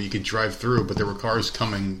area where you could drive through, but there were cars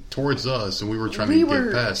coming towards us, and we were trying to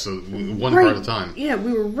get past, so one car at a time. Yeah,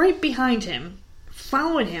 we were right behind him,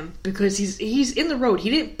 following him, because he's in the road. He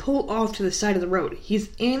didn't pull off to the side of the road. He's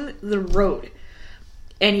in the road.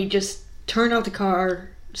 And he just turned off the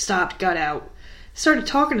car, stopped, got out, started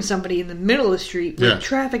talking to somebody in the middle of the street with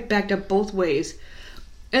traffic backed up both ways.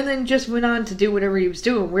 And then just went on to do whatever he was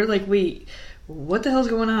doing. We're like, wait, what the hell's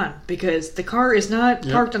going on? Because the car is not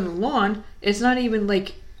parked on the lawn. It's not even,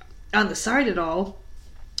 like, on the side at all.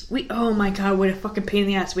 Oh my god, what a fucking pain in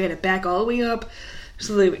the ass. We had to back all the way up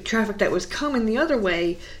so the traffic that was coming the other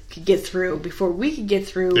way could get through before we could get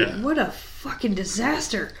through. Yeah. What a fucking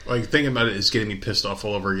disaster. Like, thinking about it is getting me pissed off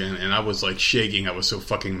all over again. And I was, like, shaking. I was so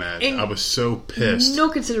fucking mad. And I was so pissed. No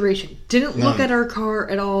consideration. Didn't look at our car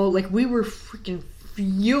at all. Like, we were freaking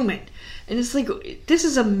fuming. And it's like, this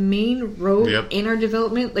is a main road in our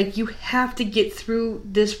development. Like, you have to get through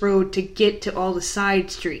this road to get to all the side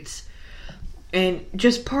streets. And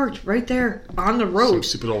just parked right there on the road. Some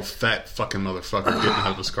stupid old fat fucking motherfucker getting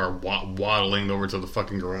out of his car, waddling over to the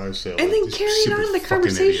fucking garage sale. And then carrying on the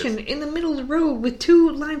conversation in the middle of the road with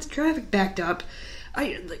 2 lines of traffic backed up.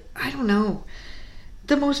 I don't know.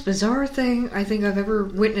 The most bizarre thing I think I've ever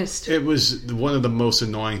witnessed. It was one of the most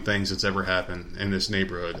annoying things that's ever happened in this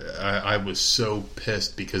neighborhood. I was so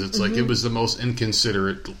pissed because it's like it was the most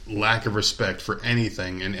inconsiderate lack of respect for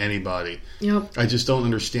anything and anybody. Yep. I just don't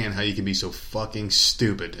understand how you can be so fucking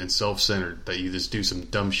stupid and self-centered that you just do some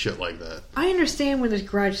dumb shit like that. I understand when there's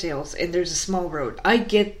garage sales and there's a small road. I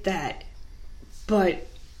get that. But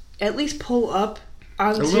at least pull up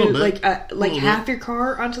onto like half your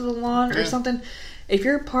car onto the lawn or something. If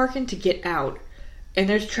you're parking to get out and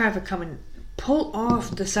there's traffic coming, pull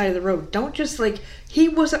off the side of the road. Don't just, like, he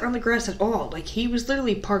wasn't on the grass at all. Like, he was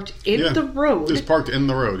literally parked in the road. Just parked in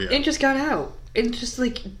the road, yeah. And just got out. And just,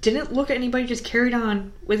 like, didn't look at anybody, just carried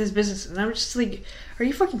on with his business. And I was just like, are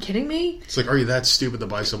you fucking kidding me? It's like, are you that stupid to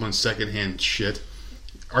buy someone's secondhand shit?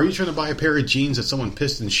 Are you trying to buy a pair of jeans that someone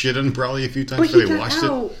pissed and shit in probably a few times before they washed it? But he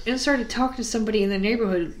got out and started talking to somebody in the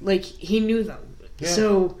neighborhood like he knew them. Yeah.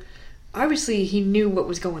 So, obviously, he knew what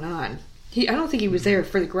was going on. I don't think he was there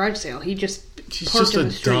for the garage sale. He's just a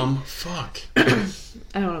dumb fuck. I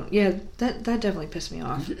don't know. Yeah, that definitely pissed me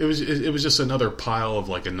off. It was just another pile of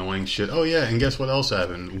like annoying shit. Oh yeah, and guess what else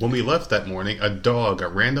happened? When we left that morning, a dog, a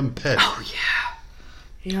random pet. Oh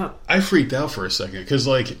yeah. Yeah. I freaked out for a second because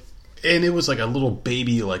like, and it was like a little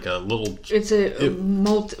baby, like a little. It's a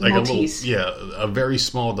Maltese. A very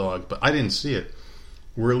small dog, but I didn't see it.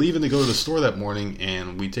 We're leaving to go to the store that morning,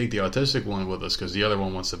 and we take the autistic one with us because the other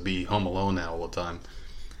one wants to be home alone now all the time.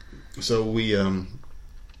 So we,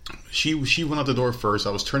 she went out the door first. I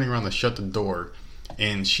was turning around to shut the door,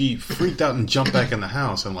 and she freaked out and jumped back in the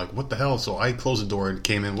house. I'm like, what the hell? So I closed the door and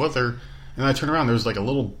came in with her, and I turned around. There was like a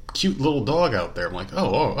little cute little dog out there. I'm like,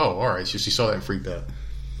 oh, all right. So she saw that and freaked out.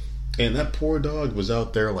 And that poor dog was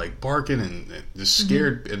out there like barking and just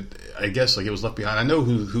scared. Mm-hmm. And I guess like it was left behind. I know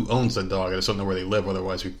who owns the dog. I just don't know where they live.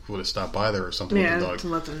 Otherwise, we would have stopped by there or something with the dog. To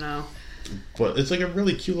let them know. But it's like a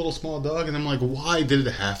really cute little small dog, and I'm like, why did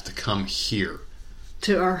it have to come here?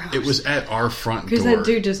 To our house. It was at our front door. Because that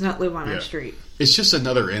dude does not live on our street. It's just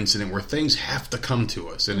another incident where things have to come to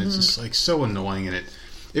us, and it's just like so annoying, and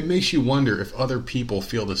it makes you wonder if other people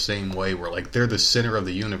feel the same way, where like they're the center of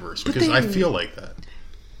the universe. Because I feel like that.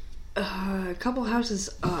 A couple houses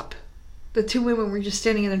up, the two women were just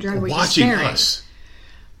standing in the driveway watching just us.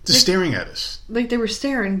 Just staring at us. Like they were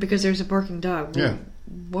staring because there's a barking dog. Yeah.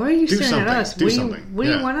 Why are you staring at us? Do something. What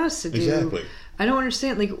do you want us to do? Exactly. I don't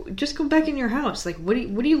understand. Like, just go back in your house. Like, what are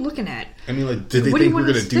you looking at? I mean, like, did they think we were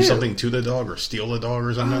going to do something to the dog or steal the dog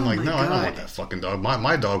or something? Oh, like, no, God. I don't want that fucking dog.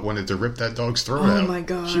 My dog wanted to rip that dog's throat out. Oh my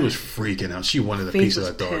God. She was freaking out. She wanted a Faith piece of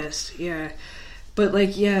was that dog. Pissed. Yeah, but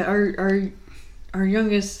like, yeah, our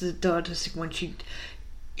youngest, the autistic one,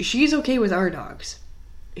 she's okay with our dogs.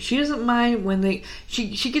 She doesn't mind when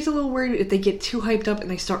she gets a little worried if they get too hyped up and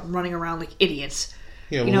they start running around like idiots.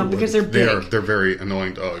 Yeah, because they're big. They're very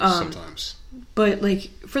annoying dogs sometimes. But like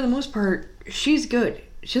for the most part, she's good.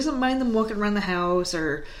 She doesn't mind them walking around the house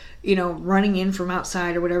or running in from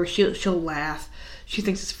outside or whatever. She'll laugh. She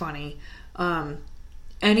thinks it's funny.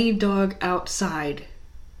 Any dog outside,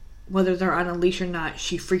 whether they're on a leash or not,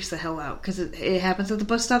 she freaks the hell out because it happens at the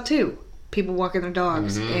bus stop too. People walking their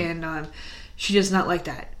dogs, and she does not like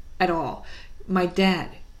that at all. My dad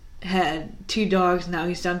had 2 dogs. Now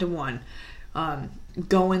he's down to 1.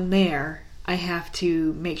 Going there, I have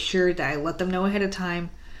to make sure that I let them know ahead of time,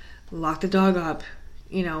 lock the dog up.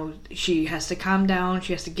 She has to calm down.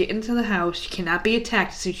 She has to get into the house. She cannot be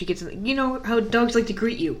attacked as soon as she gets in. You know how dogs like to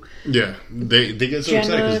greet you. Yeah, they get so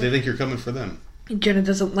excited because they think you're coming for them. Jenna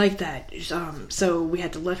doesn't like that. So we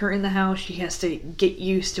had to let her in the house. She has to get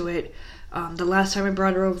used to it. The last time I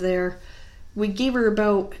brought her over there, we gave her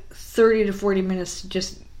about 30 to 40 minutes to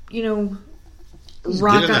just,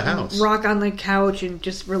 rock on the couch and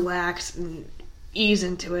just relax and ease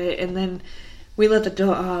into it. And then we let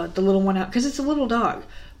the little one out because it's a little dog.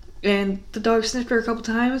 And the dog sniffed her a couple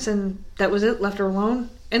times and that was it. Left her alone.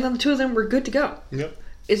 And then the 2 of them were good to go. Yep.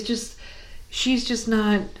 It's just, she's just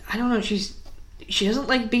not, I don't know, she doesn't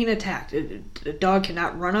like being attacked. The dog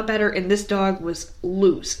cannot run up at her, and this dog was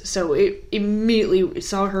loose. So it immediately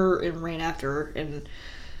saw her and ran after her and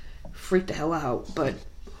freaked the hell out. But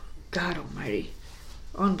God almighty,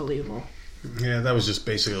 unbelievable. Yeah, that was just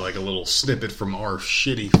basically like a little snippet from our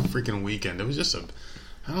shitty freaking weekend. It was just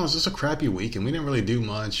a crappy weekend. We didn't really do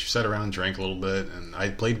much. Sat around and drank a little bit, and I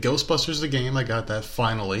played Ghostbusters the game. I got that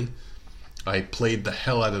finally. I played the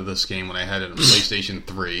hell out of this game when I had it on PlayStation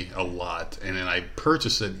 3 a lot. And then I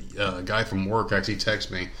purchased it. A guy from work actually texted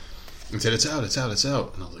me and said, it's out. And I was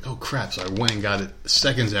like, oh crap. So I went and got it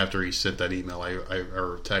seconds after he sent that email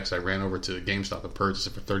or text. I ran over to GameStop and purchased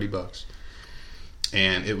it for $30.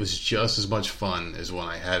 And it was just as much fun as when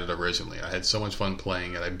I had it originally. I had so much fun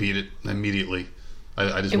playing it. I beat it immediately.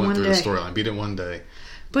 I just went through the storyline. I beat it one day.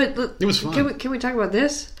 But it was fun. Can we talk about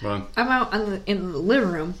this? Fun. I'm out in the living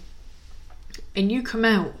room. And you come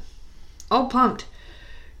out, all pumped.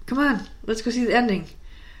 Come on, let's go see the ending.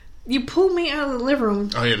 You pulled me out of the living room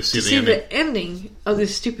to see the ending of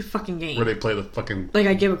this stupid fucking game. Where they play the fucking... Like,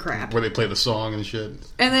 I give a crap. Where they play the song and shit.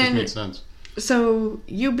 And then... It made sense. So,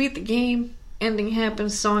 you beat the game, ending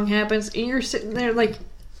happens, song happens, and you're sitting there like,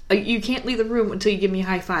 You can't leave the room until you give me a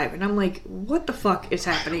high five. And I'm like, what the fuck is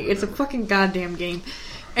happening? It's a fucking goddamn game.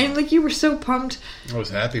 And, like, you were so pumped. I was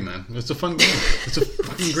happy, man. It's a fun game. It's a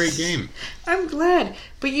fucking great game. I'm glad.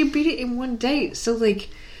 But you beat it in one day. So, like,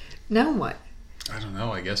 now what? I don't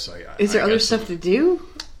know. I guess Is there other stuff to do?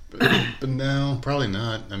 But no, probably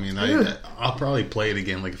not. I mean, I'll probably play it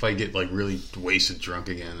again. Like, if I get, like, really wasted drunk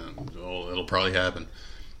again, it'll probably happen.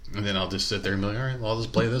 And then I'll just sit there and be like, all right, well, I'll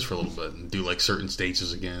just play this for a little bit and do, like, certain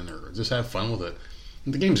stages again or just have fun with it.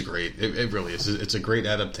 And the game's great. It really is. It's a great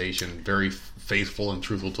adaptation. Very faithful and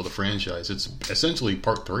truthful to the franchise. It's essentially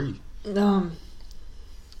part 3.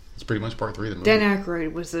 It's pretty much part 3 of the movie. Dan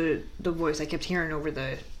Aykroyd was the voice I kept hearing over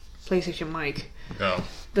the PlayStation mic. Oh.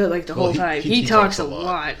 The whole time. He talks a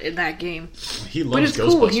lot in that game. He loves but it's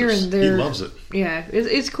Ghostbusters. Cool hearing their, he loves it. Yeah,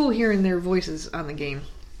 it's cool hearing their voices on the game.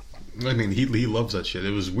 I mean, he loves that shit.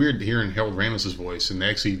 It was weird hearing Harold Ramis' voice, and they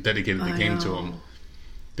actually dedicated the game to him.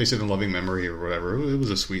 They said in loving memory or whatever. It was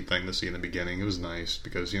a sweet thing to see in the beginning. It was nice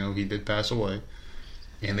because, he did pass away.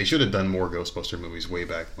 And they should have done more Ghostbuster movies way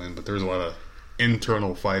back when, but there was a lot of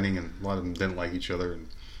internal fighting, and a lot of them didn't like each other. And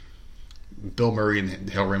Bill Murray and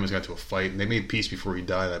Harold Ramis got to a fight, and they made peace before he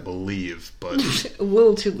died, I believe. But a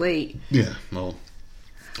little too late. Yeah, well,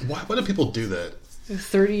 why do people do that?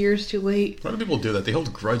 30 years too late. Why do people do that? They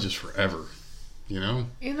hold grudges forever,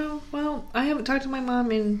 well, I haven't talked to my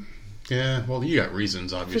mom in... Yeah, well, you got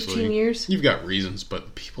reasons, obviously. 15 years? You've got reasons,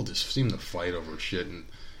 but people just seem to fight over shit. And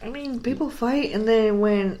I mean, people fight, and then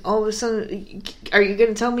when all of a sudden... Are you going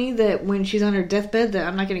to tell me that when she's on her deathbed that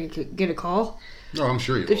I'm not going to get a call? No, I'm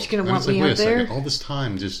sure you will. She's going to want me out there? All this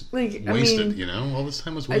time just wasted, All this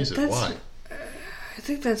time was wasted. Why? I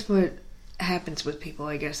think that's what happens with people,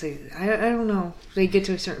 I guess. I don't know. They get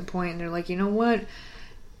to a certain point, and they're like, you know what?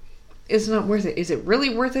 It's not worth it. Is it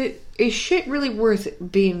really worth it? Is shit really worth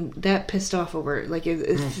being that pissed off over? Like,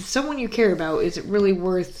 if someone you care about, is it really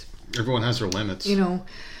worth... Everyone has their limits.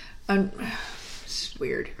 It's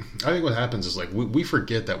weird. I think what happens is, like, we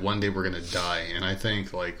forget that one day we're going to die. And I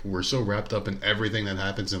think, like, we're so wrapped up in everything that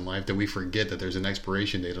happens in life that we forget that there's an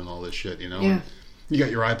expiration date on all this shit, Yeah. And you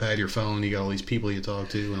got your iPad, your phone, you got all these people you talk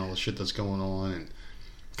to and all the shit that's going on. And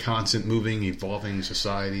constant moving, evolving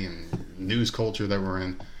society and news culture that we're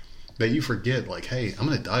in. That you forget, like, hey, I'm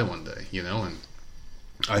going to die one day, And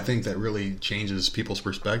I think that really changes people's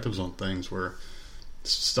perspectives on things where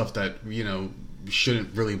stuff that,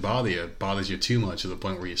 shouldn't really bother you bothers you too much to the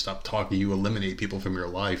point where you stop talking, you eliminate people from your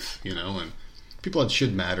life, and people that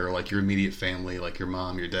should matter, like your immediate family, like your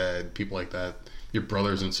mom, your dad, people like that, your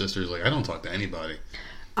brothers and sisters. Like, I don't talk to anybody.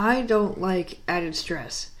 I don't like added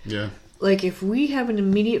stress. Yeah. Like, if we have an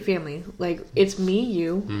immediate family, like, it's me,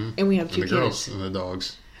 you, and we have 2 kids. Girls and the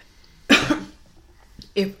dogs.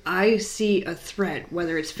 If I see a threat,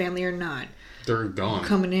 whether it's family or not, they're gone.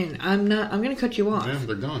 Coming in, I'm going to cut you off. Yeah,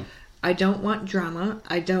 they're gone. I don't want drama.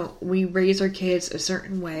 We raise our kids a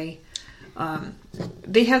certain way.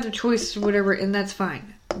 They have the choice or whatever, and that's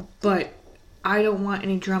fine. But I don't want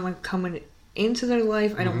any drama coming into their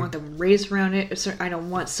life. I don't want them raised around it. I don't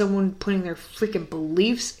want someone putting their freaking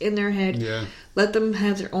beliefs in their head. Yeah. Let them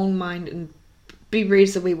have their own mind and be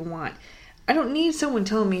raised the way we want. I don't need someone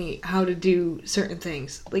telling me how to do certain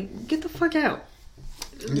things. Like, get the fuck out.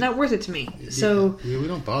 It's not worth it to me. So we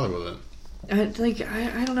don't bother with it. I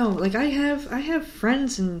don't know. Like, I have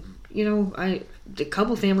friends and a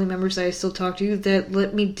couple family members that I still talk to that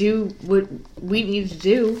let me do what we need to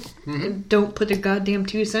do and don't put their goddamn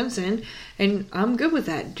 2 cents in, and I'm good with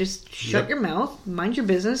that. Just shut your mouth, mind your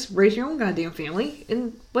business, raise your own goddamn family,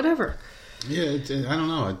 and whatever. Yeah, I don't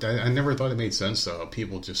know. I never thought it made sense though.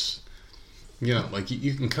 People just. Like,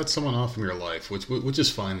 you can cut someone off from your life, which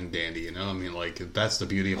is fine and dandy, I mean, like, that's the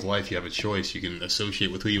beauty of life. You have a choice. You can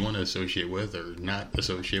associate with who you want to associate with or not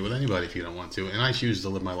associate with anybody if you don't want to. And I choose to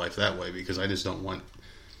live my life that way because I just don't want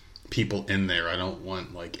people in there. I don't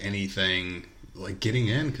want, like, anything, like, getting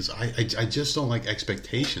in because I just don't like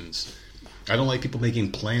expectations. I don't like people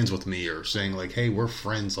making plans with me or saying, like, hey, we're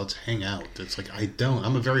friends, let's hang out. It's like, I don't.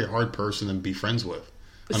 I'm a very hard person to be friends with.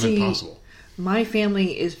 I'm impossible. My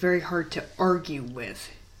family is very hard to argue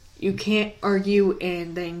with. You can't argue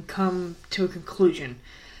and then come to a conclusion.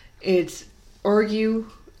 It's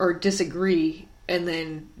argue or disagree and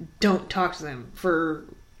then don't talk to them for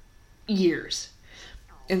years.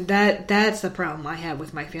 And that's the problem I have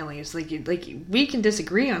with my family. It's like we can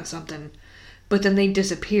disagree on something, but then they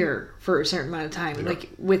disappear for a certain amount of time. Yeah. Like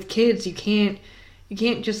with kids, you can't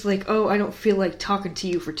just like, oh, I don't feel like talking to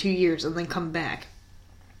you for 2 years and then come back.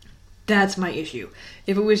 That's my issue.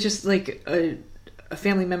 If it was just like a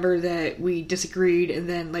family member that we disagreed and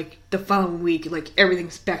then like the following week, like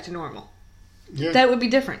everything's back to normal. Yeah. That would be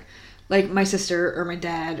different. Like my sister or my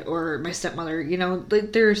dad or my stepmother, you know,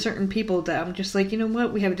 like there are certain people that I'm just like, you know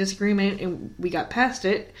what, we have a disagreement and we got past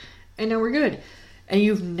it and now we're good. And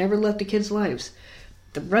you've never left the kids' lives.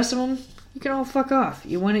 The rest of them, you can all fuck off.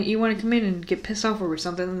 You want to come in and get pissed off over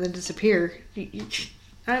something and then disappear.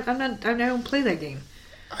 I don't play that game.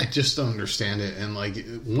 I just don't understand it. And like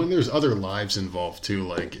when there's other lives involved too,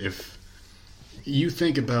 like if you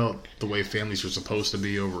think about the way families are supposed to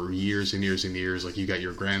be over years and years and years, like you got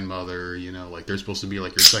your grandmother, you know, like they're supposed to be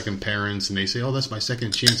like your second parents, and they say, oh, that's my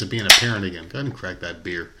second chance of being a parent again. Go ahead and crack that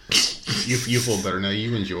beer. You feel better now.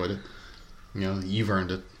 You enjoyed it. You know, you've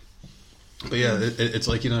earned it. But yeah, it's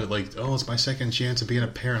like, you know, like, oh, it's my second chance of being a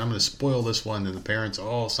parent. I'm going to spoil this one. And the parents,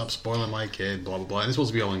 oh, stop spoiling my kid, blah, blah, blah. And it's supposed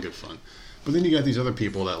to be all in good fun. But then you got these other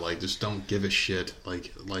people that, like, just don't give a shit.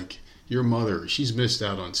 Like your mother, she's missed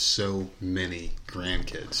out on so many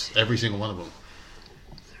grandkids. Every single one of them.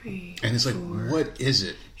 3, And it's like, 4. what is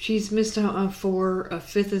it? She's missed out on 4. A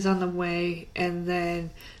 5th is on the way. And then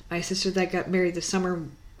my sister that got married this summer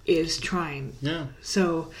is trying. Yeah.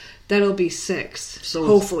 So that'll be 6. So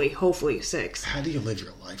hopefully 6. How do you live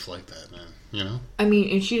your life like that, man? You know? I mean,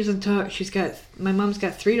 and she doesn't talk. My mom's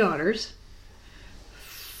got 3 daughters,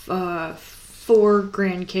 4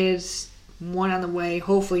 grandkids, 1 on the way,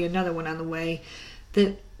 hopefully another one on the way,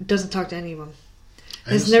 that doesn't talk to any of them.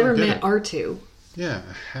 Has never met our 2. Yeah.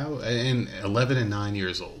 How? And 11 and 9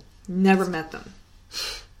 years old. Never met them.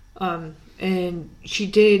 And she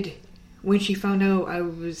did, when she found out I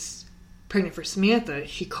was pregnant for Samantha,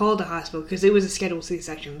 she called the hospital because it was a scheduled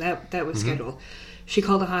C-section. That was scheduled. She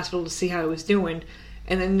called the hospital to see how I was doing,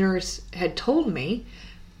 and the nurse had told me,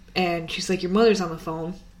 and she's like, "Your mother's on the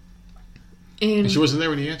phone." And she wasn't there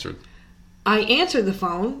when you answered. I answered the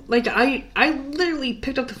phone. Like, I literally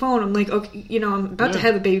picked up the phone. I'm like, okay, you know, I'm about to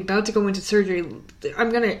have a baby, about to go into surgery. I'm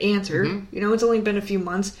going to answer. You know, it's only been a few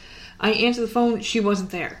months. I answered the phone. She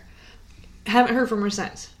wasn't there. Haven't heard from her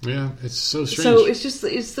since. Yeah, it's so strange. So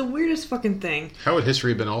it's the weirdest fucking thing. How would history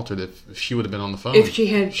have been altered if she would have been on the phone? If she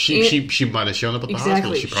had... She might have shown up at the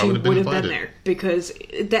hospital. She probably would have been invited. There. Because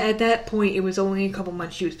at that point, it was only a couple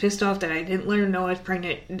months. She was pissed off that I didn't let her know I was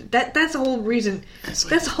pregnant. That's the whole reason. That's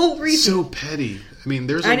the whole reason. So petty. I mean,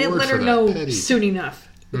 there's a word for that. I didn't let her know petty. soon enough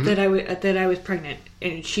that I was pregnant.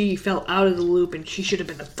 And she fell out of the loop, and she should have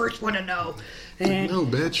been the first one to know. And no,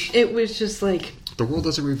 bitch. It was just like... The world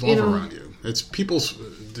doesn't revolve around you. It's people's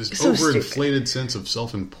this overinflated sense of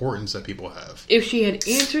self-importance that people have. If she had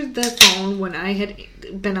answered the phone when I had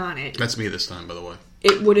been on it... That's me this time, by the way.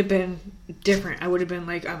 It would have been different. I would have been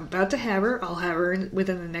like, I'm about to have her. I'll have her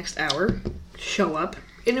within the next hour. Show up.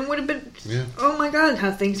 And it would have been... Yeah. Oh my God,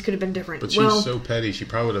 how things could have been different. But she's so petty. She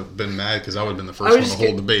probably would have been mad because I would have been the first one to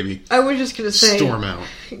hold the baby. I was just going to say... Storm out.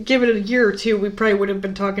 Give it a year or two, we probably would have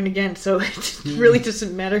been talking again. So it really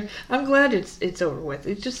doesn't matter. I'm glad it's over with.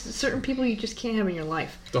 It's just certain people you just can't have in your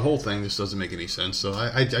life. The whole thing just doesn't make any sense. So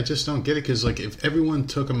I just don't get it. Because like, if everyone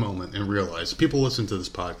took a moment and realized, people listen to this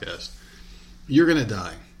podcast, you're going to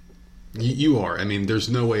die. You are. I mean, there's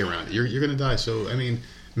no way around it. You're going to die. So, I mean,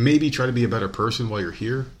 maybe try to be a better person while you're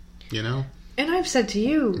here. You know? And I've said to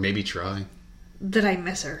you... Maybe try. That I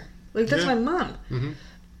miss her. Like, that's my mom. Mm-hmm.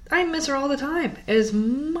 I miss her all the time. As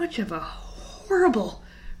much of a horrible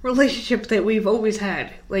relationship that we've always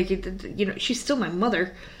had. Like, you know, she's still my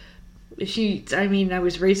mother. I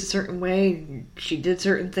was raised a certain way. She did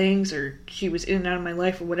certain things. Or she was in and out of my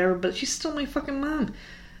life or whatever. But she's still my fucking mom.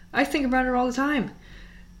 I think about her all the time.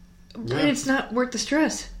 Yeah. But it's not worth the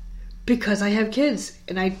stress. Because I have kids.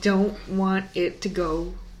 And I don't want it to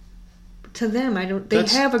go... to them.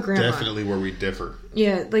 That's have a grandma. Definitely where we differ.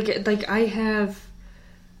 Yeah, like I have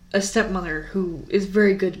a stepmother who is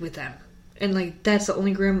very good with them. And like that's the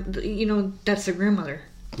only that's their grandmother.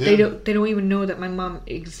 Yeah. They don't even know that my mom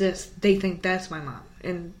exists. They think that's my mom.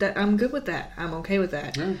 And that I'm good with that. I'm okay with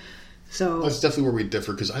that. Yeah. So that's definitely where we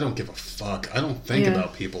differ because I don't give a fuck. I don't think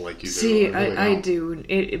about people like you do. See, I do.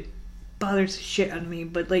 It bothers the shit out of me,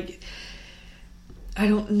 but like I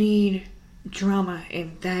don't need drama,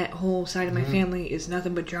 and that whole side of my family is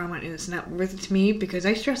nothing but drama, and it's not worth it to me because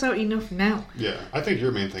I stress out enough now. Yeah, I think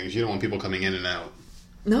your main thing is you don't want people coming in and out.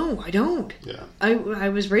 No, I don't. Yeah, I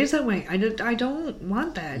was raised that way. I don't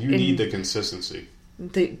want that. You need the consistency.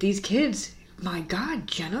 These kids, my God,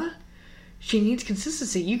 Jenna, she needs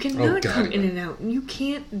consistency. You cannot come in and out. You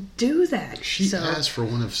can't do that. She asked for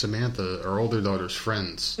one of Samantha, our older daughter's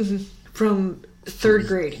friends, from third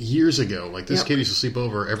grade years ago. Like this kid used to sleep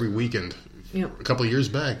over every weekend. Yep. A couple of years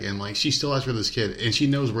back, and like she still asked for this kid, and she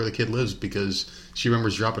knows where the kid lives because she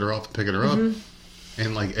remembers dropping her off and picking her up.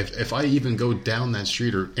 And like if I even go down that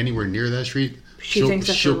street or anywhere near that street,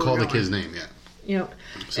 she'll call the kid's name. Yeah, You know,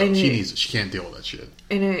 So and she can't deal with that shit.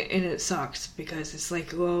 And it sucks because it's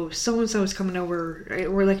like, well, so and so is coming over.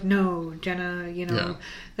 We're like, no, Jenna,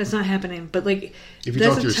 that's not happening. But like, if you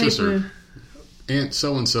talk to your sister, Aunt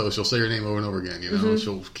so and so, she'll say your name over and over again.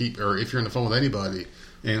 She'll keep, or if you're on the phone with anybody.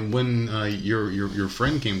 And when your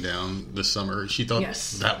friend came down this summer, she thought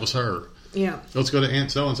that was her. Yeah. Let's go to Aunt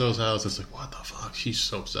so and so's house. It's like, what the fuck? She's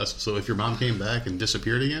so obsessed. So if your mom came back and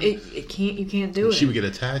disappeared again, you can't do it. She would get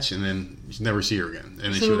attached, and then you'd never see her again.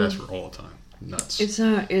 And then she would ask for all the time. Nuts. It's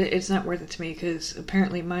not worth it to me because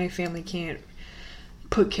apparently my family can't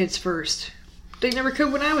put kids first. They never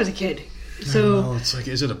could when I was a kid. So it's like,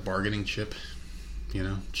 is it a bargaining chip?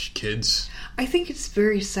 Kids. I think it's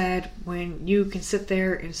very sad when you can sit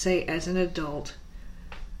there and say, as an adult,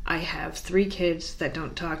 I have 3 kids that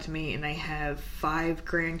don't talk to me, and I have 5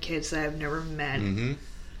 grandkids that I've never met. Mm-hmm.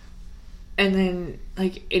 And then,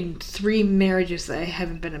 like, in 3 marriages that I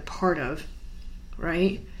haven't been a part of,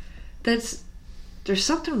 right? There's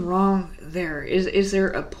something wrong there. Is there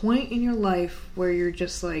a point in your life where you're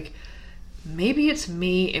just like, maybe it's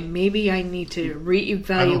me, and maybe I need to reevaluate?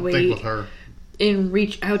 I don't think with her. And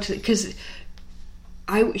reach out to, because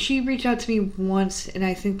she reached out to me once, and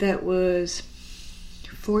I think that was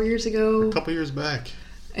 4 years ago, a couple years back,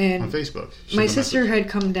 and on Facebook. My sister had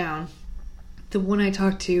come down, the one I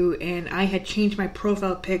talked to, and I had changed my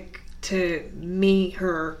profile pic to me,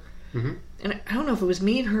 her, and I don't know if it was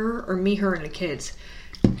me and her or me, her, and the kids,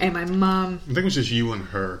 and my mom. I think it was just you and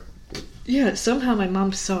her. Yeah, somehow my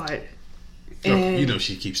mom saw it, and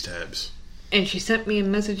she keeps tabs. And she sent me a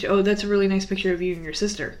message, oh, that's a really nice picture of you and your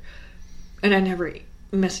sister. And I never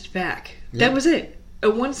messaged back. Yeah. That was it.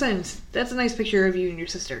 One sentence. That's a nice picture of you and your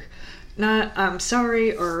sister. Not, I'm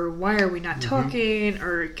sorry, or why are we not talking,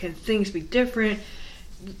 or can things be different?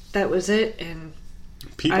 That was it, and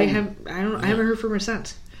I haven't heard from her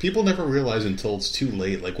since. People never realize until it's too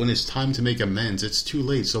late. Like, when it's time to make amends, it's too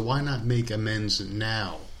late. So why not make amends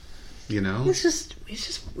now? It's just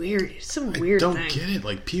weird. It's some weird thing. I don't get it.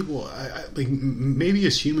 Like, people, maybe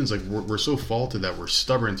as humans, like, we're so faulted that we're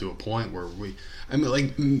stubborn to a point where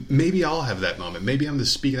maybe I'll have that moment. Maybe I'm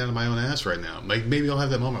just speaking out of my own ass right now. Like, maybe I'll have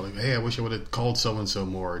that moment. Like, hey, I wish I would have called so-and-so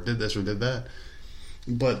more, or did this or did that.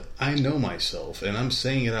 But I know myself, and I'm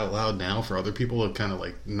saying it out loud now for other people to kind of,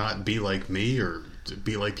 like, not be like me or to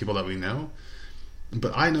be like people that we know.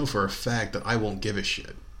 But I know for a fact that I won't give a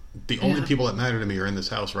shit. The only people that matter to me are in this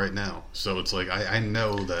house right now. So it's like, I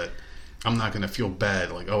know that I'm not going to feel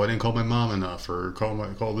bad. Like, oh, I didn't call my mom enough or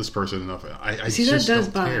call this person enough. I see, just that does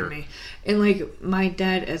bother me. And like, my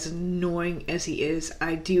dad, as annoying as he is,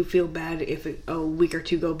 I do feel bad if a week or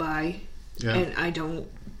 2 go by and I don't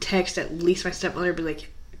text at least my stepmother, be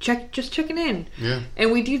like, just checking in. Yeah.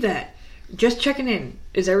 And we do that. Just checking in.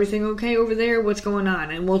 Is everything okay over there? What's going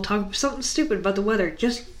on? And we'll talk something stupid about the weather.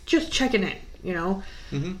 Just checking in.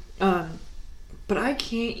 But I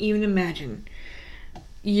can't even imagine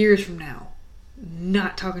years from now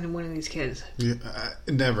not talking to one of these kids. Yeah,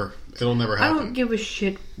 never. It'll never happen. I don't give a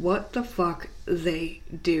shit what the fuck they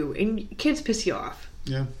do. And kids piss you off.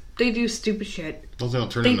 Yeah. They do stupid shit. Well, they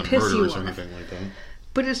don't turn into murderers or anything like that.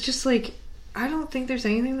 But it's just like, I don't think there's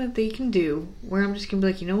anything that they can do where I'm just going to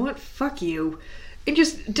be like, you know what? Fuck you. And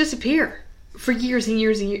just disappear for years and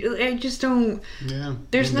years and years. I just don't. Yeah.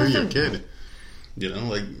 There's nothing. You're a kid.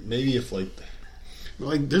 Like, maybe if, like,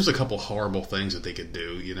 there's a couple horrible things that they could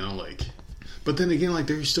do, but then again, like,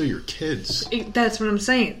 they're still your kids. That's what I'm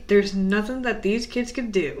saying. There's nothing that these kids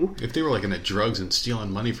could do. If they were, like, into drugs and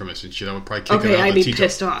stealing money from us and shit, I would probably kick them out. I'd be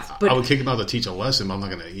pissed off. But I would kick them out to teach a lesson, but I'm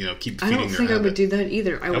not going to, keep feeding their habit. I don't think I would do that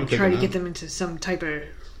either. I would try to get them into some type of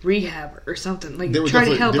rehab or something. Like, try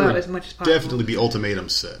to help out as much as possible. Definitely be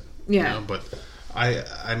ultimatums set. Yeah. But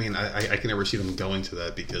I mean, I can never see them going to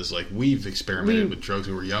that because, like, we've experimented with drugs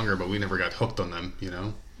when we were younger, but we never got hooked on them,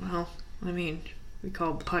 Well, I mean, we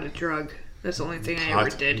call pot a drug. That's the only thing I ever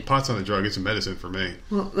did. Pot's not a drug; it's a medicine for me.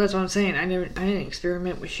 Well, that's what I'm saying. I didn't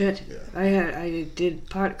experiment with shit. Yeah. I did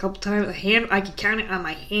pot a couple times. I could count it on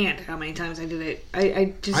my hand how many times I did it.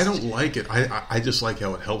 I don't like it. I just like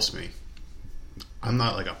how it helps me. I'm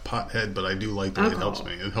not like a pothead, but I do like that it helps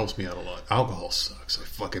me. It helps me out a lot. Alcohol sucks. I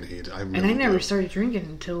fucking hate it. And I never started drinking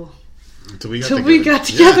until we got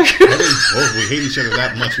together. Yeah. We hate each other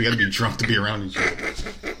that much. We got to be drunk to be around each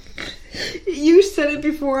other. You said it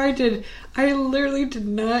before I did. I literally did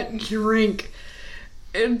not drink,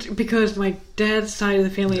 and because my dad's side of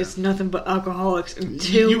the family is nothing but alcoholics.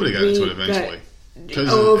 Until you would have got into it eventually,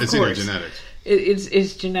 because it's in your genetics.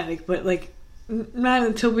 It's genetic, but like not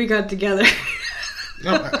until we got together.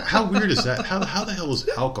 No, how weird is that? How the hell is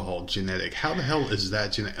alcohol genetic? How the hell is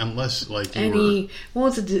that genetic? Unless like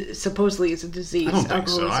supposedly it's a disease. I don't think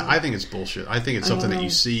so. Alcoholism. I think it's bullshit. I think it's something that you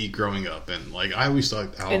see growing up, and like I always thought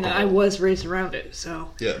alcohol. And I was raised around it, so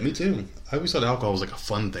yeah, me too. I always thought alcohol was like a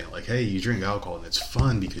fun thing. Like, hey, you drink alcohol and it's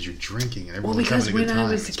fun because you're drinking and everyone's having a good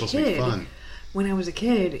time. It's supposed to be fun. When I was a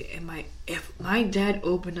kid, if my dad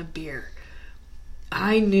opened a beer,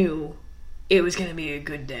 I knew it was going to be a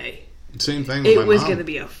good day. Same thing with my mom. It was going to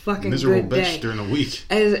be a fucking miserable good day. bitch during the week.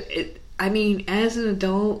 As an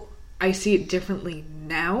adult, I see it differently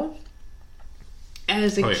now.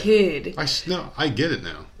 As a kid... I get it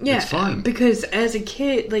now. Yeah, it's fun. Because as a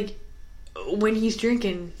kid, like, when he's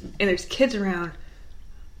drinking and there's kids around,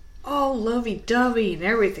 all lovey-dovey and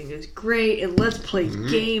everything is great, and let's play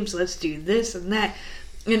games, let's do this and that.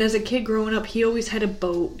 And as a kid growing up, he always had a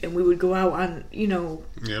boat, and we would go out on,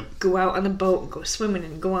 go out on the boat and go swimming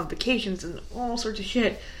and go on vacations and all sorts of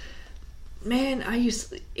shit. Man,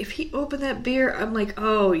 if he opened that beer, I'm like,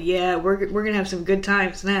 oh yeah, we're gonna have some good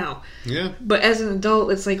times now. Yeah. But as an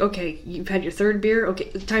adult, it's like, okay, you've had your third beer,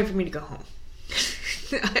 okay, it's time for me to go home.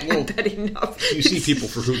 I've had enough. You see people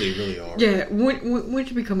for who they really are. Yeah, once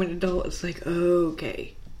you become an adult, it's like,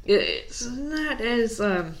 okay, it's not as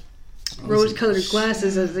rose-colored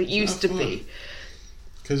glasses as it used to be.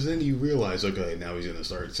 Because then you realize, okay, now he's going to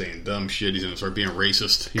start saying dumb shit. He's going to start being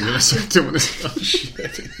racist. He's going to start doing this dumb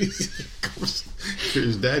shit.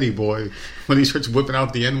 Here's daddy boy. When he starts whipping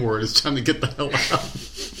out the N-word, it's time to get the hell out.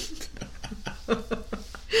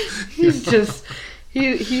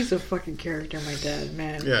 He's a fucking character, my dad,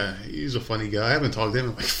 man. Yeah, he's a funny guy. I haven't talked to him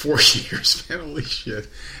in like 4 years, man. Holy shit.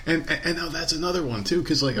 And now that's another one, too,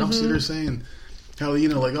 because like I'm sitting there saying... How,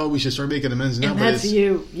 like, oh, we should start making amends now. And that's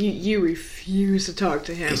you. You refuse to talk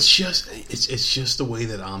to him. It's just the way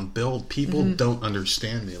that I'm built. People don't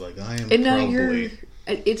understand me. Like, I am. And now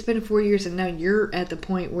it's been 4 years, and now you're at the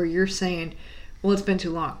point where you're saying, well, it's been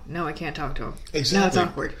too long. No, I can't talk to him. Exactly. Now it's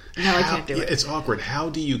awkward. Now I can't do it. It's awkward. How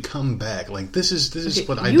do you come back? Like, this is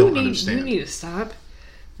what I don't understand. You need to stop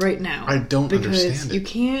right now. I don't understand it. Because you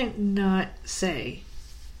can't not say...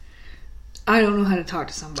 I don't know how to talk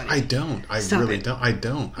to somebody. I don't. I really don't. I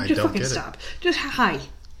don't. I don't get it. Stop. Just hi.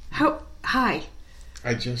 Hi.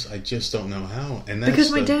 I just don't know how. And that's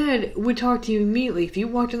because my dad would talk to you immediately. If you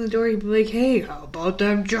walked in the door, he'd be like, "Hey, how about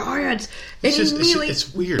them Giants?" And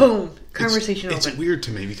it's weird. Boom. Conversation It's open. weird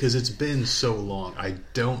to me because it's been so long. I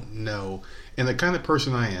don't know. And the kind of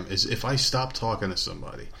person I am is if I stop talking to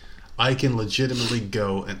somebody, I can legitimately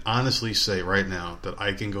go and honestly say right now that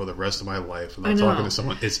I can go the rest of my life without talking to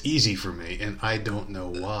someone. It's easy for me, and I don't know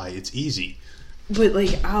why. It's easy. But,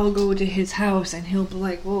 like, I'll go to his house, and he'll be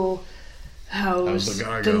like, well, how's the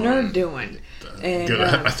nerd doing? And, good.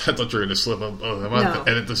 I thought you were going to slip up. Oh, am I going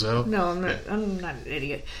to edit this out? No, I'm not. Yeah. I'm not an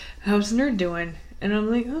idiot. How's the nerd doing? And I'm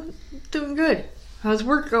like, oh, doing good. How's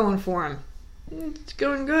work going for him? It's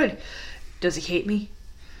going good. Does he hate me?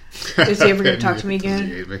 Is he ever going to talk to me again? Does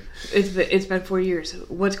he hate me? It's been 4 years.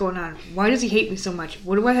 What's going on? Why does he hate me so much?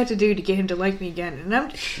 What do I have to do to get him to like me again?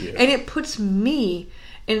 And it puts me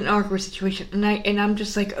in an awkward situation. And I'm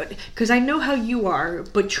just like, because I know how you are,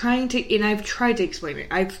 but I've tried to explain it.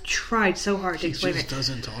 I've tried so hard to explain it. He just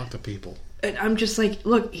doesn't talk to people. And I'm just like,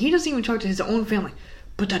 look, he doesn't even talk to his own family.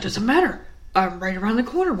 But that doesn't matter. I'm right around the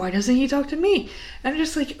corner. Why doesn't he talk to me? And I'm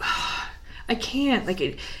just like, I can't.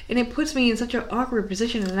 And it puts me in such an awkward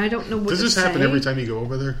position, and I don't know what to say. Does this happen every time you go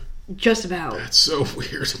over there? Just about. That's so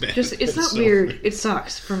weird, man. It's not so weird. It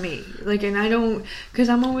sucks for me. And I don't, because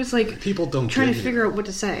I'm always people don't trying to figure out what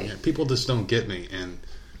to say. Yeah, people just don't get me, and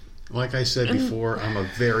like I said before, I'm a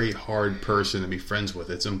very hard person to be friends with.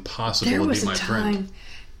 It's impossible to be my friend.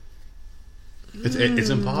 It's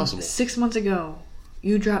impossible. 6 months ago,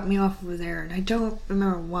 you dropped me off over there, and I don't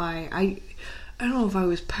remember why. I don't know if I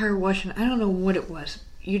was power washing. I don't know what it was.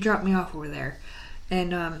 You dropped me off over there,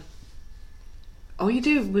 and all you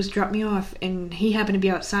did was drop me off, and he happened to be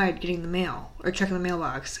outside getting the mail or checking the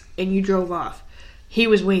mailbox, and you drove off. He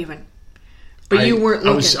was waving, but you weren't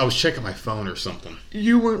looking. I was checking my phone or something.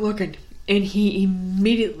 You weren't looking, and he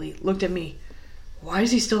immediately looked at me. Why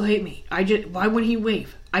does he still hate me? Why wouldn't he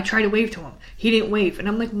wave? I tried to wave to him. He didn't wave. And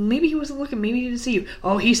I'm like, maybe he wasn't looking. Maybe he didn't see you.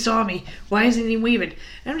 Oh, he saw me. Why isn't he waving?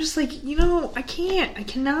 And I'm just like, I can't. I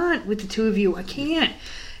cannot with the two of you. I can't.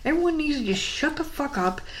 Everyone needs to just shut the fuck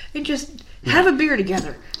up and just have a beer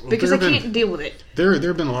together. Because I can't deal with it. There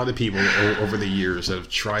have been a lot of people over the years that have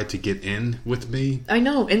tried to get in with me. I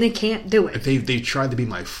know, and they can't do it. They've tried to be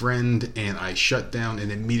my friend, and I shut down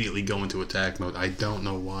and immediately go into attack mode. I don't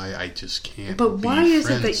know why. I just can't. But why is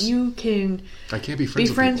it that you can? I can't be friends.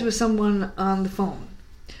 Be friends with someone on the phone,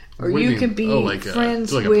 or What do you mean? could be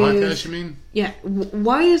friends like with. a podcast, you mean? Yeah.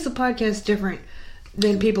 Why is the podcast different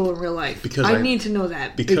than people in real life? Because I need to know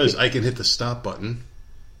that. Because I can hit the stop button,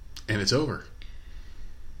 and it's over.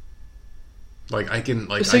 Like I can,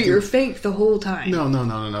 like so I can, you're fake the whole time.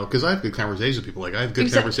 No. Because I have good conversations with people. Like I have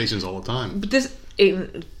good conversations all the time. But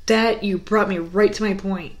that you brought me right to my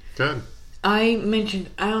point. Good. I mentioned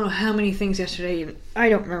I don't know how many things yesterday, and I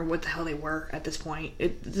don't remember what the hell they were at this point.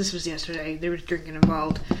 This was yesterday. There was drinking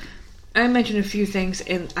involved. I mentioned a few things,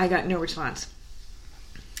 and I got no response.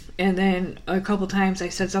 And then a couple times I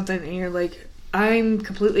said something, and you're like, "I'm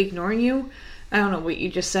completely ignoring you. I don't know what you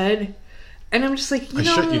just said." And I'm just like,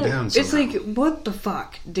 shut you down somehow. It's like, what the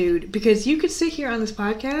fuck, dude? Because you could sit here on this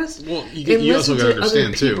podcast you also gotta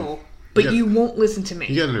understand too. But you won't listen to me.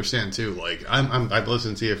 You gotta understand too. Like I've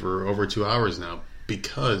listened to you for over 2 hours now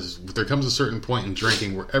because there comes a certain point in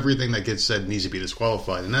drinking where everything that gets said needs to be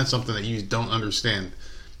disqualified, and that's something that you don't understand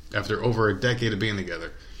after over a decade of being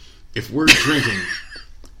together. If we're drinking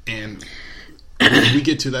and we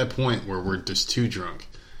get to that point where we're just too drunk,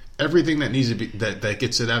 everything that needs to be that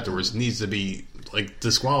gets said afterwards needs to be like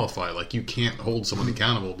disqualified. Like you can't hold someone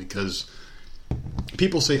accountable because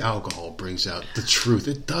people say alcohol brings out the truth.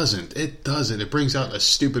 It doesn't. It brings out a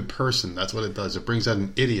stupid person. That's what it does. It brings out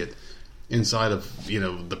an idiot inside of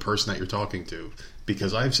the person that you're talking to.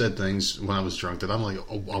 Because I've said things when I was drunk that I'm like,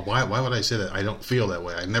 oh, why would I say that? I don't feel that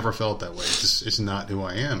way. I never felt that way. It's not who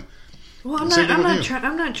I am. Well, I'm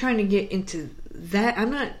not trying to get into that.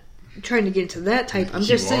 I'm not trying to get into that type. I'm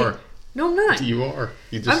just saying. No, I'm not. You are.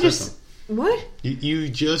 You just I'm said just. something. What? You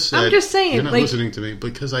just said. I'm just saying. You're not listening to me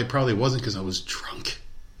because I probably wasn't because I was drunk.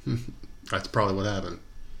 That's probably what happened.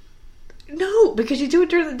 No, because you do it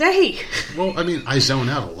during the day. Well, I mean, I zone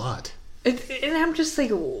out a lot. And I'm just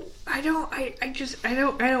like, I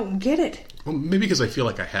don't get it. Well, maybe because I feel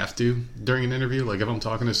like I have to during an interview. Like if I'm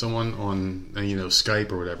talking to someone on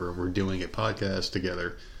Skype or whatever, we're doing a podcast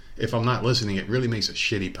together. If I'm not listening, it really makes a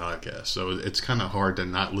shitty podcast. So it's kind of hard to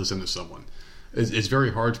not listen to someone. It's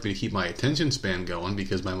very hard for me to keep my attention span going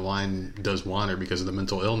because my mind does wander because of the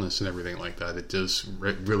mental illness and everything like that. It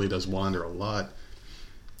really does wander a lot.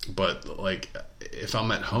 But like if I'm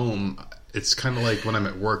at home, it's kind of like when I'm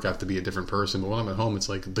at work, I have to be a different person. But when I'm at home, it's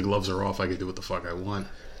like the gloves are off. I can do what the fuck I want.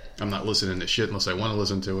 I'm not listening to shit unless I want to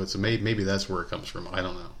listen to it. So maybe that's where it comes from. I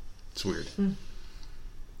don't know. It's weird.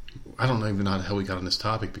 I don't even know how we got on this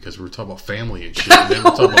topic because we were talking about family and shit. And then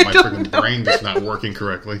we're talking about my freaking brain just not working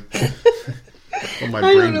correctly. Well,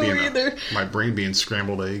 my brain being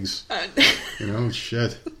scrambled eggs.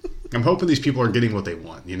 Shit. I'm hoping these people are getting what they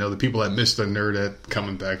want. The people that missed the nerdette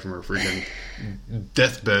coming back from her freaking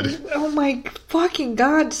deathbed. Oh my fucking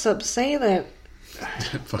God, stop saying that.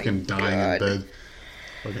 Fucking dying in bed.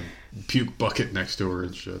 Fucking puke bucket next to her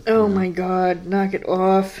and shit. Oh my God, knock it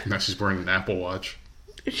off. Now she's wearing an Apple Watch.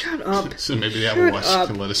 Shut up. So maybe the Apple Watch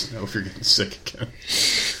can let us know if you're getting sick again.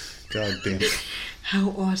 God damn it.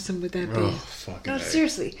 How awesome would that be? Oh, fucking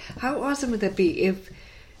seriously. How awesome would that be if...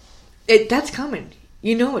 that's coming.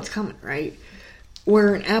 You know it's coming, right?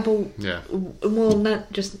 Where an Apple... Yeah. Well,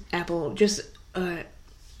 not just Apple. Just an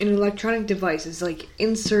electronic device is like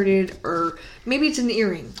inserted, or maybe it's an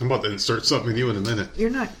earring. I'm about to insert something in you in a minute.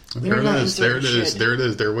 You're not. There it is. There it is. There it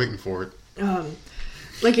is. They're waiting for it.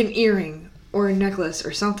 Like an earring or a necklace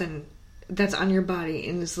or something that's on your body,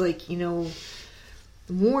 and it's like,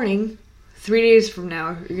 warning, 3 days from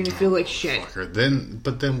now you're gonna feel like shit. Fucker.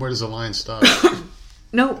 But then where does the line stop?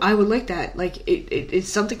 No, I would like that. Like it's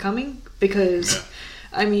something coming because,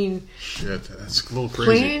 I mean, shit, that's a little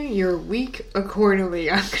crazy. Plan your week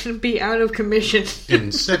accordingly. I'm gonna be out of commission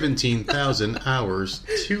in 17,000 hours,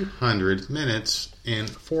 200 minutes, and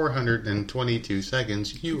 422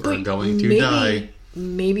 seconds. You are going to die.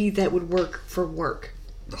 Maybe that would work for work.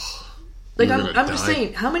 Like I'm just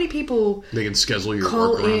saying, how many people they can schedule your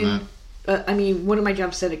call work around in? that? I mean, one of my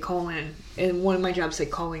jobs said to call in, and one of my jobs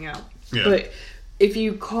said calling out. Yeah. But if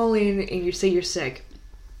you call in and you say you're sick,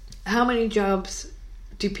 how many jobs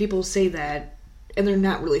do people say that and they're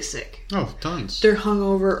not really sick? Oh, tons. They're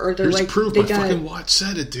hungover, or they're There's proof. My fucking watch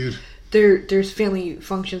said it, dude. There's family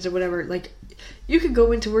functions or whatever. Like, you could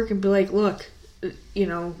go into work and be like, look,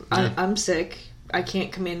 I'm sick. I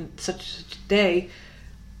can't come in such a day.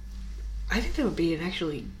 I think that would be an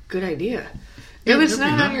actually good idea. If it's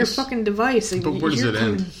not on your fucking device. But where does it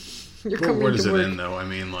end? Where does it work. end, though? I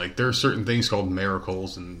mean, like, there are certain things called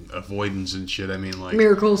miracles and avoidance and shit. I mean, like...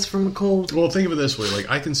 Miracles from a cold. Well, think of it this way. Like,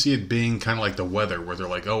 I can see it being kind of like the weather, where they're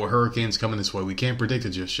like, oh, a hurricane's coming this way. We can't predict it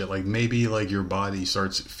just yet. Like, maybe, like, your body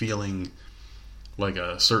starts feeling like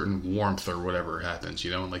a certain warmth or whatever happens,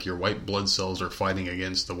 you know, and like your white blood cells are fighting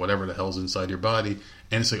against the whatever the hell's inside your body,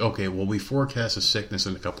 and it's like, okay, well, we forecast a sickness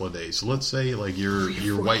in a couple of days. So let's say like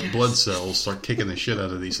your white blood cells start kicking the shit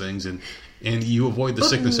out of these things, and you avoid the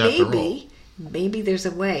sickness after all. Maybe there's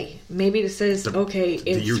a way. Maybe it says, okay,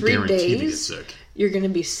 in you're 3 guaranteed to get days sick. you're going to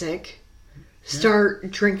be sick.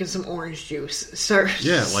 Start drinking some orange juice.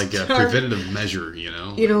 Like a preventative measure, you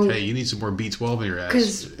know. Hey, you need some more B12 in your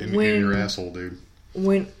ass, in your asshole, dude.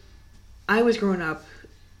 When I was growing up,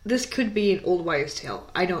 this could be an old wives' tale.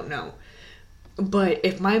 I don't know, but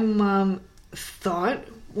if my mom thought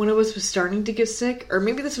one of us was starting to get sick, or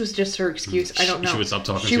maybe this was just her excuse, I don't know. She would stop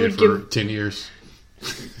talking to you for 10 years.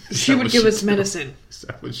 She would give us medicine. Is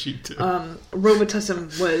that what she did?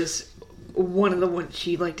 Robitussin was one of the ones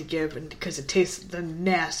she liked to give, and because it tastes the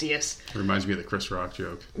nastiest. It reminds me of the Chris Rock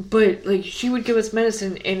joke. But like, she would give us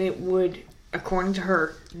medicine, and it would, according to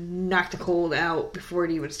her, knock the cold out before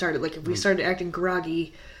it even started. Like if we started acting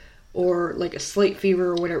groggy, or like a slight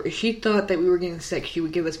fever or whatever, if she thought that we were getting sick, she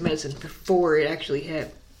would give us medicine before it actually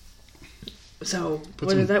hit. So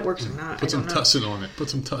whether that works or not, put some tussin on it. Put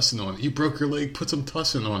some tussin on it. You broke your leg. Put some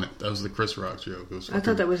tussin on it. That was the Chris Rock joke. I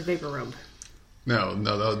thought that was Vapor Rub. No,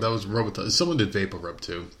 that was Robitussin. Someone did Vapor Rub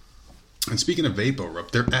too. And speaking of Vapor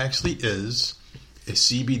Rub, there actually is a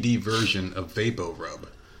CBD version of Vapor Rub.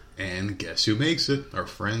 And guess who makes it? Our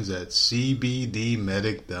friends at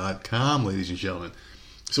CBDmedic.com, ladies and gentlemen.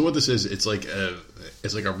 So what this is, it's like a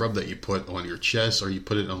rub that you put on your chest, or you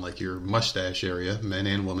put it on like your mustache area. Men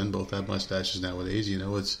and women both have mustaches nowadays. You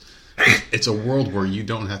know, it's a world where you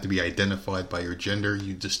don't have to be identified by your gender.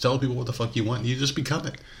 You just tell people what the fuck you want, and you just become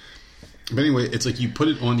it. But anyway, it's like you put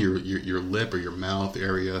it on your lip or your mouth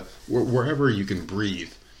area, wherever you can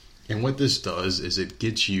breathe. And what this does is it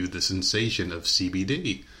gets you the sensation of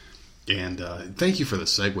CBD. And thank you for the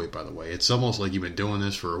segue, by the way. It's almost like you've been doing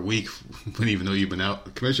this for a week, even though you've been out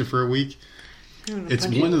of commission for a week. It's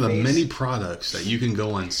one of the many products that you can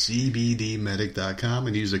go on CBDmedic.com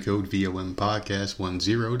and use the code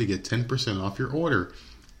VOMPodcast10 to get 10% off your order.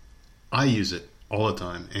 I use it all the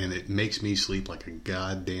time, and it makes me sleep like a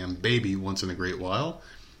goddamn baby once in a great while.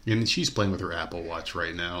 And she's playing with her Apple Watch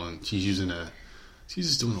right now, and she's just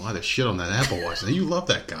doing a lot of shit on that Apple Watch. Now, you love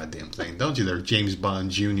that goddamn thing, don't you there, James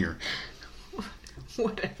Bond Jr.?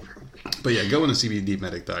 Whatever. But yeah, go into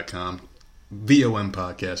CBDmedic.com,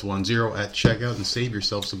 VOMPodcast10 at checkout, and save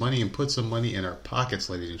yourself some money and put some money in our pockets,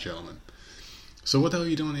 ladies and gentlemen. So what the hell are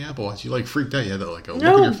you doing on the Apple Watch? You like freaked out? You had that like a look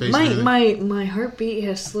in your face? My heartbeat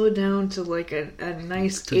has slowed down to like a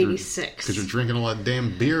nice 86. Because you're drinking a lot of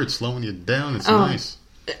damn beer. It's slowing you down. It's nice.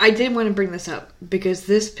 I did want to bring this up because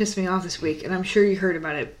this pissed me off this week, and I'm sure you heard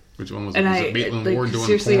about it. Which one was it? Was it Maitland Ward doing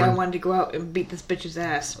seriously, porn? I wanted to go out and beat this bitch's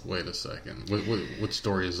ass. Wait a second. What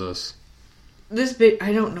story is this? This bitch,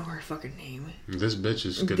 I don't know her fucking name. This bitch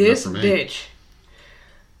is good enough for me. This bitch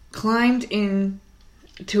climbed in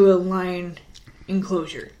to a lion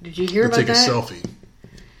enclosure. Did you hear about that? To take a selfie.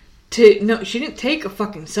 No, she didn't take a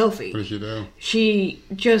fucking selfie. What did she do? She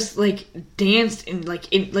just like danced and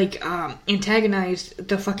antagonized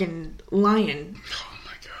the fucking lion. Oh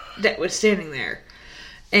my god. That was standing there.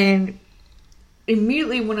 And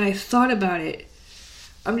immediately when I thought about it,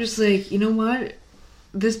 I'm just like, you know what?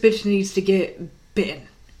 This bitch needs to get bitten.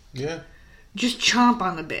 Yeah. Just chomp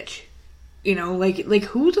on the bitch. You know, like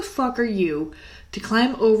who the fuck are you to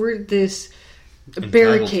climb over this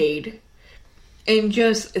barricade and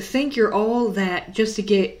just think you're all that just to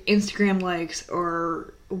get Instagram likes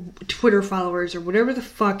or Twitter followers or whatever the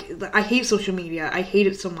fuck. I hate social media. I hate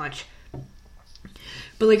it so much.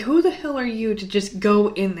 But like, who the hell are you to just go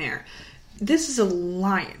in there? This is a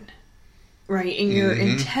lion, right? And you're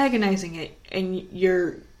antagonizing it, and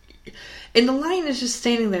the lion is just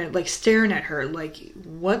standing there, like staring at her, like,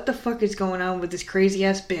 what the fuck is going on with this crazy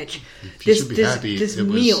ass bitch? She should be happy this it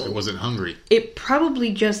meal. wasn't hungry. It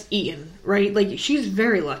probably just eaten, right? Like, she's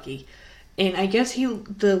very lucky. And I guess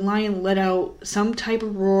the lion let out some type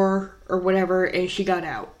of roar or whatever, and she got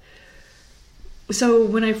out. So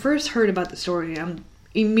when I first heard about the story,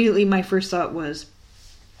 immediately my first thought was,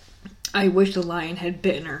 I wish the lion had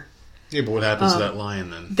bitten her. Yeah, but what happens to that lion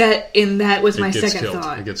then? That was my second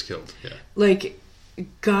thought. It gets killed, yeah. Like,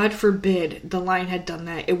 God forbid the lion had done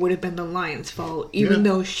that. It would have been the lion's fault. Even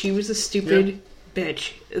though she was a stupid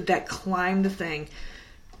bitch that climbed the thing,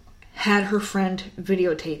 had her friend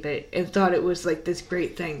videotape it, and thought it was like this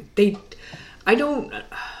great thing. I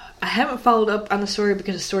haven't followed up on the story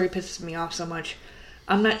because the story pisses me off so much.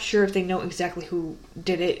 I'm not sure if they know exactly who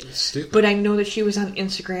did it. It's stupid. But I know that she was on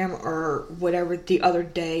Instagram or whatever the other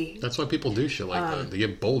day. That's why people do shit like that. They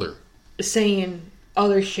get bolder. Saying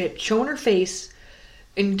other shit. Showing her face.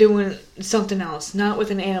 and doing something else, not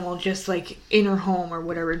with an animal, just like in her home or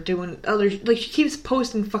whatever, doing other, like she keeps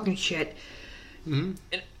posting fucking shit. Mm-hmm.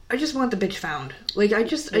 And I just want the bitch found. Like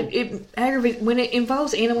it aggravates when it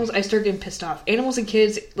involves animals. I start getting pissed off. Animals and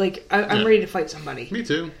kids, like I'm ready to fight somebody. Me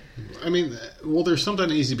too. I mean, well, there's something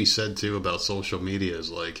that needs to be said too about social media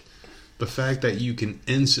is like the fact that you can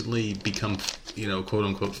instantly become, quote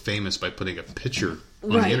unquote, famous by putting a picture on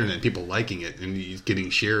the internet, people liking it and getting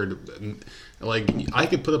shared. Like, I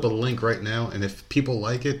could put up a link right now, and if people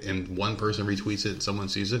like it and one person retweets it and someone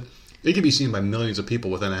sees it, it can be seen by millions of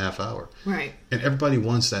people within a half hour. Right. And everybody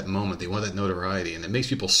wants that moment. They want that notoriety, and it makes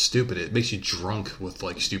people stupid. It makes you drunk with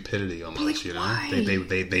like stupidity almost. Why?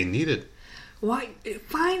 They need it. Why?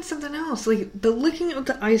 Find something else. Like the licking of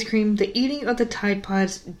the ice cream, the eating of the Tide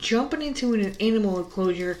Pods, jumping into an animal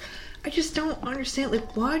enclosure. I just don't understand.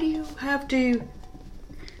 Like, why do you have to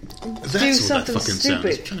do something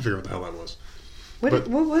stupid? I'm trying to figure out what the hell that was. What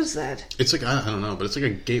was that? It's like, I don't know, but it's like a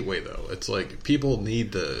gateway, though. It's like people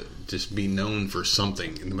need to just be known for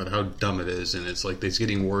something, no matter how dumb it is. And it's like it's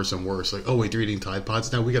getting worse and worse. Like, oh, wait, they're eating Tide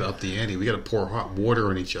Pods? Now we got to up the ante. We got to pour hot water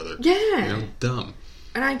on each other. Yeah. Dumb.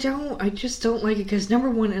 And I just don't like it because number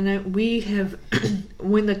one, we have,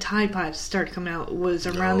 when the Tide Pods started coming out, was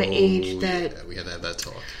around the age that... Yeah, we had to have that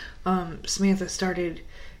talk. Samantha started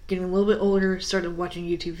getting a little bit older, started watching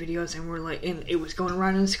YouTube videos, and we're like, and it was going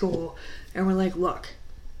around in school, and we're like, look,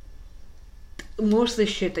 most of the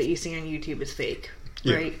shit that you see on YouTube is fake,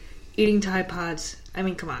 right? Eating Tide Pods, I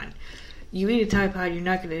mean, come on. You eat a Tide Pod, you're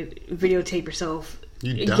not going to videotape yourself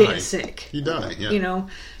getting sick. You die, yeah.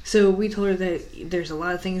 So we told her that there's a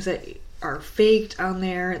lot of things that are faked on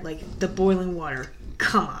there, like the boiling water.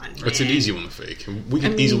 Come on, man. It's an easy one to fake. We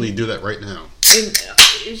can easily do that right now. And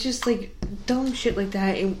it's just like dumb shit like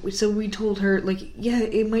that. And so we told her, like, yeah,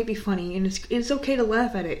 it might be funny, and it's okay to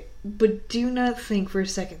laugh at it, but do not think for a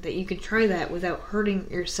second that you can try that without hurting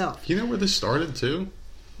yourself. You know where this started too?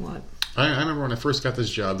 What? I remember when I first got this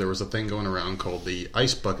job, there was a thing going around called the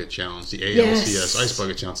Ice Bucket Challenge, the ALCS Ice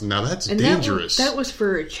Bucket Challenge. Now that's dangerous. That was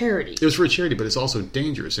for a charity. It was for a charity, but it's also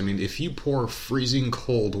dangerous. I mean, if you pour freezing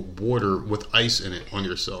cold water with ice in it on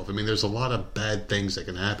yourself, I mean, there's a lot of bad things that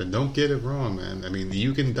can happen. Don't get it wrong, man. I mean,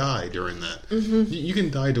 you can die during that. Mm-hmm. You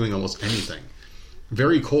can die doing almost anything.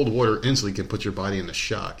 Very cold water instantly can put your body into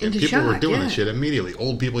shock. And people were doing that shit immediately.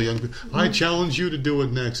 Old people, young people. I challenge you to do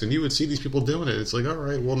it next. And you would see these people doing it. It's like, all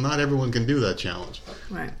right, well, not everyone can do that challenge.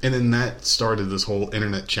 Right. And then that started this whole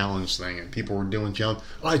internet challenge thing. And people were doing challenge.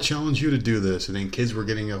 I challenge you to do this. And then kids were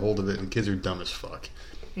getting a hold of it. And kids are dumb as fuck.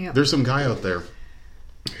 Yep. There's some guy out there,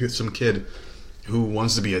 some kid, who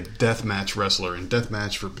wants to be a deathmatch wrestler. And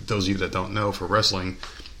deathmatch, for those of you that don't know, for wrestling,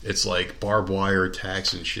 it's like barbed wire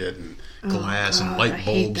attacks and shit and glass and light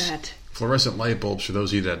bulbs. I hate that. Fluorescent light bulbs, for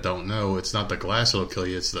those of you that don't know, it's not the glass that'll kill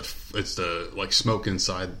you, it's the like smoke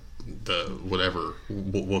inside the whatever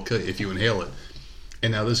will kill you if you inhale it.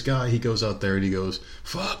 And now this guy, he goes out there and he goes,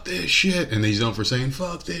 fuck this shit, and he's known for saying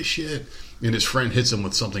fuck this shit, and his friend hits him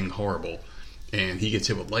with something horrible and he gets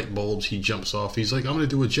hit with light bulbs. He jumps off, he's like, I'm gonna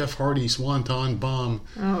do a Jeff Hardy swanton bomb.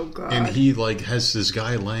 Oh god. And he like has this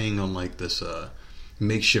guy laying on like this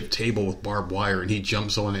makeshift table with barbed wire, and he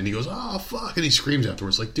jumps on it and he goes, oh fuck, and he screams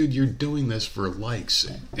afterwards like, dude, you're doing this for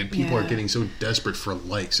likes, and people are getting so desperate for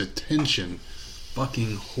likes, attention,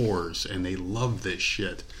 fucking whores, and they love this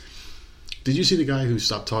shit. Did you see the guy who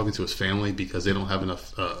stopped talking to his family because they don't have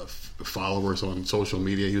enough followers on social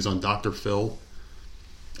media? He was on Dr. Phil,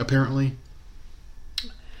 apparently.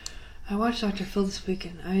 I watched Dr. Phil this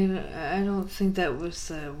weekend. I don't think that was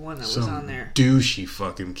the one that was on there. Douchey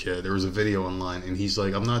fucking kid. There was a video online, and he's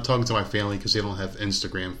like, I'm not talking to my family because they don't have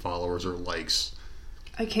Instagram followers or likes.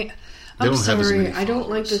 I can't. I'm sorry. I don't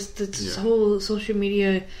like this whole social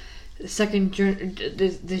media this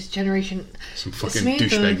generation. Some fucking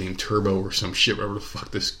douchebag named Turbo or some shit, whatever the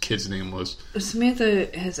fuck this kid's name was. Samantha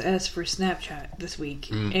has asked for Snapchat this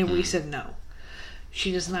week, and we said no.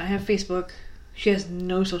 She does not have Facebook. She has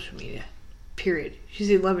no social media. Period. She's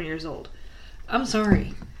 11 years old. I'm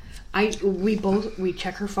sorry. We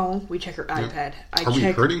check her phone. We check her iPad. Are we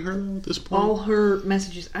hurting her at this point? All her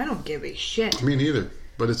messages. I don't give a shit. Me neither.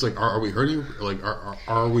 But it's like, are we hurting? Like,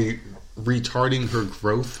 are we retarding her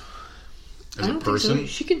growth as a person? Think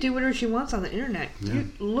so. She can do whatever she wants on the internet. Yeah.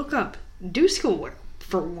 You look up, do schoolwork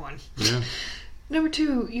for one. Yeah. Number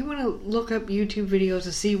two, you want to look up YouTube videos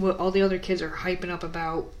and see what all the other kids are hyping up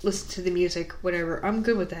about, listen to the music, whatever. I'm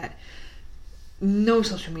good with that. No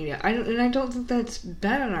social media. I don't think that's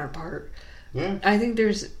bad on our part. Yeah. I think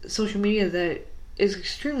there's social media that is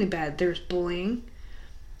extremely bad. There's bullying.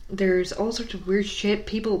 There's all sorts of weird shit.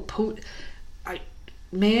 People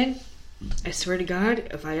man, I swear to God,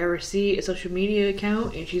 if I ever see a social media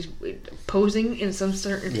account and she's posing in some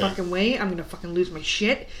certain fucking way, I'm gonna fucking lose my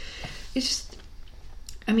shit. It's just,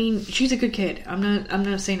 I mean, she's a good kid. I'm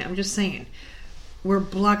not saying. I'm just saying, we're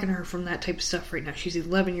blocking her from that type of stuff right now. She's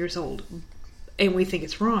 11 years old, and we think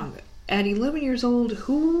it's wrong. At 11 years old,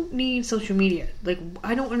 who needs social media? Like,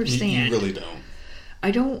 I don't understand. You really don't.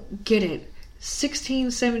 I don't get it.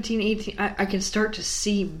 16, 17, 18, I can start to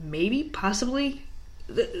see maybe, possibly,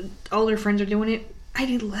 all their friends are doing it. At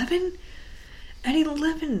 11? At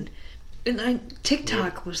 11. And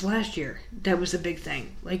TikTok was last year. That was the big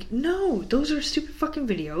thing. Like, no, those are stupid fucking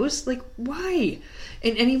videos. Like, why?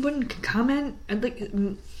 And anyone can comment.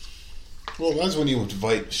 Well, that's when you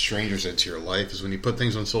invite strangers into your life, is when you put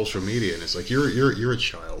things on social media, and it's like you're a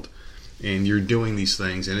child, and you're doing these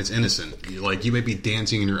things, and it's innocent. You may be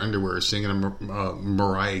dancing in your underwear, singing a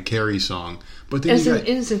Mariah Carey song, but then it's an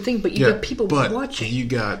innocent thing. But you got people watching. You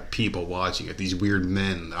got people watching it. These weird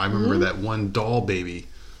men. I remember that one doll baby,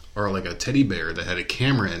 or like a teddy bear that had a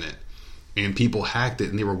camera in it, and people hacked it,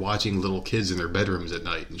 and they were watching little kids in their bedrooms at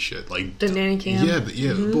night and shit. Like the nanny cam. Yeah.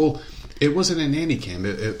 Mm-hmm. Well, it wasn't a nanny cam.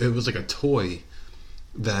 It was like a toy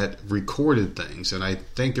that recorded things, and I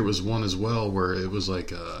think there was one as well where it was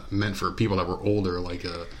like meant for people that were older, like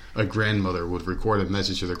a grandmother would record a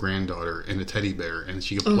message to their granddaughter in a teddy bear, and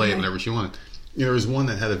she could play it whenever she wanted. There was one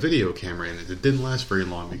that had a video camera in it. It didn't last very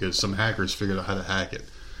long because some hackers figured out how to hack it.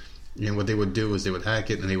 And what they would do is they would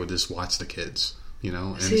hack it, and they would just watch the kids,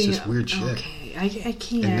 and it's just weird shit. Okay, I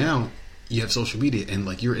can't. And now you have social media, and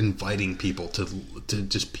like you're inviting people to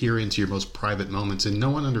just peer into your most private moments, and no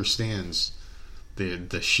one understands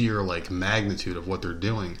the sheer like magnitude of what they're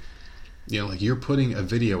doing. Like you're putting a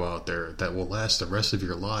video out there that will last the rest of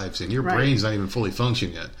your lives, and your brain's not even fully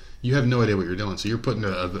functioned yet. You have no idea what you're doing, so you're putting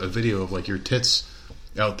a video of like your tits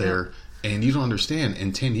out there. Yep. And you don't understand.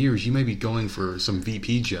 In 10 years, you may be going for some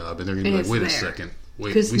VP job, and they're going to be like, wait a second.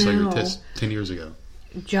 Wait, we saw your tits 10 years ago.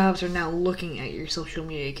 Jobs are now looking at your social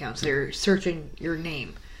media accounts. They're searching your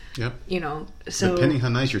name. Yep. So depending how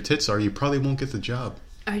nice your tits are, you probably won't get the job.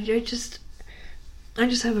 I just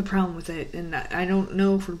have a problem with it, and I don't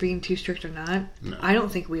know if we're being too strict or not. No. I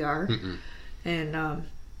don't think we are. Mm-mm. And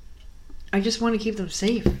I just want to keep them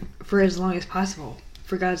safe for as long as possible.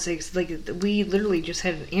 For God's sakes, like, we literally just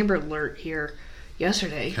had an Amber Alert here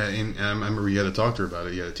yesterday. And I remember you had to talk to her about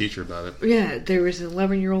it. You had to teach her about it. Yeah, there was an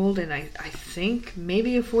 11-year-old and I think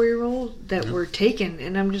maybe a 4-year-old that were taken.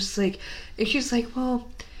 And I'm just like, and she's like, well,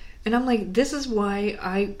 and I'm like, this is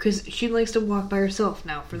why because she likes to walk by herself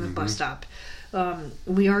now from the bus stop.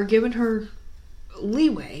 We are giving her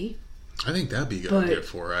leeway. I think that'd be a good idea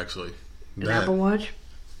for her, actually. An Apple Watch?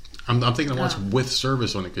 I'm thinking of watch with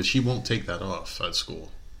service on it because she won't take that off at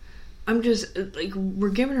school. I'm just like, we're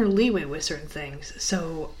giving her leeway with certain things.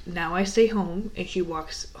 So now I stay home and she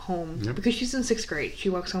walks home because she's in 6th grade. She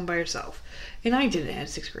walks home by herself, and I did it at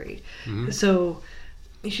 6th grade. Mm-hmm. So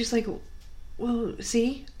she's like, "Well,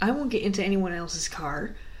 see, I won't get into anyone else's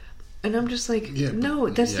car," and I'm just like, "No,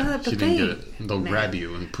 that's not the thing." Didn't get it. They'll grab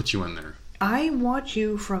you and put you in there. I watch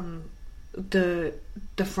you from the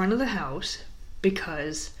front of the house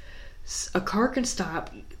because a car can stop,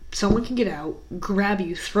 someone can get out, grab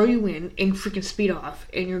you, throw you in, and freaking speed off,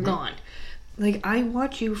 and you're gone. Like, I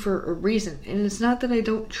watch you for a reason, and it's not that I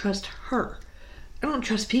don't trust her. I don't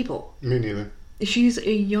trust people. Me neither. She's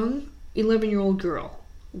a young 11-year-old girl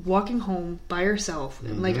walking home by herself.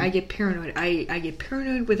 Mm-hmm. Like, I get paranoid. I get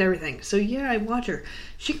paranoid with everything. So, yeah, I watch her.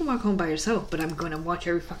 She can walk home by herself, but I'm going to watch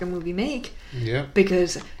every fucking movie make. Yeah.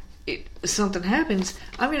 Because something happens,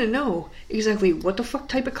 I'm going to know exactly what the fuck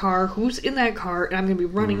type of car, who's in that car, and I'm going to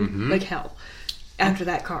be running like hell after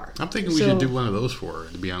that car. I'm thinking we should do one of those for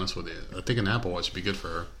her, to be honest with you. I think an Apple Watch would be good for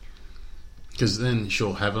her. Because then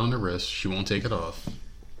she'll have it on her wrist, she won't take it off,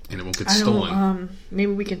 and it won't get stolen.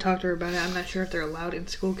 Maybe we can talk to her about it. I'm not sure if they're allowed in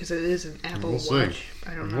school because it is an Apple Watch.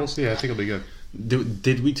 I don't know. We'll see. I think it'll be good.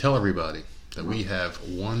 Did we tell everybody that we have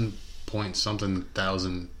 1-point-something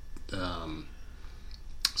thousand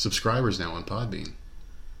subscribers now on Podbean?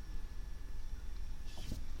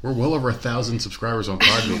 We're well over 1,000 subscribers on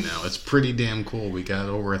Podbean now. It's pretty damn cool. We got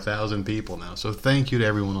over 1,000 people now. So thank you to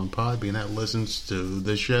everyone on Podbean that listens to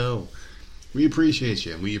the show. We appreciate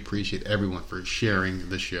you, and we appreciate everyone for sharing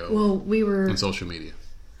the show. Well, we were on social media.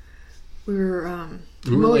 We were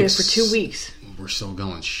promoted for 2 weeks. We're still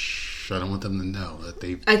going. Shh. I don't want them to know that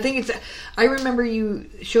they. I think it's. I remember you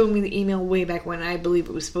showed me the email way back when. I believe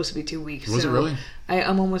it was supposed to be 2 weeks. Was it really?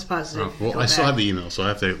 I'm almost positive. Oh, well, I still have the email, so I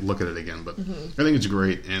have to look at it again. But I think it's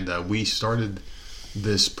great. And we started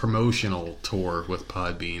this promotional tour with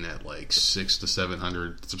Podbean at like 600 to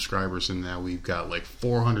 700 subscribers, and now we've got like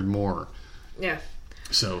 400 more. Yeah.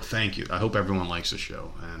 So thank you. I hope everyone likes the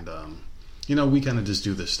show. And, we kind of just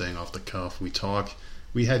do this thing off the cuff. We talk.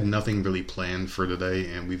 We had nothing really planned for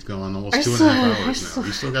today, and we've gone almost 2.5 hours now.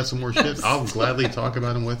 We still got some more shit. I'll gladly talk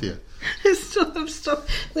about them with you. I'm still,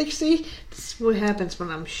 like, see, this is what happens when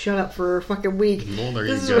I'm shut up for a fucking week. Well, there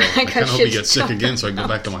you go. I kind of hope you get sick again so I can go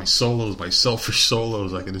back to my solos, my selfish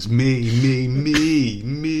solos. I can just me.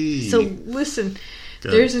 So, listen,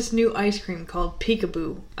 there's this new ice cream called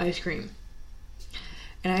Peekaboo ice cream.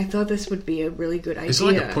 And I thought this would be a really good idea. It's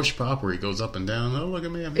like a push pop where he goes up and down. Oh, look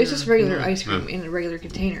at me. I'm here. It's just regular ice cream in a regular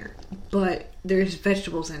container. But there's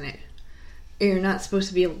vegetables in it. And you're not supposed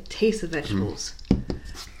to be able to taste the vegetables.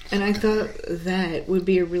 And I thought that would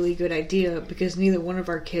be a really good idea because neither one of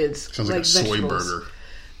our kids sounds like a soy vegetables. burger.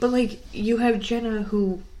 But like you have Jenna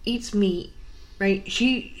who eats meat, right?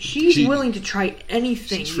 She's willing to try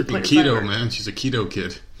anything. She's you freaking put in front of keto, her. man. She's a keto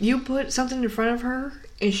kid. You put something in front of her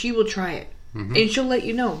and she will try it. Mm-hmm. And she'll let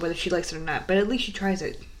you know whether she likes it or not. But at least she tries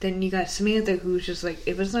it. Then you got Samantha who's just like,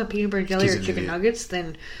 if it's not peanut butter jelly or chicken nuggets,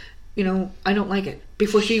 then, I don't like it.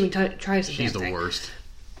 Before she even tries the damn thing. She's the worst.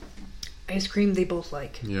 Ice cream, they both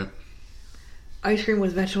like. Yep. Ice cream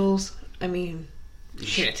with vegetables, I mean,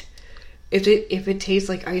 shit. If it tastes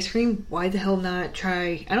like ice cream, why the hell not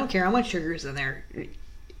try... I don't care how much sugar is in there.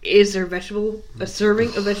 Is there a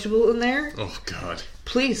serving of vegetable in there? Oh, God.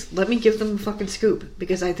 Please, let me give them a fucking scoop,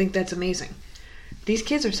 because I think that's amazing. These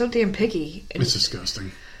kids are so damn picky. It's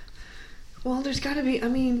disgusting. Well, there's gotta be... I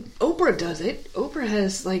mean, Oprah does it. Oprah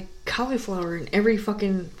has, like, cauliflower in every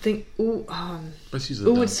fucking thing. Ooh,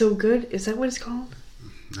 it's so good. Is that what it's called?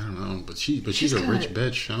 I don't know, but she's a rich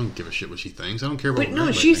bitch. I don't give a shit what she thinks. I don't care about. But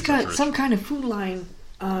no, she's got some kind of food line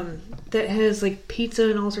that has like pizza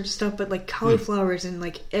and all sorts of stuff, but like cauliflower is in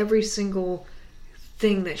like every single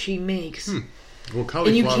thing that she makes. Well, cauliflower,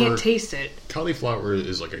 and you can't taste it. Cauliflower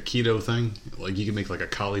is like a keto thing. Like you can make like a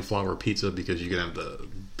cauliflower pizza because you can have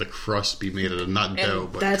the crust be made out of not dough,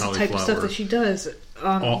 but that's cauliflower. The type of stuff that she does.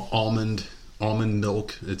 Almond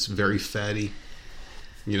milk. It's very fatty.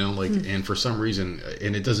 And for some reason,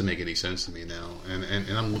 and it doesn't make any sense to me now, and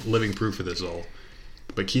I'm living proof of this all.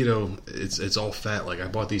 But keto, it's all fat. Like I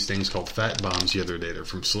bought these things called Fat Bombs the other day. They're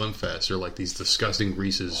from Slim Fast. They're like these disgusting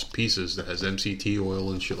Reese's Pieces that has MCT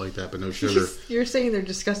oil and shit like that, but no sugar. You're saying they're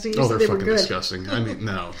disgusting? They're fucking disgusting. I mean,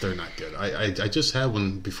 no, they're not good. I just had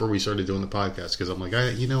one before we started doing the podcast because I'm like,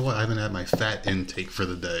 you know what? I haven't had my fat intake for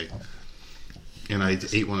the day, and I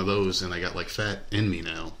ate one of those, and I got like fat in me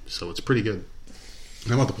now, so it's pretty good.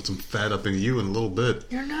 I'm about to put some fat up in you in a little bit.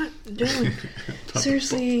 You're not doing...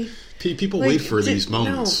 Seriously. People wait for these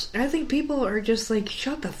moments. No, I think people are just like,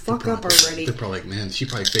 shut the fuck up already. They're probably like, man, she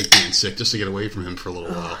probably faked being sick just to get away from him for a little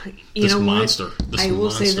while. This monster. I will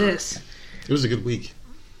say this. It was a good week.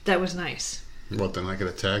 That was nice. What, then I get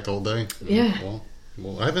attacked all day? Yeah.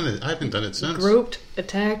 Well, I haven't done it since. Groped,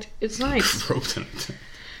 attacked. It's nice. Groped and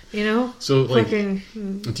attacked. So, like,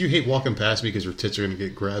 do you hate walking past me because your tits are going to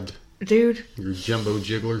get grabbed? Dude. Your jumbo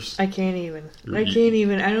jigglers. I can't even. I don't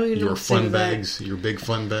even know what to say to that. Your big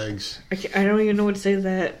fun bags. I don't even know what to say to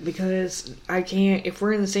that because I can't. If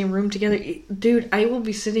we're in the same room together, dude, I will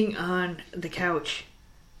be sitting on the couch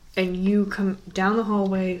and you come down the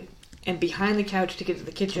hallway and behind the couch to get to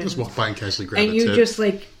the kitchen. I'll just walk by and casually grab and a you tit. just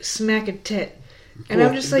like smack a tit. And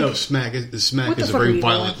I'm just like... No, smack is a very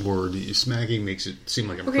violent word. Smacking makes it seem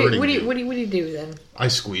like I'm hurting you. What do you do then? I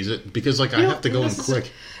squeeze it because like I have to go in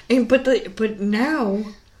quick. But now,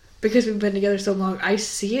 because we've been together so long, I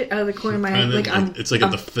see it out of the corner of my eye. Like it's like a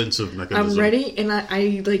defensive mechanism. I'm ready, and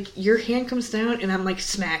I like your hand comes down, and I'm like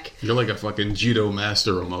smack. You're like a fucking judo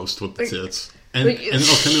master almost with the tits. And then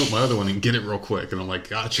I'll come in with my other one and get it real quick, and I'm like,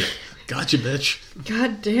 gotcha, bitch.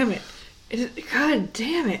 God damn it. God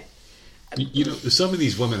damn it. Some of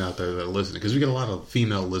these women out there that are listening, because we get a lot of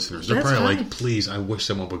female listeners, they're probably like, please, I wish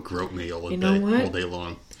someone would grope me all day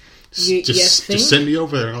long. Just send me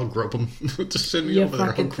over there and I'll grope them. Just send me over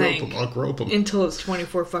there. I'll grope them. Until it's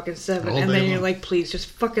 24/7. And then you're like, please, just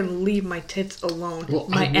fucking leave my tits alone.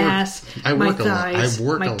 My ass, my thighs,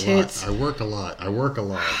 my tits. I work a lot.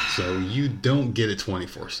 So you don't get it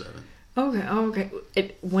 24/7. Okay.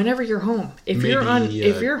 Whenever you're home, if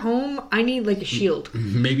you're home, I need like a shield.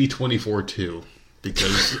 Maybe 24/2,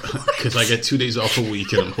 because I get 2 days off a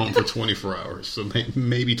week and I'm home for 24 hours. So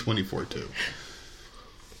maybe 24/2.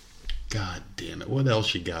 God damn it! What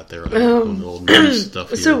else you got there? On old stuff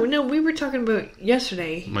here? So no, we were talking about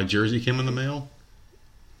yesterday. My jersey came in the mail.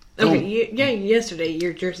 Okay, yesterday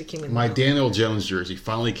your jersey came in. My Daniel Jones jersey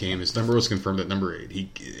finally came. His number was confirmed at number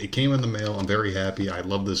 8. It came in the mail. I'm very happy. I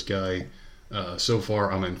love this guy. So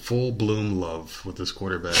far, I'm in full bloom love with this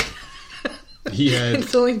quarterback.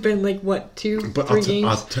 It's only been like, what, 2-3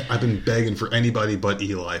 games? I've been begging for anybody but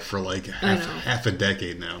Eli for like half a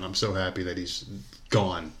decade now, and I'm so happy that he's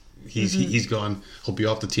gone. He's gone. He'll be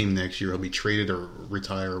off the team next year. He'll be traded or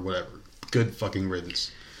retire or whatever. Good fucking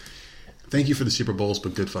riddance. Thank you for the Super Bowls,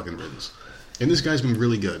 but good fucking riddance. And this guy's been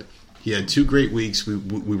really good. He had 2 great weeks. We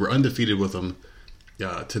were undefeated with him.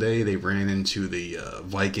 Today they ran into the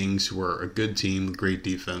Vikings, who are a good team, great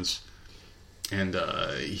defense. And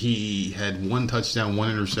he had 1 touchdown,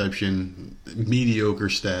 1 interception, mediocre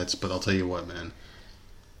stats. But I'll tell you what, man.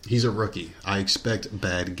 He's a rookie. I expect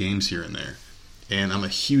bad games here and there. And I'm a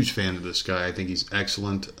huge fan of this guy. I think he's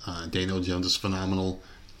excellent. Daniel Jones is phenomenal.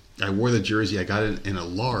 I wore the jersey. I got it in a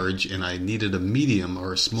large, and I needed a medium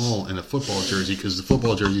or a small in a football jersey because the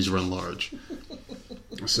football jerseys run large.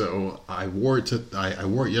 So I wore it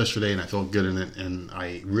yesterday, and I felt good in it, and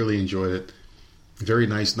I really enjoyed it. Very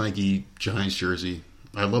nice Nike Giants jersey.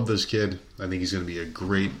 I love this kid. I think he's going to be a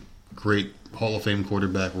great Hall of Fame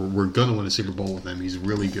quarterback. We're going to win a Super Bowl with him. He's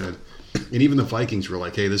really good. And even the Vikings were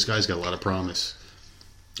like, hey, this guy's got a lot of promise.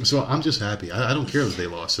 So I'm just happy. I don't care that they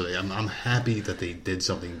lost today. I'm happy that they did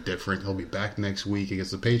something different. He'll be back next week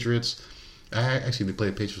against the Patriots. Actually, they play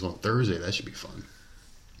the Patriots on Thursday. That should be fun.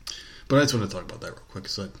 But I just want to talk about that real quick.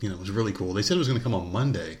 So, it was really cool. They said it was going to come on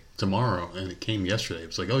Monday, tomorrow, and it came yesterday. It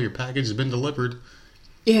was like, oh, your package has been delivered.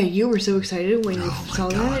 Yeah, you were so excited when you saw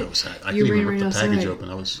that. I couldn't even rip the package open.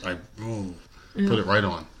 I put it right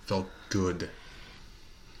on. Felt good.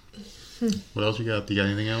 What else you got? You got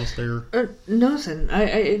anything else there? Nothing.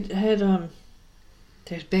 I had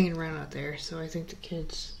there's banging around out there, so I think the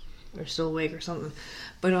kids are still awake or something.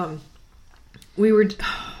 But we were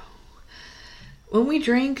when we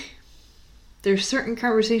drink, there's certain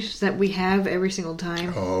conversations that we have every single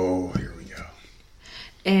time. Oh, here we go.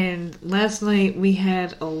 And last night we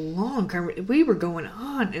had a long conversation. We were going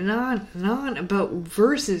on and on and on about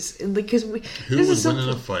verses, because who was winning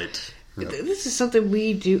a fight. Yep. This is something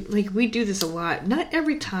we do. Like, we do this a lot. Not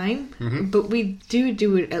every time, but we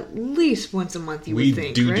do it at least once a month, you would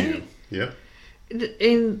think, right? Yep.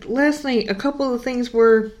 And last night, a couple of things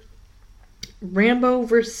were Rambo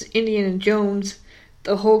versus Indiana Jones,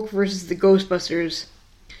 the Hulk versus the Ghostbusters,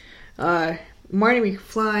 Marty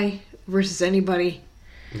McFly versus anybody,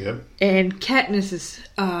 yep, and Katniss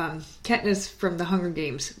from the Hunger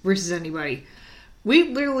Games versus anybody. We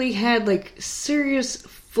literally had, like, serious,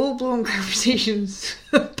 full-blown conversations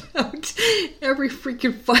about every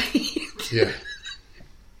freaking fight. Yeah.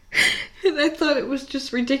 And I thought it was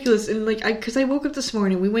just ridiculous. And, like, because I woke up this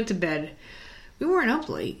morning, we went to bed. We weren't up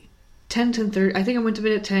late. 10:30. I think I went to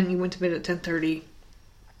bed at 10. You went to bed at 10:30.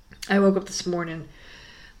 I woke up this morning,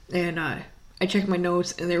 and I checked my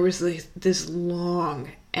notes, and there was, like, this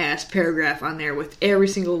long-ass paragraph on there with every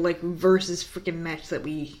single, like, versus freaking match that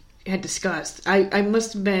we had discussed. I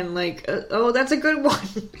must have been like, oh, that's a good one.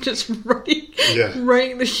 Just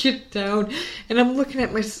writing the shit down. And I'm looking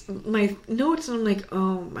at my notes, and I'm like,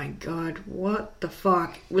 oh my god, what the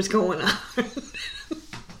fuck was going on?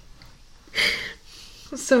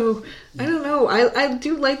 So, I don't know. I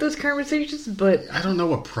do like those conversations, but I don't know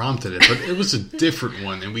what prompted it, but it was a different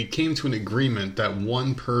one, and we came to an agreement that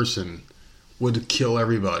one person would kill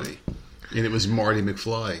everybody, and it was Marty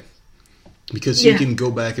McFly. Because he can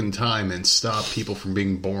go back in time and stop people from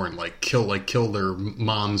being born, kill their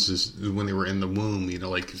moms when they were in the womb,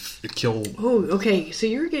 kill. Oh, okay. So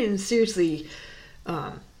you're getting seriously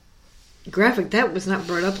graphic. That was not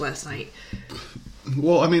brought up last night.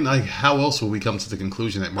 Well, I mean, how else will we come to the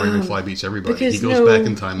conclusion that Marty McFly beats everybody? He goes back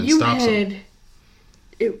in time and stops them.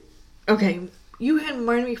 Okay, you had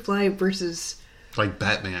Marty McFly versus like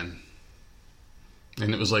Batman.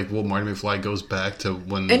 And it was like, well, Marty McFly goes back to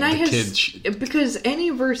when kid... Because any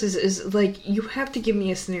versus is, like, you have to give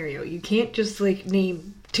me a scenario. You can't just, like,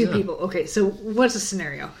 name two people. Okay, so what's a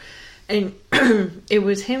scenario? And it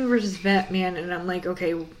was him versus Batman, and I'm like,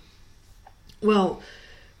 okay, well,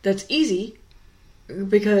 that's easy,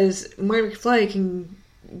 because Marty McFly can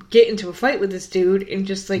get into a fight with this dude and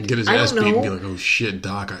just, like, get his ass beat and be like, oh, shit,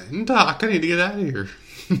 Doc, I need to get out of here.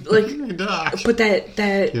 Like, but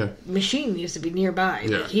that machine needs to be nearby.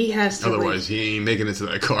 Yeah. Like, he has to. Otherwise, he ain't making it to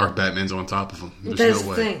that car. Batman's on top of him. There's that's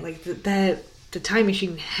no way. The thing. Like the time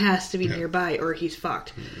machine has to be nearby, or he's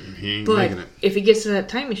fucked. He ain't making it. If he gets to that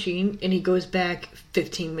time machine and he goes back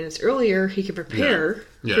 15 minutes earlier, he can prepare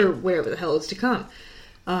for whatever the hell is to come.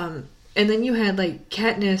 And then you had like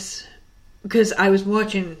Katniss, because I was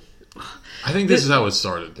watching. I think this is how it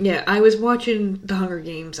started. Yeah, I was watching The Hunger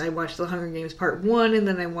Games. I watched The Hunger Games Part 1, and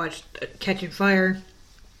then I watched Catching Fire.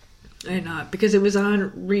 And because it was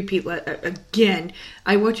on repeat again.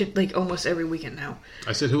 I watch it like almost every weekend now.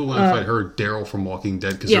 I said, who will want to fight her? Daryl from Walking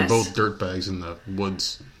Dead, because they're both dirtbags in the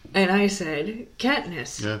woods. And I said,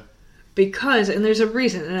 Katniss. Yeah. Because, and there's a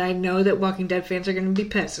reason, and I know that Walking Dead fans are going to be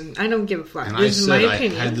pissed, and I don't give a fuck. And This is my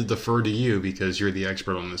opinion. I had to defer to you because you're the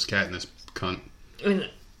expert on this Katniss cunt. And,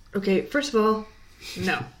 okay, first of all,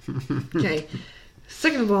 no. Okay.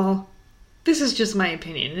 Second of all, this is just my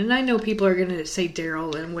opinion, and I know people are going to say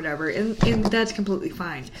Daryl and whatever, and that's completely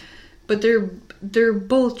fine. But they're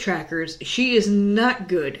both trackers. She is not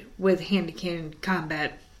good with hand-to-hand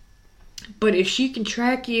combat. But if she can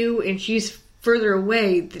track you and she's further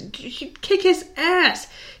away, she'd kick his ass.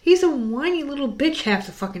 He's a whiny little bitch half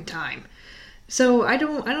the fucking time. So I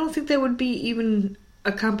don't think that would be even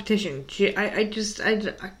a competition. He's not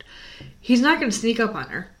going to sneak up on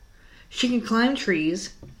her. She can climb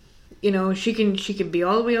trees. You know, she can be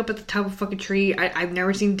all the way up at the top of a fucking tree. I've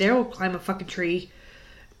never seen Daryl climb a fucking tree.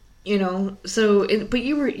 You know, so but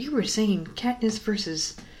you were saying Katniss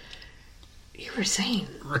versus. You were saying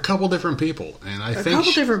a couple different people, and I think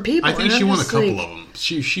she won a couple of them.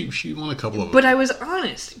 She won a couple of them. But I was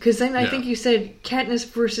honest because then I think you said Katniss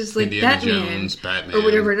versus like Indiana Jones, Batman, or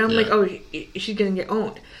whatever, and I'm like, oh, she's gonna get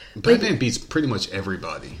owned. Batman beats pretty much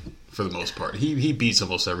everybody for the most part. He beats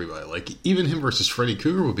almost everybody. Like even him versus Freddy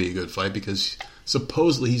Krueger would be a good fight because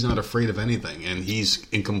supposedly he's not afraid of anything, and he's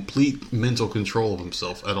in complete mental control of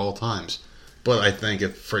himself at all times. But I think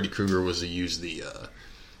if Freddy Krueger was to use the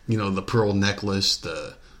the pearl necklace,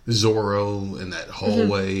 the Zorro in that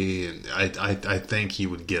hallway, and I think he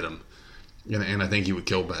would get him, and I think he would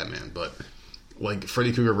kill Batman. But like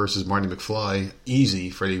Freddy Krueger versus Marty McFly, easy.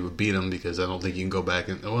 Freddy would beat him because I don't think you can go back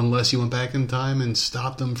unless you went back in time and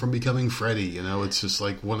stopped him from becoming Freddy. You know, it's just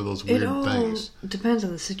like one of those weird things. Depends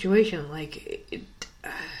on the situation. Like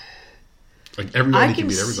everybody can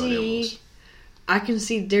beat everybody almost. I can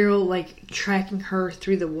see Daryl like tracking her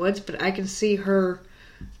through the woods, but I can see her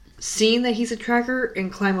seeing that he's a tracker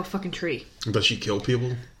and climb a fucking tree. Does she kill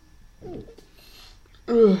people?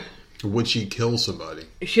 Ugh. Would she kill somebody?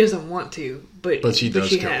 She doesn't want to, but she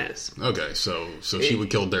has. Okay, so she would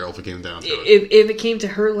kill Daryl if it came down to it. If it came to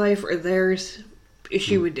her life or theirs,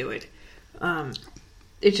 she would do it.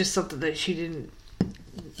 It's just something that she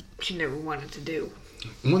never wanted to do.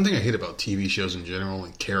 One thing I hate about TV shows in general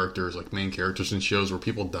and characters, like main characters in shows where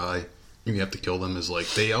people die and you have to kill them, is like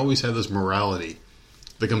they always have this morality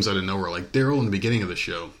that comes out of nowhere. Like Daryl in the beginning of the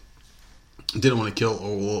show didn't want to kill.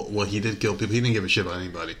 Well, he did kill people. He didn't give a shit about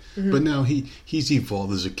anybody. Mm-hmm. But now he's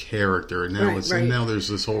evolved as a character, and now and now there's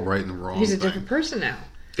this whole right and wrong. He's a different person now.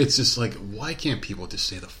 It's just like, why can't people just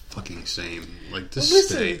say the fucking same? Like, just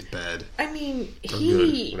stay bad. I mean,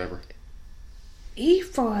 good, whatever. He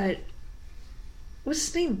fought. What's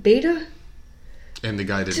his name? Beta. And the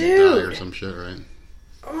guy didn't die or some shit, right?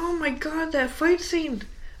 Oh my god, that fight scene!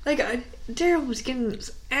 Like, Daryl was getting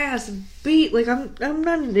his ass beat. Like, I'm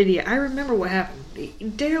not an idiot. I remember what happened.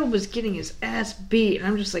 Daryl was getting his ass beat, and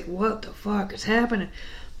I'm just like, what the fuck is happening?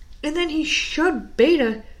 And then he shoved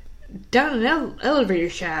Beta down an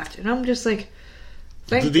elevator shaft, and I'm just like,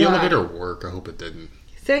 thank God. Did the elevator work? I hope it didn't.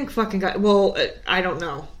 Thank fucking God. Well, I don't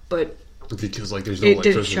know, but because like there's no electricity.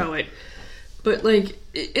 It didn't show it. But like,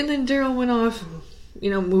 and then Daryl went off,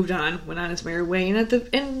 moved on, went on his merry way, and at the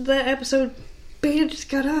end of the episode, Beta just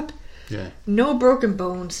got up. Yeah. No broken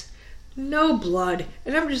bones. No blood.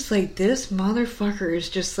 And I'm just like, this motherfucker is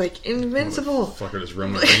just like invincible. Motherfucker just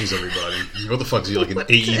Roman Reigns everybody. What the fuck is he, like an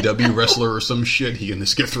AEW wrestler or some shit? He can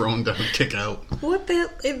just get thrown down and kick out. What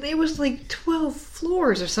the? It was like 12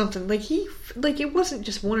 floors or something. Like it wasn't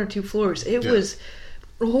just one or two floors. It was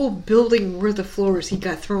a whole building worth of floors he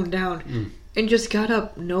got thrown down. And just got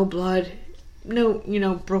up. No blood.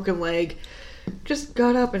 No, broken leg. Just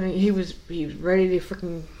got up and he was ready to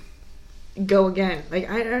freaking go again. Like,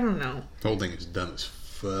 I don't know. The whole thing is dumb as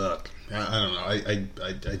fuck. I don't know.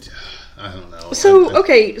 I don't know. So,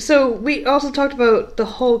 so we also talked about the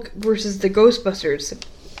Hulk versus the Ghostbusters.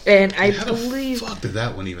 And how the fuck did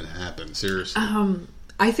that one even happen? Seriously.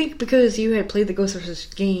 I think because you had played the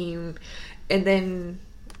Ghostbusters game, and then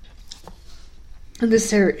this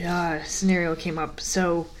scenario came up.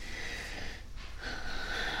 So,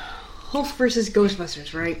 Hulk versus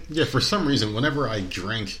Ghostbusters, right? Yeah, for some reason, whenever I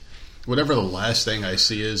drink, whatever the last thing I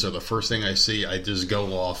see is, or the first thing I see, I just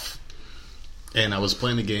go off. And I was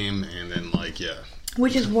playing the game, and then,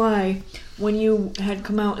 Which is why, when you had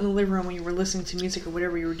come out in the living room when you were listening to music or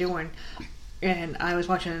whatever you were doing, and I was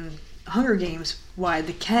watching Hunger Games, why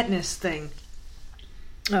the Katniss thing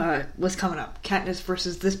was coming up. Katniss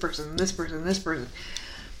versus this person, this person, this person.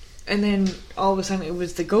 And then all of a sudden it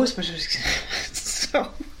was the Ghostbusters. So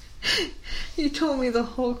you told me the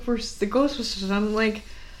Hulk versus the Ghostbusters, and I'm like,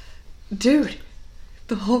 dude,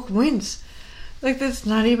 the Hulk wins. Like, that's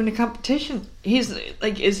not even a competition. He's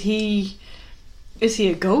like, is he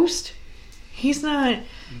a ghost? He's not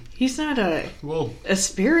a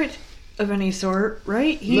spirit of any sort,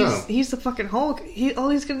 right? He's the fucking Hulk. All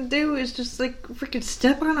he's gonna do is just like freaking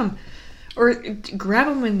step on him or grab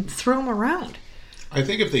him and throw him around. I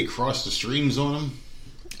think if they crossed the streams on him,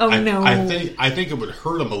 no, I think it would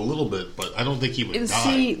hurt him a little bit, but I don't think he would die.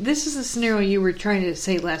 See, this is the scenario you were trying to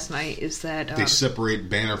say last night. Is that they separate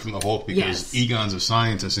Banner from the Hulk because Egon's a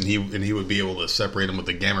scientist, and he would be able to separate him with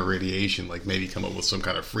the gamma radiation, like maybe come up with some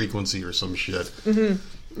kind of frequency or some shit.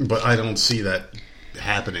 Mm-hmm. But I don't see that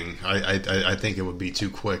happening. I think it would be too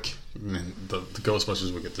quick, and the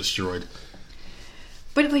Ghostbusters would get destroyed.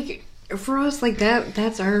 But like for us, like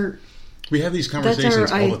that's our. We have these conversations all the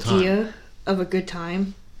time. That's our idea of a good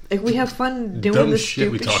time. Like, we have fun doing dumb this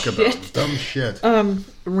shit we talk shit. about. Dumb shit.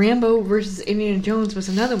 Rambo versus Indiana Jones was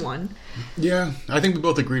another one. Yeah, I think we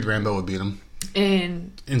both agreed Rambo would beat him.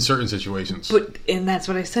 And in certain situations. And that's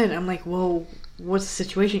what I said. I'm like, well, what's the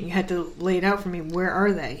situation? You had to lay it out for me. Where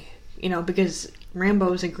are they? You know, because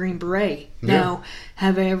Rambo's a Green Beret. Yeah. Now,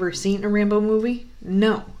 have I ever seen a Rambo movie?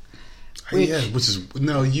 No. You have, because when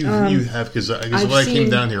I came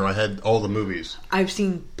down here, I had all the movies. I've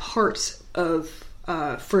seen parts of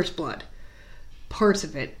First Blood. Parts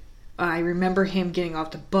of it. I remember him getting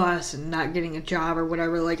off the bus and not getting a job or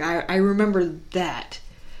whatever. Like, I remember that.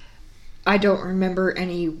 I don't remember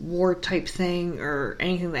any war type thing or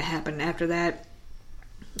anything that happened after that.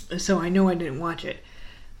 So I know I didn't watch it.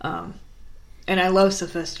 And I love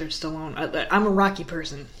Sylvester Stallone. I'm a Rocky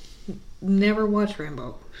person. Never watched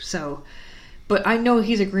Rambo. So, but I know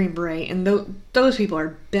he's a Green Beret, and those people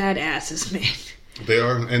are badasses, man. They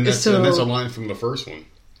are, and that's a line from the first one.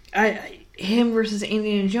 Him versus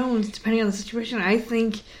Indiana Jones, depending on the situation, I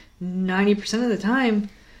think 90% of the time,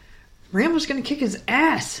 Rambo's going to kick his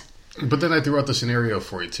ass. But then I threw out the scenario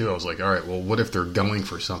for you, too. I was like, all right, well, what if they're going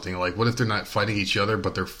for something? Like, what if they're not fighting each other,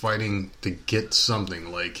 but they're fighting to get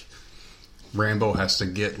something? Like, Rambo has to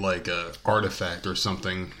get, like, a artifact or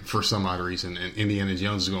something for some odd reason, and Indiana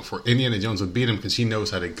Jones is going for it. Indiana Jones would beat him because he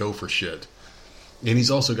knows how to go for shit. And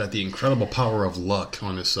he's also got the incredible power of luck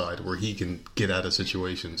on his side, where he can get out of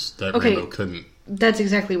situations that Rambo couldn't. That's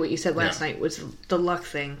exactly what you said last night, was the luck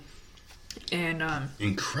thing. And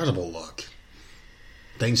incredible luck.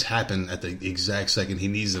 Things happen at the exact second he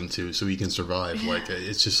needs them to, so he can survive. Like,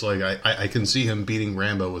 it's just like, I can see him beating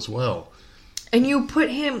Rambo as well. And you did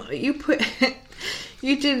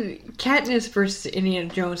Katniss versus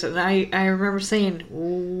Indiana Jones, and I remember saying,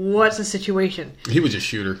 what's the situation? He would just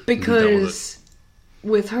shoot her. Because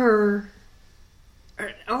with her,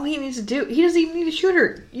 all he needs to do, he doesn't even need to shoot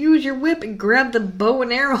her. Use your whip and grab the bow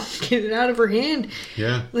and arrow and get it out of her hand.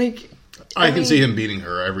 Yeah. Like, I can see him beating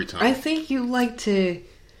her every time. I think you like to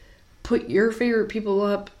put your favorite people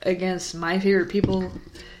up against my favorite people,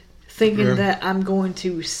 thinking that I'm going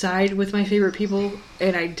to side with my favorite people,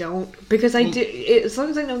 and I don't. Because as long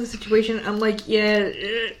as I know the situation, I'm like, yeah,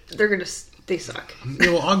 they suck.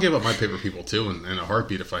 Yeah, well, I'll give up my favorite people too in a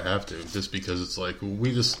heartbeat if I have to, just because it's like,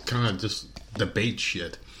 we just kind of just debate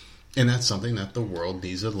shit. And that's something that the world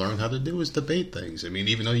needs to learn how to do, is debate things. I mean,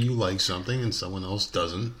 even though you like something and someone else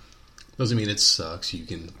doesn't mean it sucks. You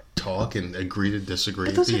can talk and agree to disagree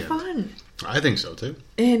at the end. Those are fun. I think so too.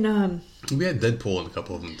 And we had Deadpool in a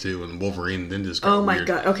couple of them too, and Wolverine. Then just got weird. Oh my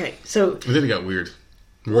god! Okay, so then it got weird.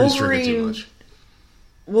 Wolverine too much.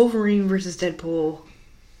 Wolverine versus Deadpool.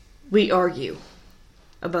 We argue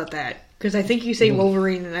about that because I think you say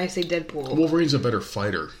Wolverine and I say Deadpool. Wolverine's a better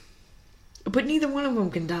fighter. But neither one of them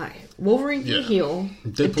can die. Wolverine can heal.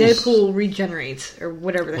 Deadpool regenerates, or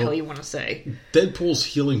whatever the hell you want to say. Deadpool's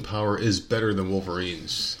healing power is better than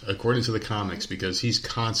Wolverine's, according to the comics, because he's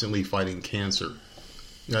constantly fighting cancer.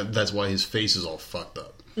 That's why his face is all fucked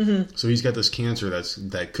up. Mm-hmm. So he's got this cancer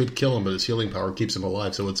that could kill him, but his healing power keeps him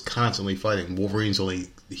alive, so it's constantly fighting. Wolverine's only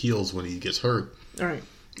heals when he gets hurt. All right.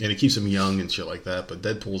 And it keeps him young and shit like that, but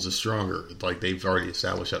Deadpool's is stronger. Like, they've already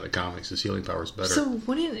established that in the comics. His healing power is better. So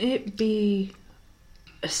wouldn't it be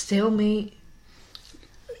a stalemate?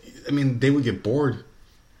 I mean, they would get bored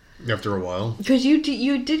after a while. Because you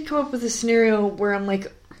did come up with a scenario where I'm like,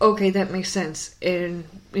 okay, that makes sense. And,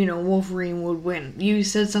 Wolverine would win. You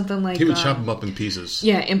said something like... He would chop him up in pieces.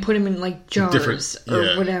 Yeah, and put him in, like, jars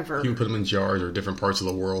whatever. He would put him in jars or different parts of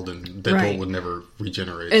the world, and Deadpool would never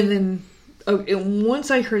regenerate. And then... and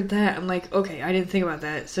once I heard that, I'm like, okay, I didn't think about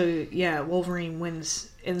that. So yeah, Wolverine wins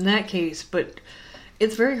in that case. But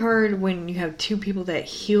it's very hard when you have two people that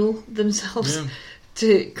heal themselves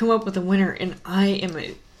to come up with a winner. And I am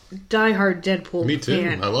a diehard Deadpool fan. Me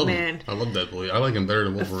too. I love him. I love Deadpool. I like him better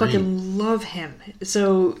than Wolverine. I fucking love him.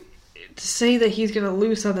 So to say that he's gonna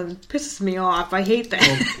lose something pisses me off. I hate that.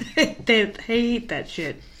 I hate that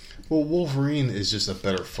shit. Well, Wolverine is just a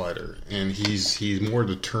better fighter, and he's more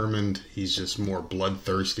determined. He's just more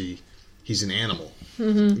bloodthirsty. He's an animal.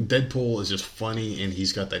 Mm-hmm. Deadpool is just funny, and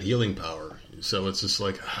he's got that healing power. So it's just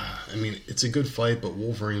like, I mean, it's a good fight, but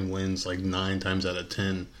Wolverine wins like 9 times out of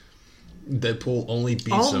 10. Deadpool only beats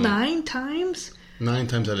him. All 9 times? 9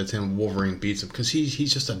 times out of 10, Wolverine beats him because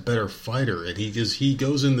he's just a better fighter, and he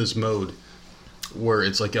goes in this mode where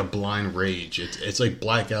it's like a blind rage. It's like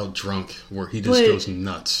blackout drunk, where he just goes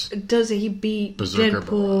nuts. Does he beat Berserker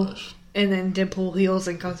Deadpool, barrage. And then Deadpool heals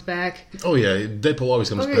and comes back? Oh yeah, Deadpool always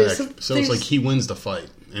comes back. So it's like he wins the fight,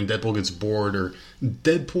 and Deadpool gets bored, or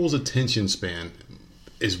Deadpool's attention span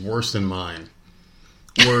is worse than mine.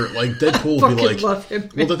 Where like Deadpool will be like, love him,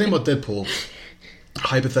 well, the thing about Deadpool,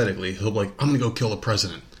 hypothetically, he'll be like, I'm gonna go kill the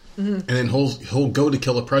president. Mm-hmm. And then he'll go to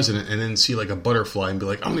kill the president and then see like a butterfly and be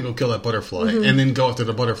like, I'm gonna go kill that butterfly, and then go after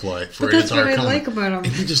the butterfly for an entire That's what I like about him. And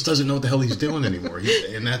he just doesn't know what the hell he's doing anymore.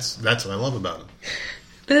 And that's what I love about him.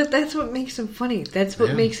 That's what makes him funny. That's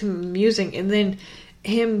what makes him amusing. And then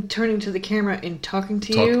him turning to the camera and talking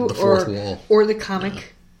to you, the fourth wall. Or the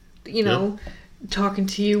comic, you know, talking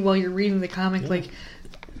to you while you're reading the comic, like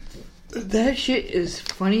that shit is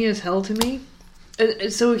funny as hell to me.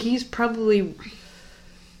 So he's probably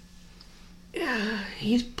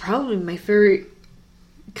my favorite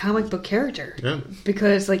comic book character. Yeah.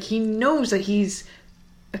 Because like he knows that he's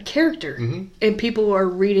a character, and people are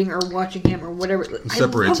reading or watching him or whatever. It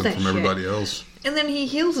separates him from everybody else. And then he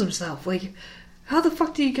heals himself. Like, how the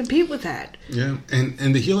fuck do you compete with that? Yeah,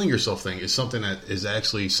 and the healing yourself thing is something that is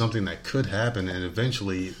actually something that could happen, and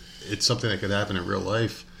eventually it's something that could happen in real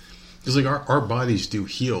life. Because like our bodies do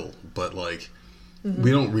heal, but like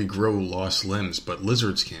we don't regrow lost limbs, but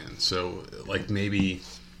lizards can. So like maybe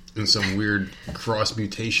in some weird cross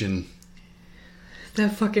mutation.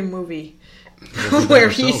 That fucking movie. Where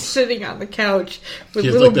he's sitting on the couch with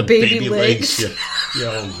little like the baby legs.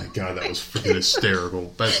 Yeah, oh my god, that was freaking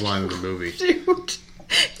hysterical. Best line of the movie. Dude,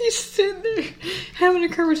 he's sitting there having a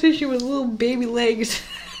conversation with little baby legs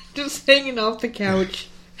just hanging off the couch.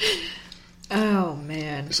 Oh,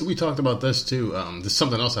 man. So we talked about this, too. There's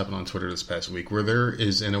something else happened on Twitter this past week where there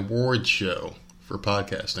is an award show for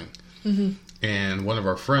podcasting. Mm-hmm. And one of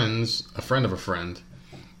our friends, a friend of a friend,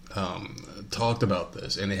 talked about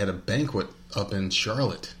this. And they had a banquet up in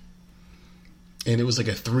Charlotte. And it was like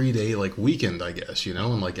a 3-day like weekend, I guess, you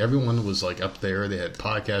know? And like everyone was like up there. They had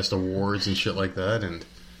podcast awards and shit like that. And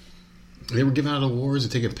they were giving out awards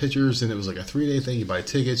and taking pictures. And it was like a 3-day thing. You buy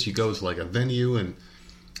tickets. You go to like a venue. And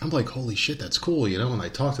I'm like, holy shit, that's cool, you know? And I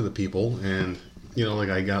talked to the people. And, you know, like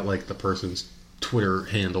I got like the person's Twitter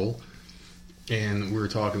handle. And we were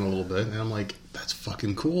talking a little bit. And I'm like, that's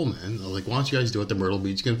fucking cool, man. I was like, why don't you guys do it at the Myrtle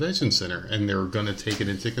Beach Convention Center? And they're going to take it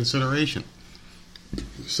into consideration.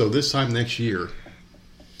 So this time next year,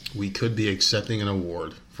 we could be accepting an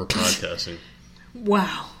award for podcasting.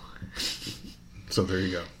 Wow. So there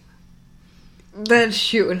you go. That's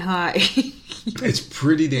shooting high. It's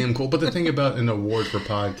pretty damn cool. But the thing about an award for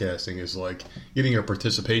podcasting is like getting a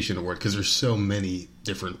participation award because there's so many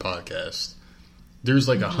different podcasts. There's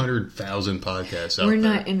like 100,000 podcasts out there. We're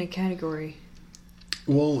not in a category.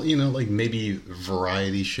 Well, you know, like maybe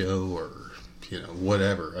variety show or, you know,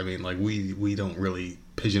 whatever. I mean, like we don't really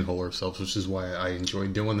pigeonhole ourselves, which is why I enjoy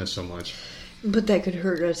doing this so much. But that could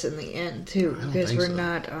hurt us in the end too, because we're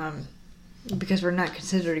not because we're not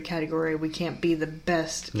considered a category. We can't be the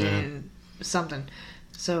best in something.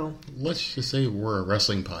 So let's just say we're a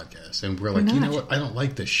wrestling podcast, and we're like, you know what? I don't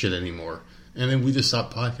like this shit anymore. And then we just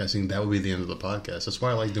stop podcasting. That would be the end of the podcast. That's why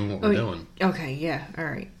I like doing what we're doing. Okay, yeah, all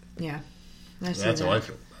right, yeah. That's how I feel about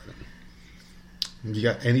it. You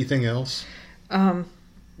got anything else?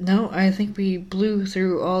 No, I think we blew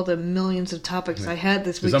through all the millions of topics I had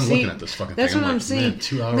this week. Because I'm looking at this fucking thing. That's what I'm saying.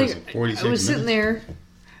 2 hours and 46 minutes. I was sitting there,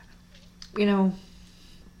 you know,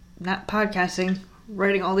 not podcasting,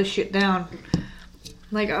 writing all this shit down.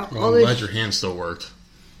 Like all I'm this. glad your hand still worked.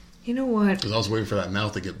 You know what? Because I was waiting for that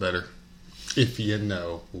mouth to get better. If you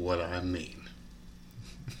know what I mean.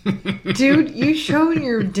 Dude, you showing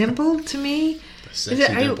your dimple to me?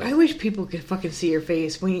 Dimple. I wish people could fucking see your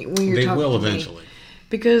face when you're talking to me. They will eventually.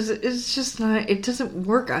 Because it's just not, it doesn't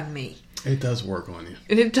work on me. It does work on you.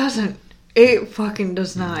 And it doesn't. It fucking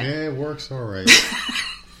does not. Yeah, it works alright.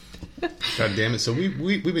 God damn it. So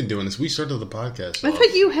we've been doing this. We started the podcast. I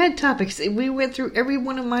thought you had topics. We went through every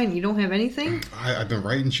one of mine. You don't have anything? I've been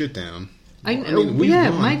writing shit down. I mean,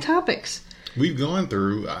 my topics. We've gone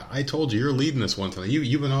through. I told you you're leading this one tonight.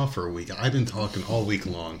 You've been off for a week. I've been talking all week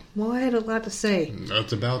long. Well, I had a lot to say.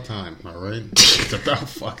 It's about time, all right? It's about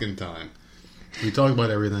fucking time. We talk about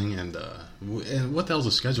everything, and what the hell's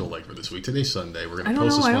the schedule like for this week? Today's Sunday. We're going to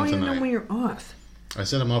post this one tonight. I don't even know when you're off. I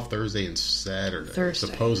said I'm off Thursday and Saturday.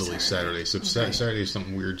 Supposedly Saturday. So okay. Saturday is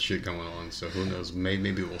some weird shit going on. So who knows?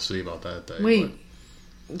 Maybe we'll see about that day. Wait.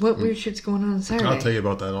 What weird shit's going on Saturday? I'll tell you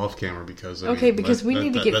about that off camera because because we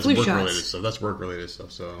need to get flu shots. That's work related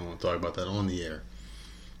stuff. So I don't want to talk about that on the air.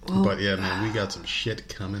 Well, but yeah, man, we got some shit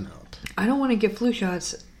coming up. I don't want to get flu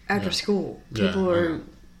shots after school. People are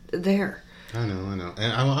there. I know.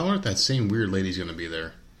 And I wonder if that same weird lady's going to be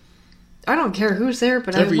there. I don't care who's there,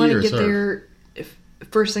 but I want to get there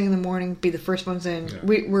first thing in the morning, be the first ones in.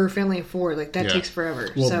 Yeah. We're a family of 4. Like, that takes forever.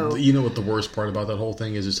 Well, so you know what the worst part about that whole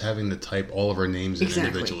thing is having to type all of our names in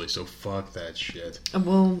individually. So fuck that shit.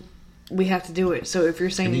 Well, we have to do it. So if you're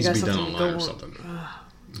saying you got something to go or something.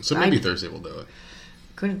 So maybe Thursday we'll do it.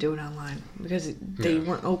 Couldn't do it online because they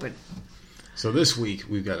weren't open. So this week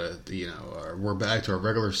we've got we're back to our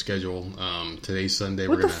regular schedule. Today's Sunday.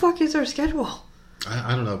 What the fuck is our schedule?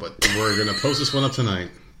 I don't know, but we're gonna post this one up tonight.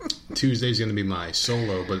 Tuesday's going to be my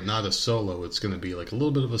solo, but not a solo. It's going to be like a little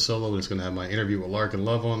bit of a solo, and it's going to have my interview with Larkin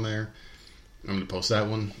Love on there. I'm going to post that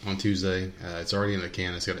one on Tuesday. It's already in the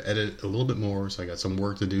can. It's got to edit a little bit more, so I got some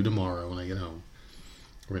work to do tomorrow when I get home.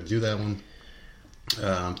 We're going to do that one.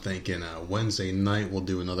 I'm thinking Wednesday night we'll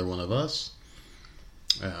do another one of us.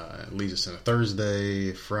 It leads us into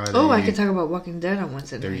Thursday, Friday. Oh, I can talk about Walking Dead on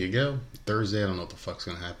Wednesday night. There you go. Thursday, I don't know what the fuck's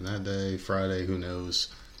going to happen that day. Friday, who knows.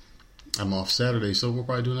 I'm off Saturday, so we'll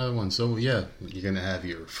probably do another one. So, yeah, you're going to have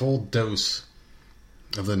your full dose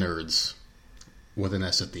of the nerds with an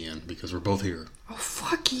S at the end because we're both here. Oh,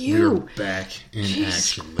 fuck you. We're back in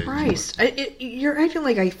action, ladies. Christ. You're acting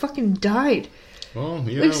like I fucking died. Well,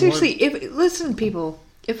 yeah. Like, seriously, listen, people.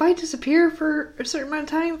 If I disappear for a certain amount of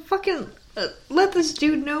time, fucking let this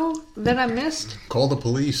dude know that I missed. Call the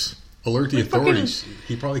police. Alert the authorities.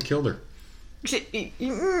 He probably killed her.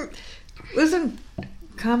 Listen,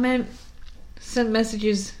 comment, send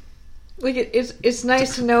messages. Like it's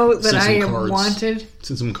nice to know that I am wanted.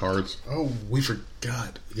 Send some cards. Oh, we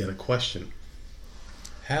forgot. We got a question.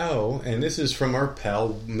 How? And this is from our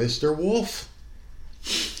pal, Mr. Wolf.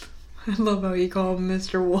 I love how you call him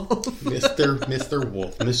Mr. Wolf. Mr.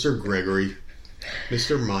 Wolf. Mr. Gregory.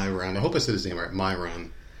 Mr. Myron. I hope I said his name right.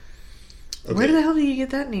 Myron. Okay. Where the hell did you get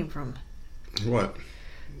that name from? What?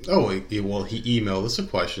 Oh, well, he emailed us a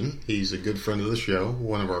question. He's a good friend of the show,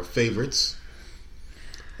 one of our favorites.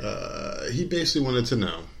 He basically wanted to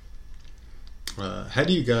know, how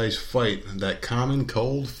do you guys fight that common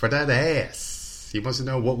cold for that ass? He wants to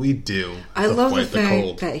know what we do. I love the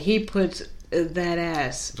fact that he puts that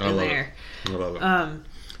ass in there. I love it.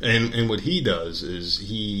 And what he does is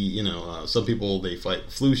some people, they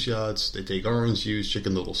fight flu shots, they take orange juice,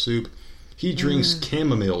 chicken noodle soup. He drinks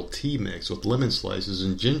chamomile tea mix with lemon slices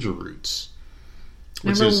and ginger roots.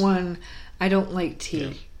 Number one, I don't like tea.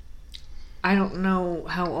 Yeah. I don't know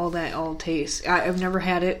how all that all tastes. I've never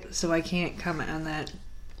had it, so I can't comment on that.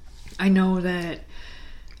 I know that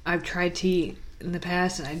I've tried tea in the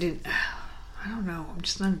past, and I didn't... I don't know. I'm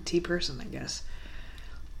just not a tea person, I guess.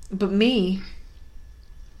 But me,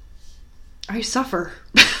 I suffer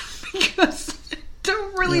because I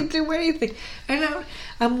don't really do anything. And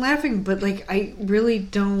I'm laughing, but like I really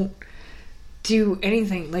don't do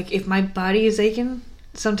anything. Like if my body is aching,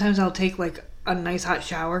 sometimes I'll take like a nice hot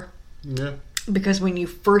shower. Yeah. Because when you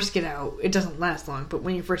first get out, it doesn't last long, but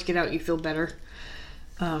when you first get out, you feel better.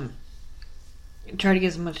 Try to get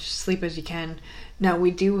as much sleep as you can. Now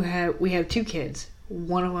we have 2 kids.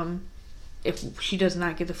 One of them, if she does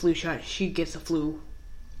not get the flu shot, she gets the flu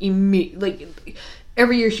like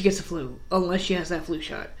every year she gets the flu unless she has that flu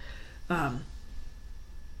shot. And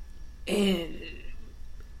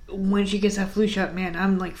when she gets that flu shot, man,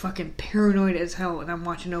 I'm like fucking paranoid as hell, and I'm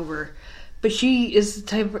watching over her. But she is the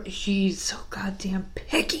type she's so goddamn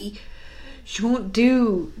picky. She won't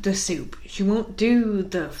do the soup. She won't do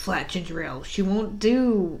the flat ginger ale. She won't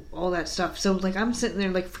do all that stuff. So, like, I'm sitting there,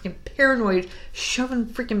 like, freaking paranoid, shoving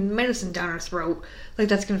freaking medicine down her throat. Like,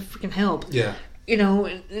 that's gonna freaking help. Yeah. You know,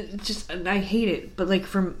 I hate it. But, like,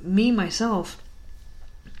 for me, myself,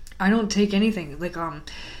 I don't take anything. Like, I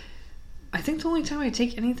think the only time I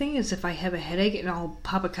take anything is if I have a headache and I'll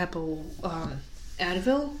pop a couple,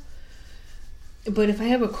 Advil. But if I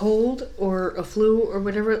have a cold or a flu or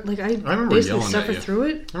whatever, like I remember basically yelling suffer at you. through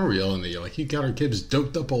it. I remember yelling at you, like, you got our kids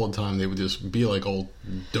doped up all the time. They would just be, like, all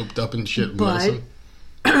doped up and shit. But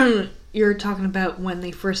you're talking about when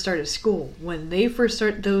they first started school. When they first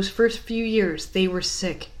started, those first few years, they were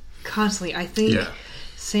sick constantly. I think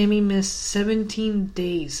Sammy missed 17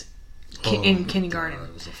 days in kindergarten. God,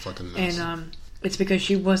 it was a fucking mess. And it's because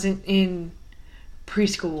she wasn't in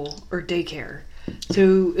preschool or daycare.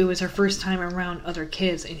 So it was her first time around other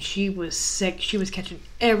kids, and she was sick. She was catching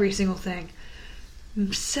every single thing.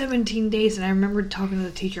 17 days, and I remember talking to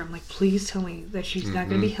the teacher. I'm like, please tell me that she's not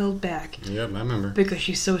going to be held back. Yep, I remember. Because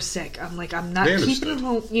she's so sick. I'm like, I'm not keeping them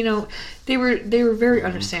home. You know, they were very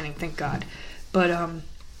understanding, thank God. But,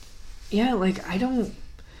 yeah, like, I don't...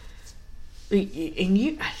 And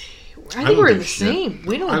you... I think we're the same.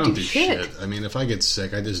 We don't do shit. I mean, if I get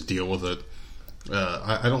sick, I just deal with it.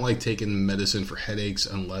 I don't like taking medicine for headaches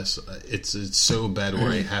unless it's so bad where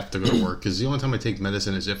I have to go to work. Because the only time I take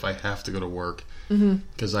medicine is if I have to go to work.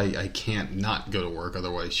 Because I can't not go to work.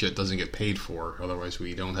 Otherwise, shit doesn't get paid for. Otherwise,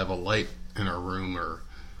 we don't have a light in our room or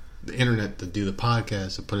the internet to do the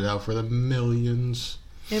podcast and put it out for the millions.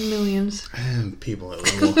 And millions. And people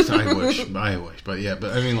that I wish. But yeah,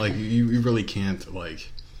 but I mean, like, you really can't,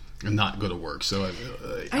 like, not go to work. So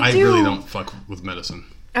I really don't fuck with medicine.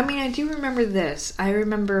 I mean, I do remember this. I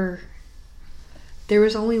remember there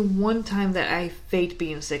was only one time that I faked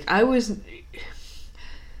being sick. I was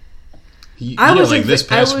like this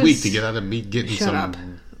past week to get out of me getting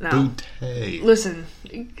some booty. Listen,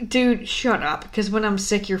 dude, shut up. Because when I'm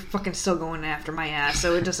sick, you're fucking still going after my ass,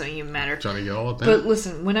 so it doesn't even matter. Trying to get all of that. But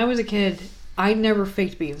listen, when I was a kid, I never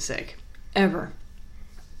faked being sick. Ever.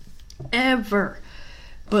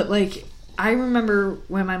 But, like, I remember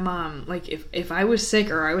when my mom, like, if I was sick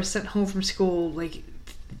or I was sent home from school, like,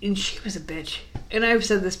 and she was a bitch. And I've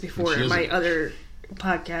said this before in my other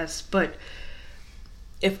podcasts, but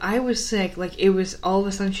if I was sick, like, it was all of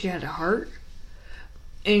a sudden she had a heart,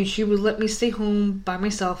 and she would let me stay home by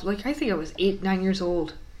myself. Like, I think I was 8, 9 years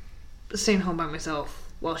old, staying home by myself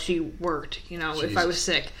while she worked, you know, if I was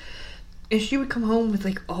sick. And she would come home with,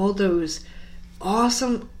 like, all those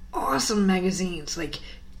awesome magazines, like,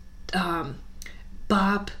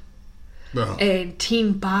 Bop and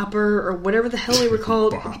Teen Bopper or whatever the hell they were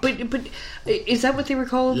called. But is that what they were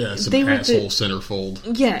called? Yeah, some they asshole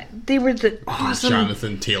centerfold. Yeah, they were the awesome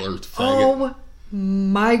Jonathan Taylor faggot. Oh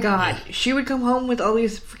my God. Yeah. She would come home with all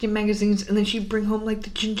these freaking magazines, and then she'd bring home, like, the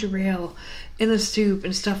ginger ale and the soup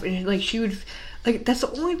and stuff, and, like, she would, like, that's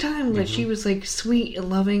the only time that she was, like, sweet and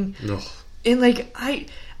loving. Ugh. And, like,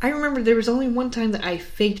 I remember there was only one time that I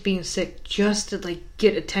faked being sick just to, like,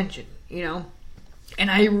 get attention, you know?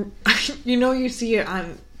 And you know, you see it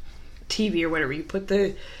on TV or whatever. You put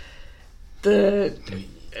the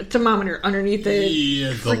thermometer underneath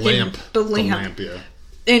the lamp. The lamp, yeah.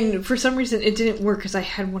 And for some reason, it didn't work because I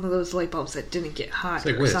had one of those light bulbs that didn't get hot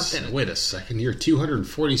or something. Wait a second. You're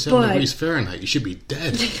 247 degrees Fahrenheit. You should be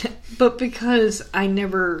dead. But because I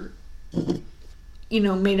never...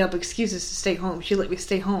 made up excuses to stay home. She let me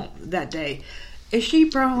stay home that day. And she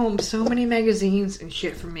brought home so many magazines and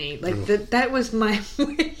shit for me. Like, that was my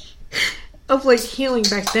wish of, like, healing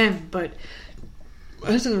back then. But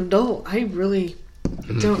as an adult, I really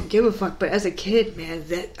don't give a fuck. But as a kid, man,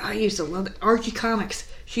 I used to love it. Archie comics.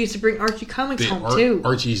 She used to bring Archie comics home, too.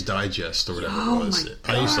 Archie's Digest or whatever it was. My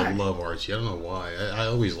God. I used to love Archie. I don't know why. I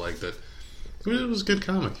always liked it. It was a good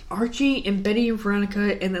comic. Archie and Betty and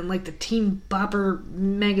Veronica, and then, like, the Teen Bopper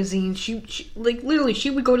magazine. She like, literally,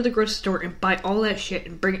 she would go to the grocery store and buy all that shit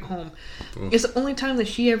and bring it home. It's the only time that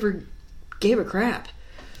she ever gave a crap.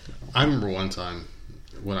 I remember one time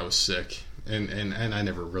when I was sick, and I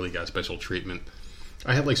never really got special treatment.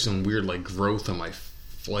 I had, like, some weird, like, growth on my,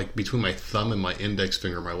 like, between my thumb and my index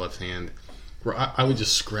finger, my left hand, where I would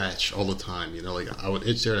just scratch all the time, you know, like, I would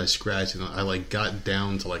itch there and I scratch, and I, like, got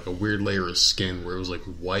down to, like, a weird layer of skin where it was, like,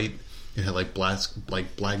 white and had, like,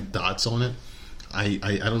 black dots on it. I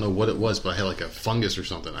don't know what it was, but I had, like, a fungus or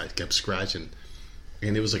something. I kept scratching,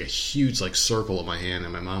 and it was, like, a huge, like, circle on my hand,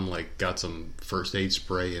 and my mom, like, got some first aid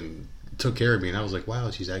spray and took care of me, and I was like,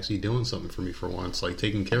 wow, she's actually doing something for me for once, like,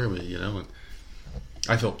 taking care of me, you know, and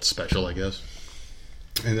I felt special, I guess.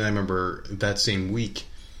 And then I remember that same week,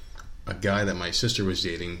 a guy that my sister was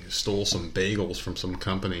dating stole some bagels from some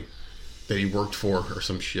company that he worked for or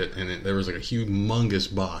some shit, and there was, like, a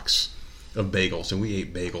humongous box of bagels, and we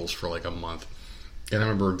ate bagels for, like, a month. And I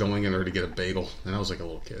remember going in there to get a bagel, and I was, like, a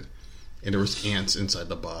little kid, and there was ants inside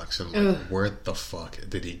the box, and I'm like, where the fuck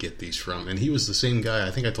did he get these from? And he was the same guy,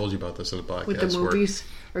 I think I told you about this in the podcast. With the movies?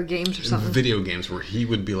 or games or something. Video games where he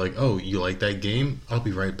would be like, "Oh, you like that game? I'll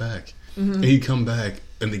be right back." And he'd come back,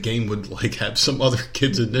 and the game would like have some other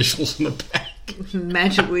kid's initials in the back.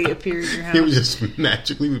 Magically appear in your house. He would just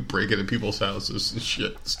magically would break into people's houses and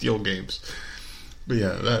shit, steal games. But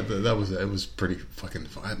yeah, that was it. Was pretty fucking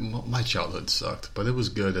fun. My childhood sucked, but it was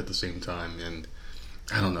good at the same time. And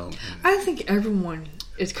I don't know. I think everyone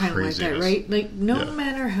is kind of like that, right? Like, no Yeah.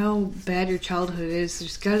 matter how bad your childhood is,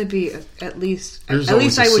 there's got to be at least. There's at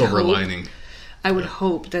always least a I would silver hope. lining. I would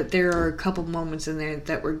hope that there are a couple moments in there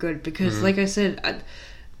that were good because, like I said,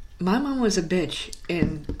 my mom was a bitch,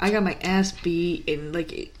 and I got my ass beat, and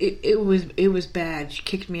like it was bad. She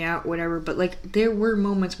kicked me out, whatever. But like there were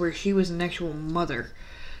moments where she was an actual mother.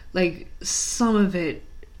 Like some of it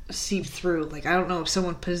seeped through. Like I don't know if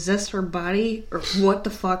someone possessed her body or what the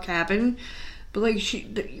fuck happened, but like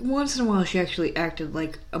once in a while she actually acted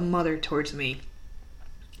like a mother towards me,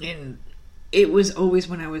 and it was always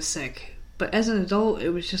when I was sick. But as an adult, it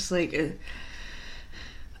was just like,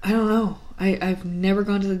 I don't know. I've never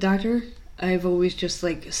gone to the doctor. I've always just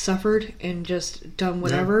like suffered and just done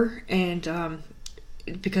whatever. Yeah. And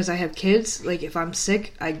because I have kids, like if I'm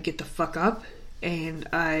sick, I get the fuck up and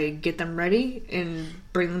I get them ready and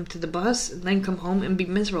bring them to the bus and then come home and be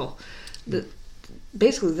miserable.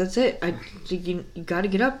 Basically, that's it. You got to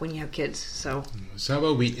get up when you have kids. So how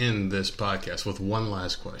about we end this podcast with one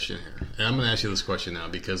last question here? And I'm going to ask you this question now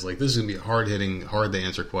because like this is going to be a hard-hitting,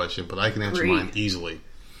 hard-to-answer question, but I can answer mine easily.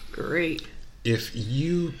 Great. If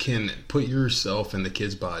you can put yourself in the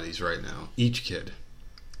kids' bodies right now, each kid,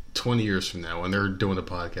 20 years from now, when they're doing a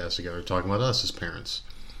podcast together, talking about us as parents,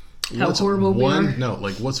 how horrible we are? No,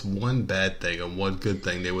 like what's one bad thing and one good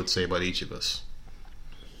thing they would say about each of us?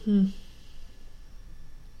 And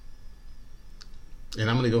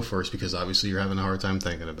I'm going to go first because obviously you're having a hard time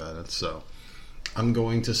thinking about it. So I'm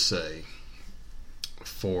going to say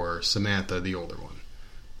for Samantha, the older one,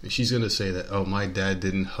 she's going to say that, oh, my dad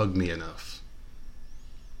didn't hug me enough.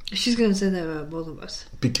 She's going to say that about both of us.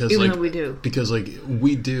 Because even like, though we do. Because like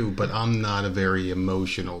we do, but I'm not a very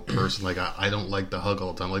emotional person. Like I don't like to hug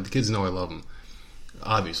all the time. Like the kids know I love them.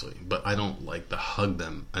 Obviously, but I don't like to hug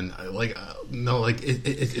them, and I like no, like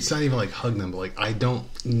it's not even like hug them, but like I don't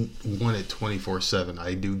want it 24/7.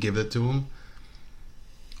 I do give it to them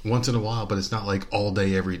once in a while, but it's not like all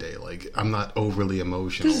day, every day. Like I'm not overly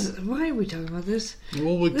emotional. Why are we talking about this?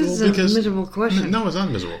 Well, this is a miserable question. No, it's not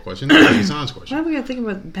a miserable question. It's an honest question. Why are we gotta think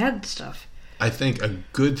about bad stuff? I think a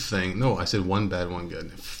good thing. No, I said one bad, one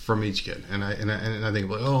good from each kid, and I think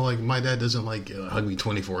like, oh, like my dad doesn't like hug me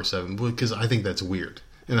 24/7 because I think that's weird,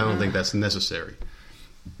 and I don't think that's necessary.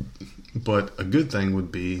 But a good thing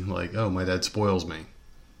would be like, oh, my dad spoils me,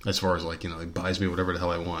 as far as like he buys me whatever the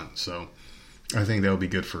hell I want. So I think that would be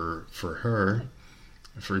good for her.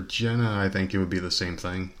 For Jenna, I think it would be the same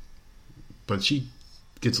thing, but she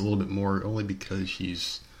gets a little bit more only because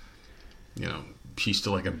she's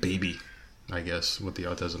still like a baby. I guess, with the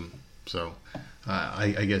autism. So,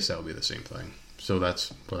 I guess that would be the same thing. So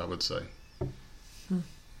that's what I would say.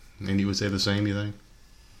 And you would say the same, you think?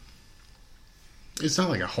 It's not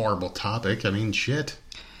like a horrible topic. I mean, shit.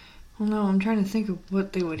 Well, no, I'm trying to think of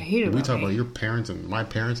what they would hate about me. We talk about your parents and my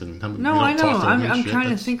parents and how many No, I know. I'm shit. trying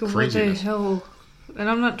That's to think of craziness. what the hell... And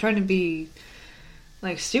I'm not trying to be,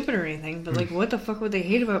 like, stupid or anything, but, like, what the fuck would they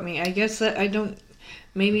hate about me? I guess that I don't...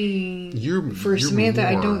 Maybe for Samantha,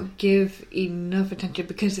 I don't give enough attention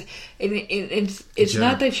because it's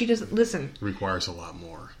not that she doesn't listen. Requires a lot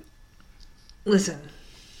more. Listen,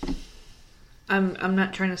 I'm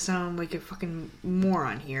not trying to sound like a fucking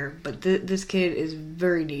moron here, but this kid is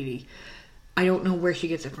very needy. I don't know where she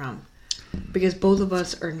gets it from because both of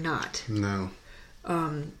us are not. No.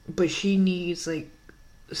 But she needs like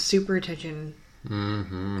super attention,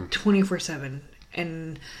 24/7,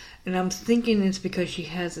 and I'm thinking it's because she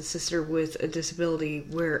has a sister with a disability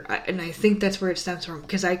and I think that's where it stems from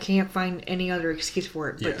because I can't find any other excuse for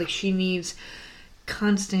it. But like she needs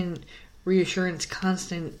constant reassurance,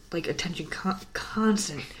 constant like attention,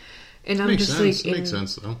 constant. And I'm just like, makes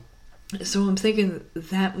sense though. So I'm thinking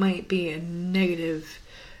that might be a negative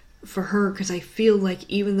for her because I feel like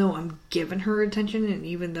even though I'm giving her attention and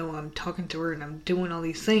even though I'm talking to her and I'm doing all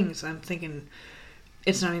these things, I'm thinking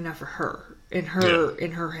it's not enough for her. In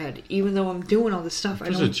her head, even though I'm doing all this stuff,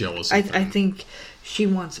 There's a jealousy I thing. think she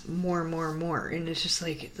wants more and more and more, and it's just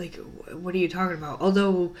like what are you talking about?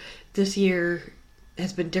 Although this year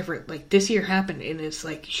has been different. Like this year happened, and it's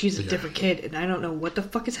like she's a different kid, and I don't know what the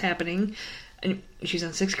fuck is happening. And she's in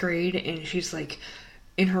 6th grade, and she's like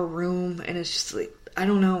in her room, and it's just like I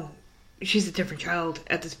don't know. she's a different child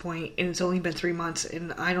at this point, and it's only been 3 months,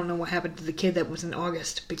 and I don't know what happened to the kid that was in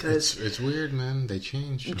August because it's weird, man. They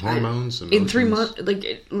change hormones. In 3 months,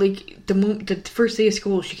 the first day of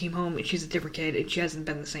school, she came home and she's a different kid, and she hasn't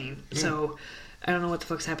been the same. Yeah. So I don't know what the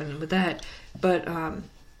fuck's happening with that, but and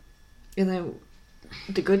then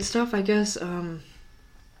the good stuff, I guess. I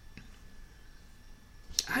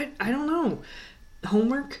don't know.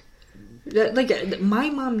 Homework.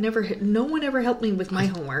 My mom no one ever helped me with my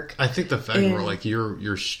homework. I think the fact where like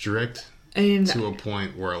you're strict to a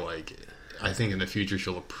point where like I think in the future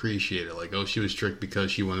she'll appreciate it. Like, oh, she was strict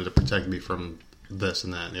because she wanted to protect me from this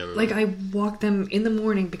and that and the other. Like, I walk them in the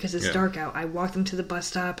morning because it's dark out. I walk them to the bus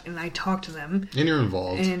stop and I talk to them. And you're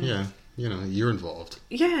involved. And, yeah, you're involved.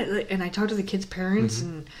 Yeah, and I talk to the kids' parents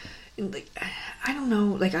and like I don't know.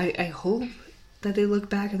 Like I hope that they look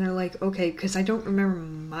back and they're like, okay, because I don't remember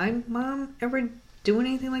my mom ever doing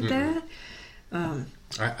anything like that.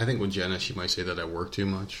 I think with Jenna, she might say that I work too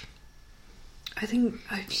much. I think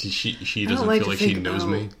she doesn't feel like she knows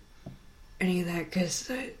me. Any of that, because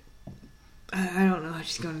I don't know how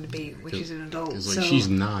she's going to be when she's an adult. Because like she's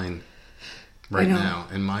 9 right now,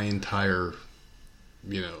 and my entire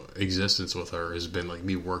existence with her has been like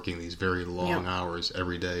me working these very long hours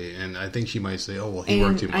every day, and I think she might say, "Oh, well, he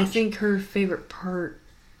worked too much." I think her favorite part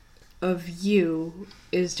of you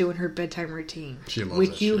is doing her bedtime routine, she loves which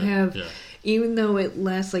that you shit. have, yeah. Even though it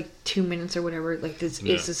lasts like 2 minutes or whatever. Like this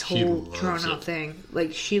is this whole drawn out thing.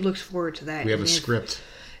 Like she looks forward to that. We have a script.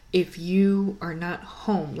 If you are not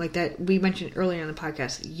home, like that we mentioned earlier in the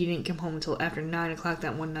podcast, you didn't come home until after 9:00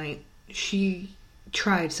 that one night. She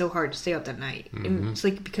tried so hard to stay up that night, and it's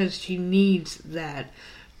like because she needs that,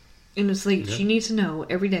 and it's like she needs to know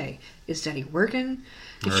every day, is Daddy working?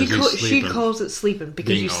 She calls it sleeping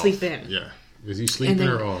because you sleep in. Yeah, is he sleeping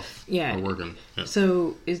or off? Yeah, or working. Yeah.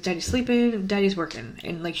 So is Daddy sleeping? Daddy's working,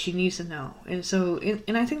 and like she needs to know, and so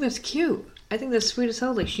and I think that's cute. I think that's sweet as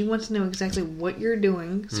hell. Like she wants to know exactly what you're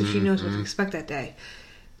doing, so she knows what to expect that day.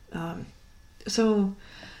 So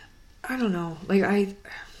I don't know, like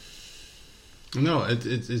No,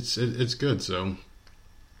 it's good. So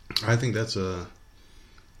I think that's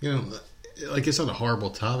like it's not a horrible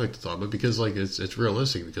topic to talk about because like it's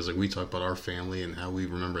realistic because like we talk about our family and how we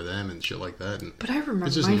remember them and shit like that. And but I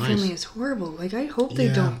remember my family is horrible. Like I hope they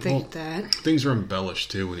don't think that things are embellished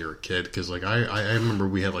too when you're a kid because like I remember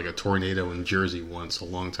we had like a tornado in Jersey once a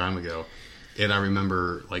long time ago, and I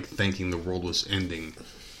remember like thinking the world was ending.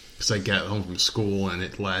 Because I got home from school and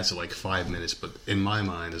it lasted like 5 minutes, but in my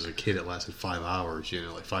mind as a kid it lasted 5 hours,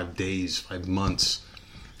 like 5 days, 5 months.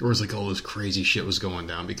 There was like all this crazy shit was going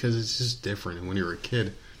down because it's just different. And when you're a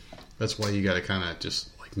kid, that's why you got to kind of just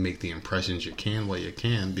like make the impressions you can while you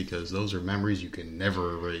can because those are memories you can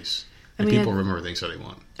never erase. And people remember things that they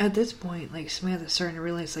want. At this point, like Samantha's starting to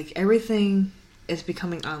realize like everything is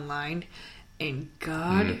becoming online. And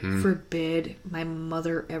God forbid my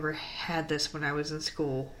mother ever had this when I was in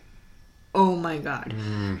school. Oh my God.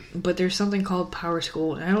 But there's something called Power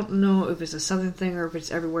School, and I don't know if it's a southern thing or if it's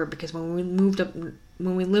everywhere because when we lived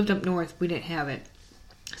up north, we didn't have it.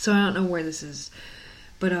 So I don't know where this is.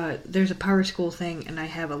 But there's a Power School thing, and I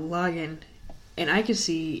have a login, and I can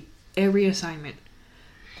see every assignment.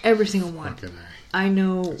 Every single one. I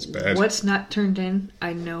know what's not turned in.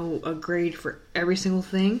 I know a grade for every single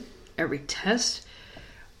thing, every test,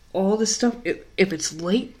 all this stuff. If it's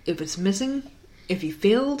late, if it's missing, if you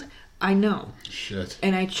failed, I know. Shit.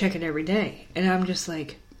 And I check it every day. And I'm just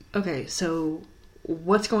like, okay, so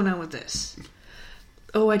what's going on with this?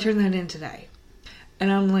 Oh, I turned that in today.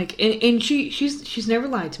 And I'm like, and she's never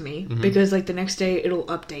lied to me because like the next day it'll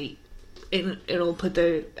update and it'll put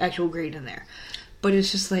the actual grade in there. But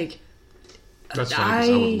it's just like, that's funny because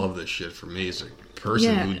I would love this shit for me as a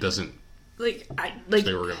person who doesn't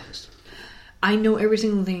stay organized. I know every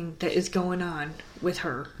single thing that is going on with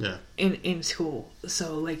her in school.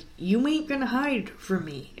 So, like, you ain't gonna hide from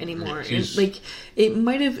me anymore. Yeah, and, like, it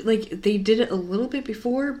might have, like, they did it a little bit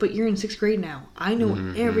before, but you're in 6th grade now. I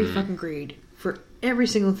know every fucking grade for every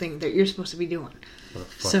single thing that you're supposed to be doing. What a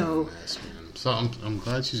fucking mess, man. So, I'm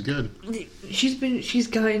glad she's good. She's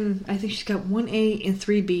gotten, I think she's got 1 A and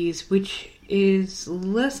 3 B's, which is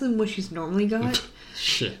less than what she's normally got.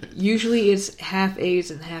 Shit. Usually it's half A's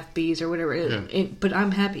and half B's or whatever. Yeah. But I'm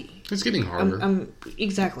happy. It's getting harder.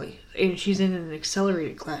 Exactly. And she's in an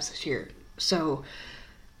accelerated class this year. So,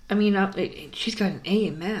 I mean, she's got an A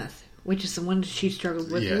in math, which is the one she struggled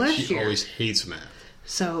with last year. She always hates math.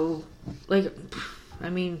 So, like, I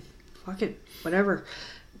mean, fuck it. Whatever.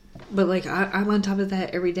 But, like, I'm on top of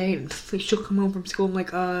that every day. And like, she'll come home from school. I'm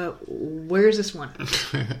like, where's this one?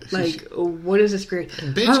 Like, what is this grade?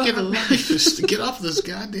 Bitch, get a life. Just get off this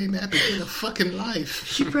goddamn app and get a fucking life.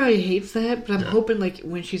 She probably hates that, but I'm hoping, like,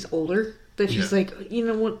 when she's older, that she's like, you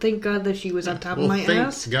know what, thank God that she was on top of my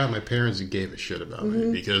ass. Thank God my parents gave a shit about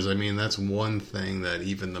me. Because, I mean, that's one thing that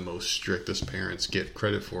even the most strictest parents get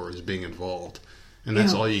credit for is being involved. And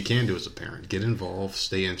that's all you can do as a parent. Get involved,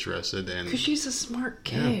 stay interested. Because she's a smart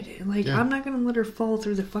kid. Yeah. I'm not going to let her fall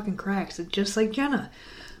through the fucking cracks. It's just like Jenna.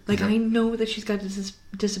 Like, I know that she's got this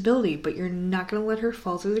disability, but you're not going to let her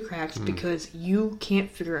fall through the cracks because you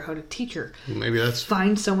can't figure out how to teach her. Well, maybe that's...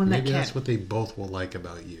 Find someone that can. Maybe that's what they both will like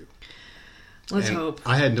about you. Let's hope.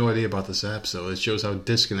 I had no idea about this app, so it shows how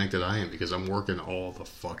disconnected I am because I'm working all the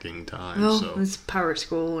fucking time. Well, so. It's Power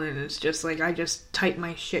School, and it's just like I just type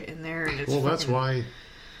my shit in there, and it's that's why.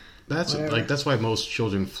 That's why most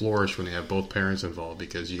children flourish when they have both parents involved,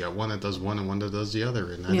 because you got one that does one and one that does the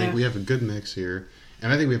other, and I think we have a good mix here,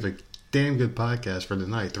 and I think we have a damn good podcast for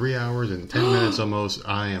tonight. 3 hours and 10 minutes almost.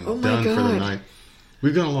 I am done for the night.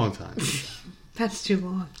 We've gone a long time. That's too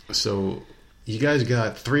long. So. You guys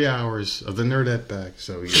got 3 hours of the Nerdette back,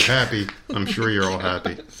 so you're happy. I'm sure you're all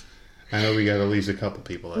happy. I know we got at least a couple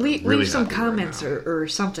people that leave really some comments right or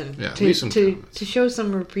something to show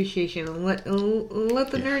some appreciation and let the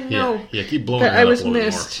nerd know. Yeah, keep blowing her I up was a little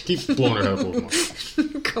missed. more. Keep blowing her up a little more.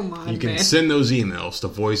 Come on, You can send those emails to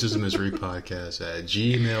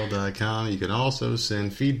voicesofmiserypodcast@gmail.com. You can also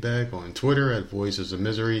send feedback on Twitter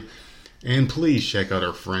 @voicesofmisery. And please check out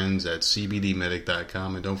our friends at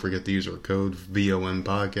cbdmedic.com. And don't forget to use our code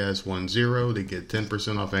VOMPodcast10 to get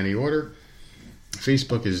 10% off any order.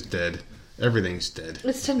 Facebook is dead. Everything's dead.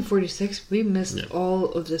 It's 10:46. We missed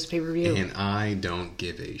all of this pay-per-view. And I don't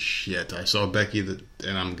give a shit. I saw Becky, and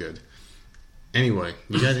I'm good. Anyway,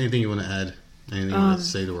 you got anything you want to add? Anything you want to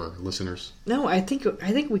say to our listeners? No, I think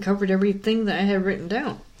we covered everything that I had written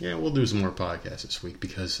down. Yeah, we'll do some more podcasts this week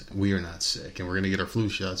because we are not sick, and we're going to get our flu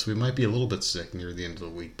shots. We might be a little bit sick near the end of the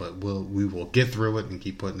week, but we will get through it and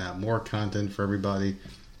keep putting out more content for everybody.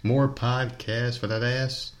 More podcasts for that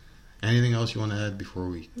ass. Anything else you want to add before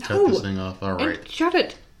we cut this thing off? All right. Shut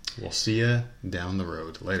it. We'll see you down the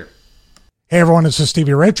road. Later. Hey everyone, this is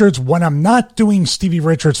Stevie Richards. When I'm not doing Stevie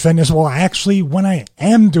Richards Fitness, well actually when I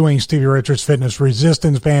am doing Stevie Richards Fitness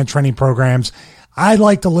resistance band training programs, I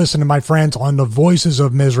like to listen to my friends on the Voices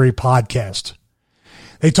of Misery podcast.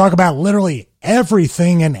 They talk about literally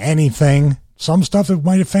everything and anything, some stuff that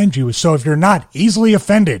might offend you. So if you're not easily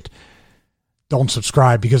offended, don't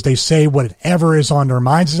subscribe because they say whatever is on their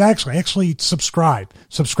minds is actually subscribe.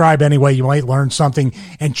 Subscribe anyway. You might learn something,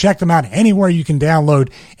 and check them out anywhere you can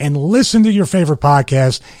download and listen to your favorite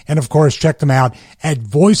podcast. And of course, check them out at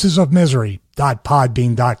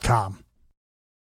voicesofmisery.podbean.com.